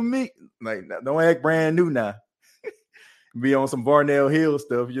remember me? Like, don't act brand new now. Be on some Barnell Hill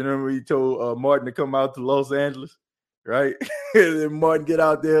stuff. You know, he told Martin to come out to Los Angeles, right? And then Martin get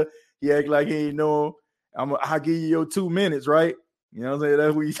out there, he act like he ain't know him. I'll give you your 2 minutes, right? You know what I'm saying?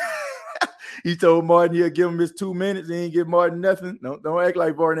 That's what he told Martin he'll give him his 2 minutes. He ain't give Martin nothing. Don't act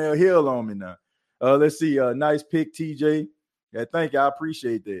like Barnell Hill on me now. Let's see. Nice pick, TJ. Yeah, thank you. I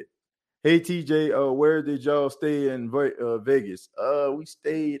appreciate that. Hey, TJ, where did y'all stay in Vegas? We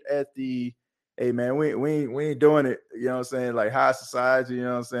stayed at the. Hey man, we ain't doing it. You know what I'm saying? Like high society. You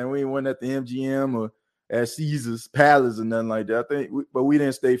know what I'm saying? We ain't went at the MGM or at Caesar's Palace or nothing like that. I think, but we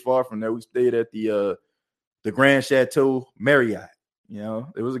didn't stay far from there. We stayed at the Grand Chateau Marriott. You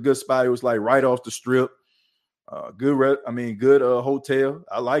know, it was a good spot. It was like right off the strip. Good hotel.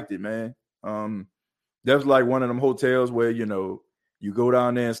 I liked it, man. That was like one of them hotels where, you know, you go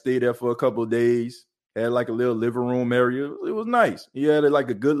down there and stay there for a couple of days. Had like a little living room area. It was nice. You had like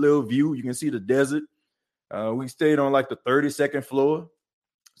a good little view. You can see the desert. We stayed on like the 32nd floor.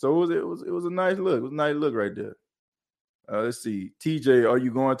 So it was a nice look. It was a nice look right there. Let's see. TJ, are you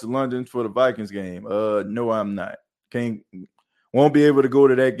going to London for the Vikings game? No, I'm not. Won't be able to go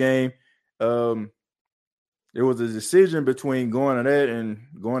to that game. It was a decision between going to that and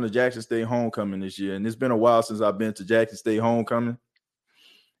going to Jackson State Homecoming this year. And it's been a while since I've been to Jackson State Homecoming.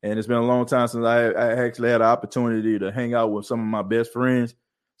 And it's been a long time since I actually had an opportunity to hang out with some of my best friends.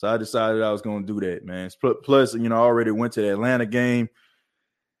 So I decided I was going to do that, man. Plus, you know, I already went to the Atlanta game.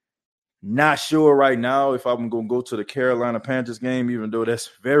 Not sure right now if I'm going to go to the Carolina Panthers game, even though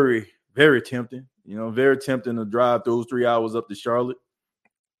that's very, very tempting. You know, very tempting to drive those 3 hours up to Charlotte.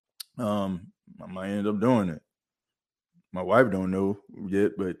 I might end up doing it. My wife don't know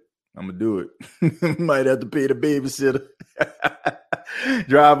yet, but I'm going to do it. Might have to pay the babysitter.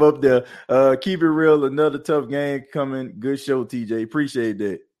 Drive up there. Keep it real. Another tough game coming. Good show, TJ. Appreciate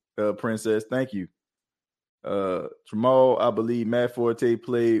that, Princess. Thank you. Jamal, I believe Matt Forte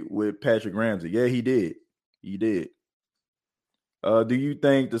played with Patrick Ramsey. Yeah, he did. He did. Do you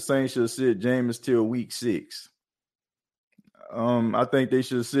think the Saints should sit Jameis till week 6? I think they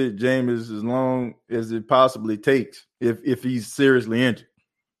should sit Jameis as long as it possibly takes if he's seriously injured.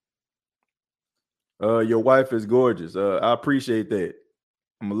 Your wife is gorgeous. I appreciate that.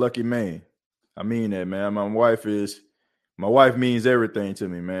 I'm a lucky man. I mean that, man. My wife is My wife means everything to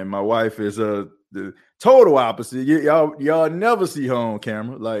me, man. My wife is the total opposite. Y'all never see her on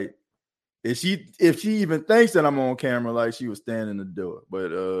camera. Like if she even thinks that I'm on camera, like she was standing the door.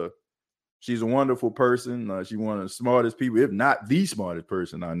 But she's a wonderful person. She's one of the smartest people, if not the smartest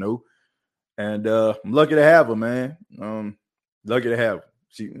person I know. And I'm lucky to have her, man. Lucky to have her.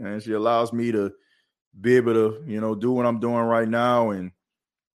 She allows me to be able to, do what I'm doing right now and,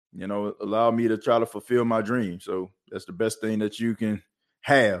 allow me to try to fulfill my dream. So that's the best thing that you can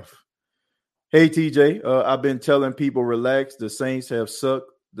have. Hey, TJ, I've been telling people relax. The Saints have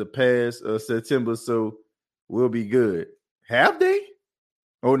sucked the past September, so we'll be good. Have they?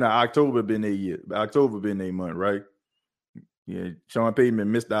 Oh, no, October been their year. October been their month, right? Yeah, Sean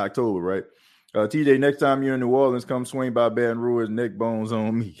Payton missed the October, right? TJ, next time you're in New Orleans, come swing by Baton Rouge, neck bones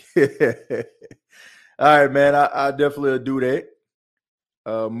on me. All right, man, I definitely do that.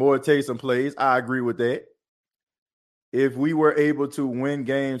 More takes and plays. I agree with that. If we were able to win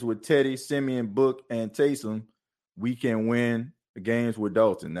games with Teddy, Simeon, Book, and Taysom, we can win games with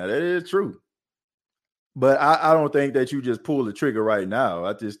Dalton. Now, that is true. But I don't think that you just pull the trigger right now.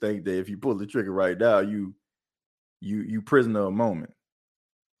 I just think that if you pull the trigger right now, you prisoner of a moment.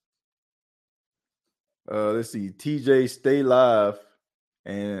 Let's see. TJ, stay live,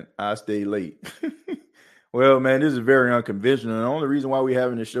 and I stay late. Well, man, this is very unconventional. The only reason why we're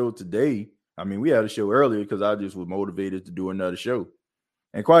having the show today, we had a show earlier because I just was motivated to do another show.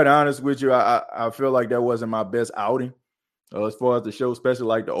 And quite honest with you, I feel like that wasn't my best outing as far as the show, especially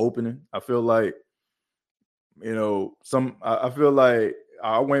like the opening. I feel like, I feel like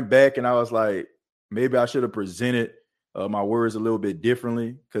I went back and I was like, maybe I should have presented my words a little bit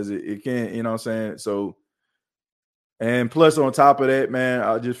differently because it can't, you know what I'm saying? So, and plus on top of that, man,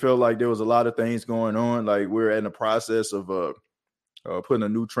 I just felt like there was a lot of things going on. Like we're in the process of putting a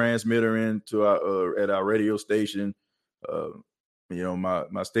new transmitter into at our radio station.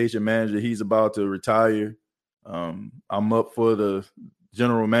 My station manager, he's about to retire. I'm up for the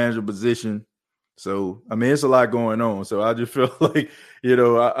general manager position. So, it's a lot going on. So I just feel like,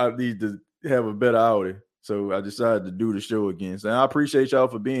 I need to have a better outing. So I decided to do the show again. So I appreciate y'all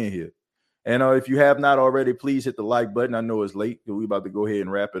for being here. And if you have not already, please hit the like button. I know it's late, but we're about to go ahead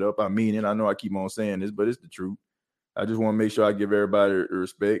and wrap it up. I mean it. I know I keep on saying this, but it's the truth. I just want to make sure I give everybody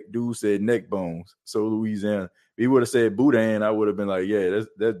respect. Dude said neck bones. So Louisiana. If he would have said Boudin, I would have been like, yeah, that's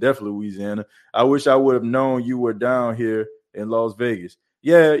definitely Louisiana. I wish I would have known you were down here in Las Vegas.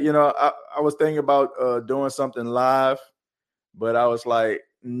 Yeah, I was thinking about doing something live, but I was like,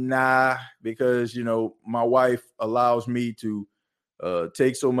 nah, because, my wife allows me to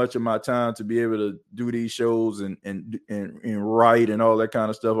take so much of my time to be able to do these shows and write and all that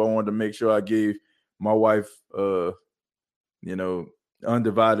kind of stuff. I wanted to make sure I gave my wife,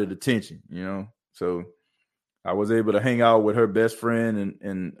 undivided attention, So I was able to hang out with her best friend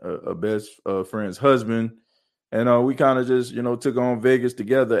and a best friend's husband. And we kind of just, took on Vegas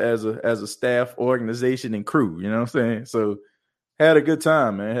together as a staff organization and crew, you know what I'm saying? So had a good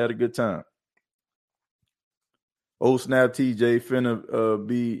time, man. Had a good time. Oh, snap, TJ, finna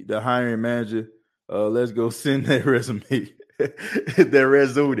be the hiring manager. Let's go send that resume. That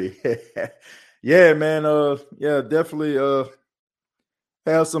resume. Yeah, man. Definitely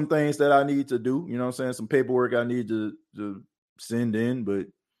have some things that I need to do. You know what I'm saying? Some paperwork I need to send in, but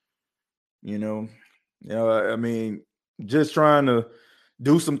just trying to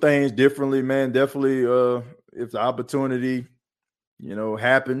do some things differently, man. Definitely if the opportunity,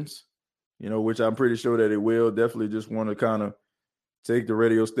 happens, which I'm pretty sure that it will, definitely just want to kind of take the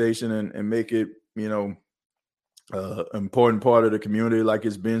radio station and make it, important part of the community like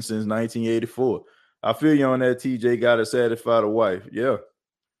it's been since 1984. I feel you on that, TJ. Got to satisfy the wife. Yeah.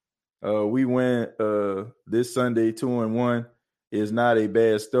 We went this Sunday 2-1 is not a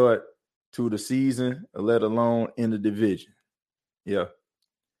bad start to the season, let alone in the division. Yeah.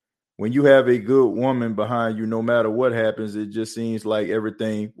 When you have a good woman behind you, no matter what happens, it just seems like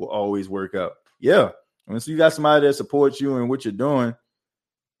everything will always work out. Yeah. And so you got somebody that supports you in what you're doing,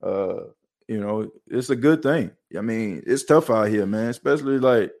 it's a good thing. It's tough out here, man, especially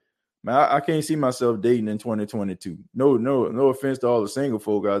like, man, I can't see myself dating in 2022. No offense to all the single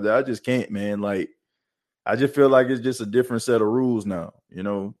folk out there. I just can't, man. Like, I just feel like it's just a different set of rules now.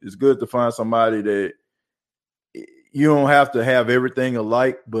 It's good to find somebody that you don't have to have everything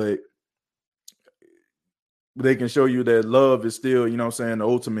alike, but they can show you that love is still, the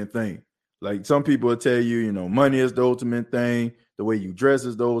ultimate thing. Like some people will tell you, money is the ultimate thing. The way you dress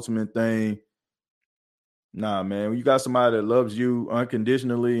is the ultimate thing. Nah, man, when you got somebody that loves you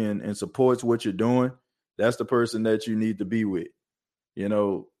unconditionally and supports what you're doing, that's the person that you need to be with.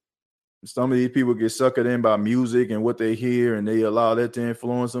 some of these people get suckered in by music and what they hear, and they allow that to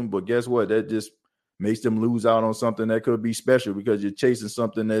influence them. But guess what? That just makes them lose out on something that could be special because you're chasing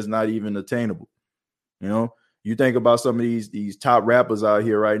something that's not even attainable. You know, you think about some of these top rappers out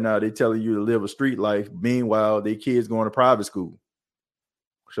here right now, they telling you to live a street life. Meanwhile, their kids going to private school.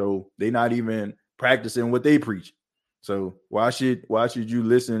 So they're not even practicing what they preach. So why should you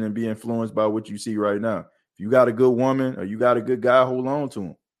listen and be influenced by what you see right now? If you got a good woman or you got a good guy, hold on to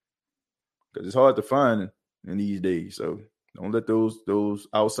him. Because it's hard to find in these days. So don't let those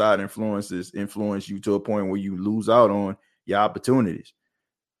outside influences influence you to a point where you lose out on your opportunities.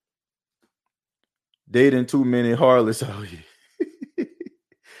 Dating too many harlots out here.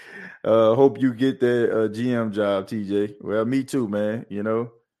 Hope you get that GM job, TJ. Well, me too, man. You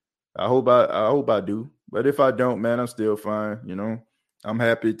know, I hope I do. But if I don't, man, I'm still fine. You know, I'm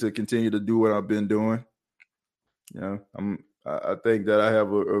happy to continue to do what I've been doing. You know, I think that I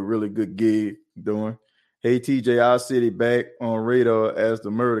have a really good gig doing. Hey, TJ, our city back on radar as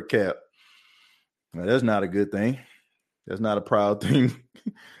the murder cap. Now, that's not a good thing. That's not a proud thing.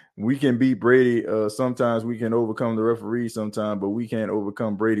 We can beat Brady. Sometimes we can overcome the referee sometimes, but we can't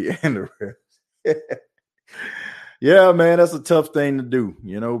overcome Brady and the refs. Yeah, man, that's a tough thing to do,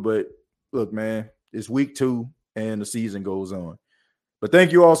 you know, but look, man, it's week 2 and the season goes on. But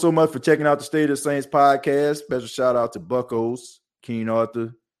thank you all so much for checking out the State of the Saints podcast. Special shout out to Buckos, Keen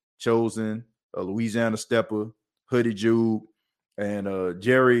Arthur, Chosen, Louisiana Stepper, Hoodie Jube, and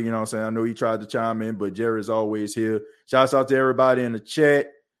Jerry. You know what I'm saying? I know he tried to chime in, but Jerry's always here. Shouts out to everybody in the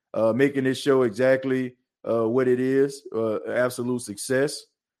chat, making this show exactly what it is, absolute success.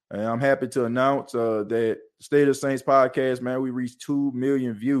 And I'm happy to announce that State of the Saints podcast, man, we reached 2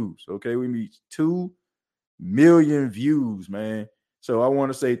 million views. Okay, we reached 2 million views, man. So I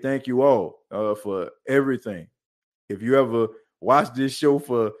want to say thank you all for everything. If you ever watch this show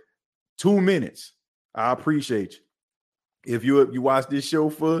for 2 minutes, I appreciate you. If you watch this show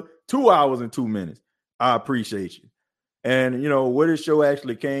for 2 hours and 2 minutes, I appreciate you. And, you know, where this show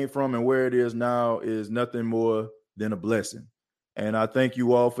actually came from and where it is now is nothing more than a blessing. And I thank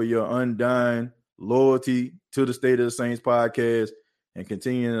you all for your undying loyalty to the State of the Saints podcast and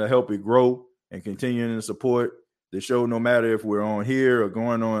continuing to help it grow and continuing to support the show, no matter if we're on here or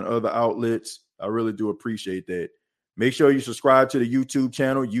going on other outlets. I really do appreciate that. Make sure you subscribe to the YouTube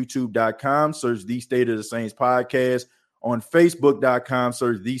channel, youtube.com, search The State of the Saints podcast. On facebook.com,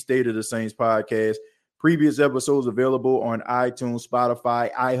 search The State of the Saints podcast. Previous episodes available on iTunes,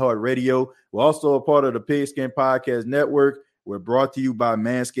 Spotify, iHeartRadio. We're also a part of the Pigskin Podcast Network. We're brought to you by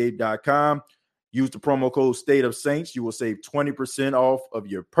manscaped.com. Use the promo code State of Saints. You will save 20% off of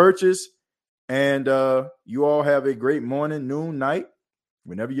your purchase. And you all have a great morning, noon, night,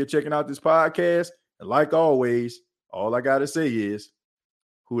 whenever you're checking out this podcast. And like always, all I got to say is,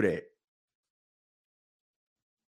 who dat?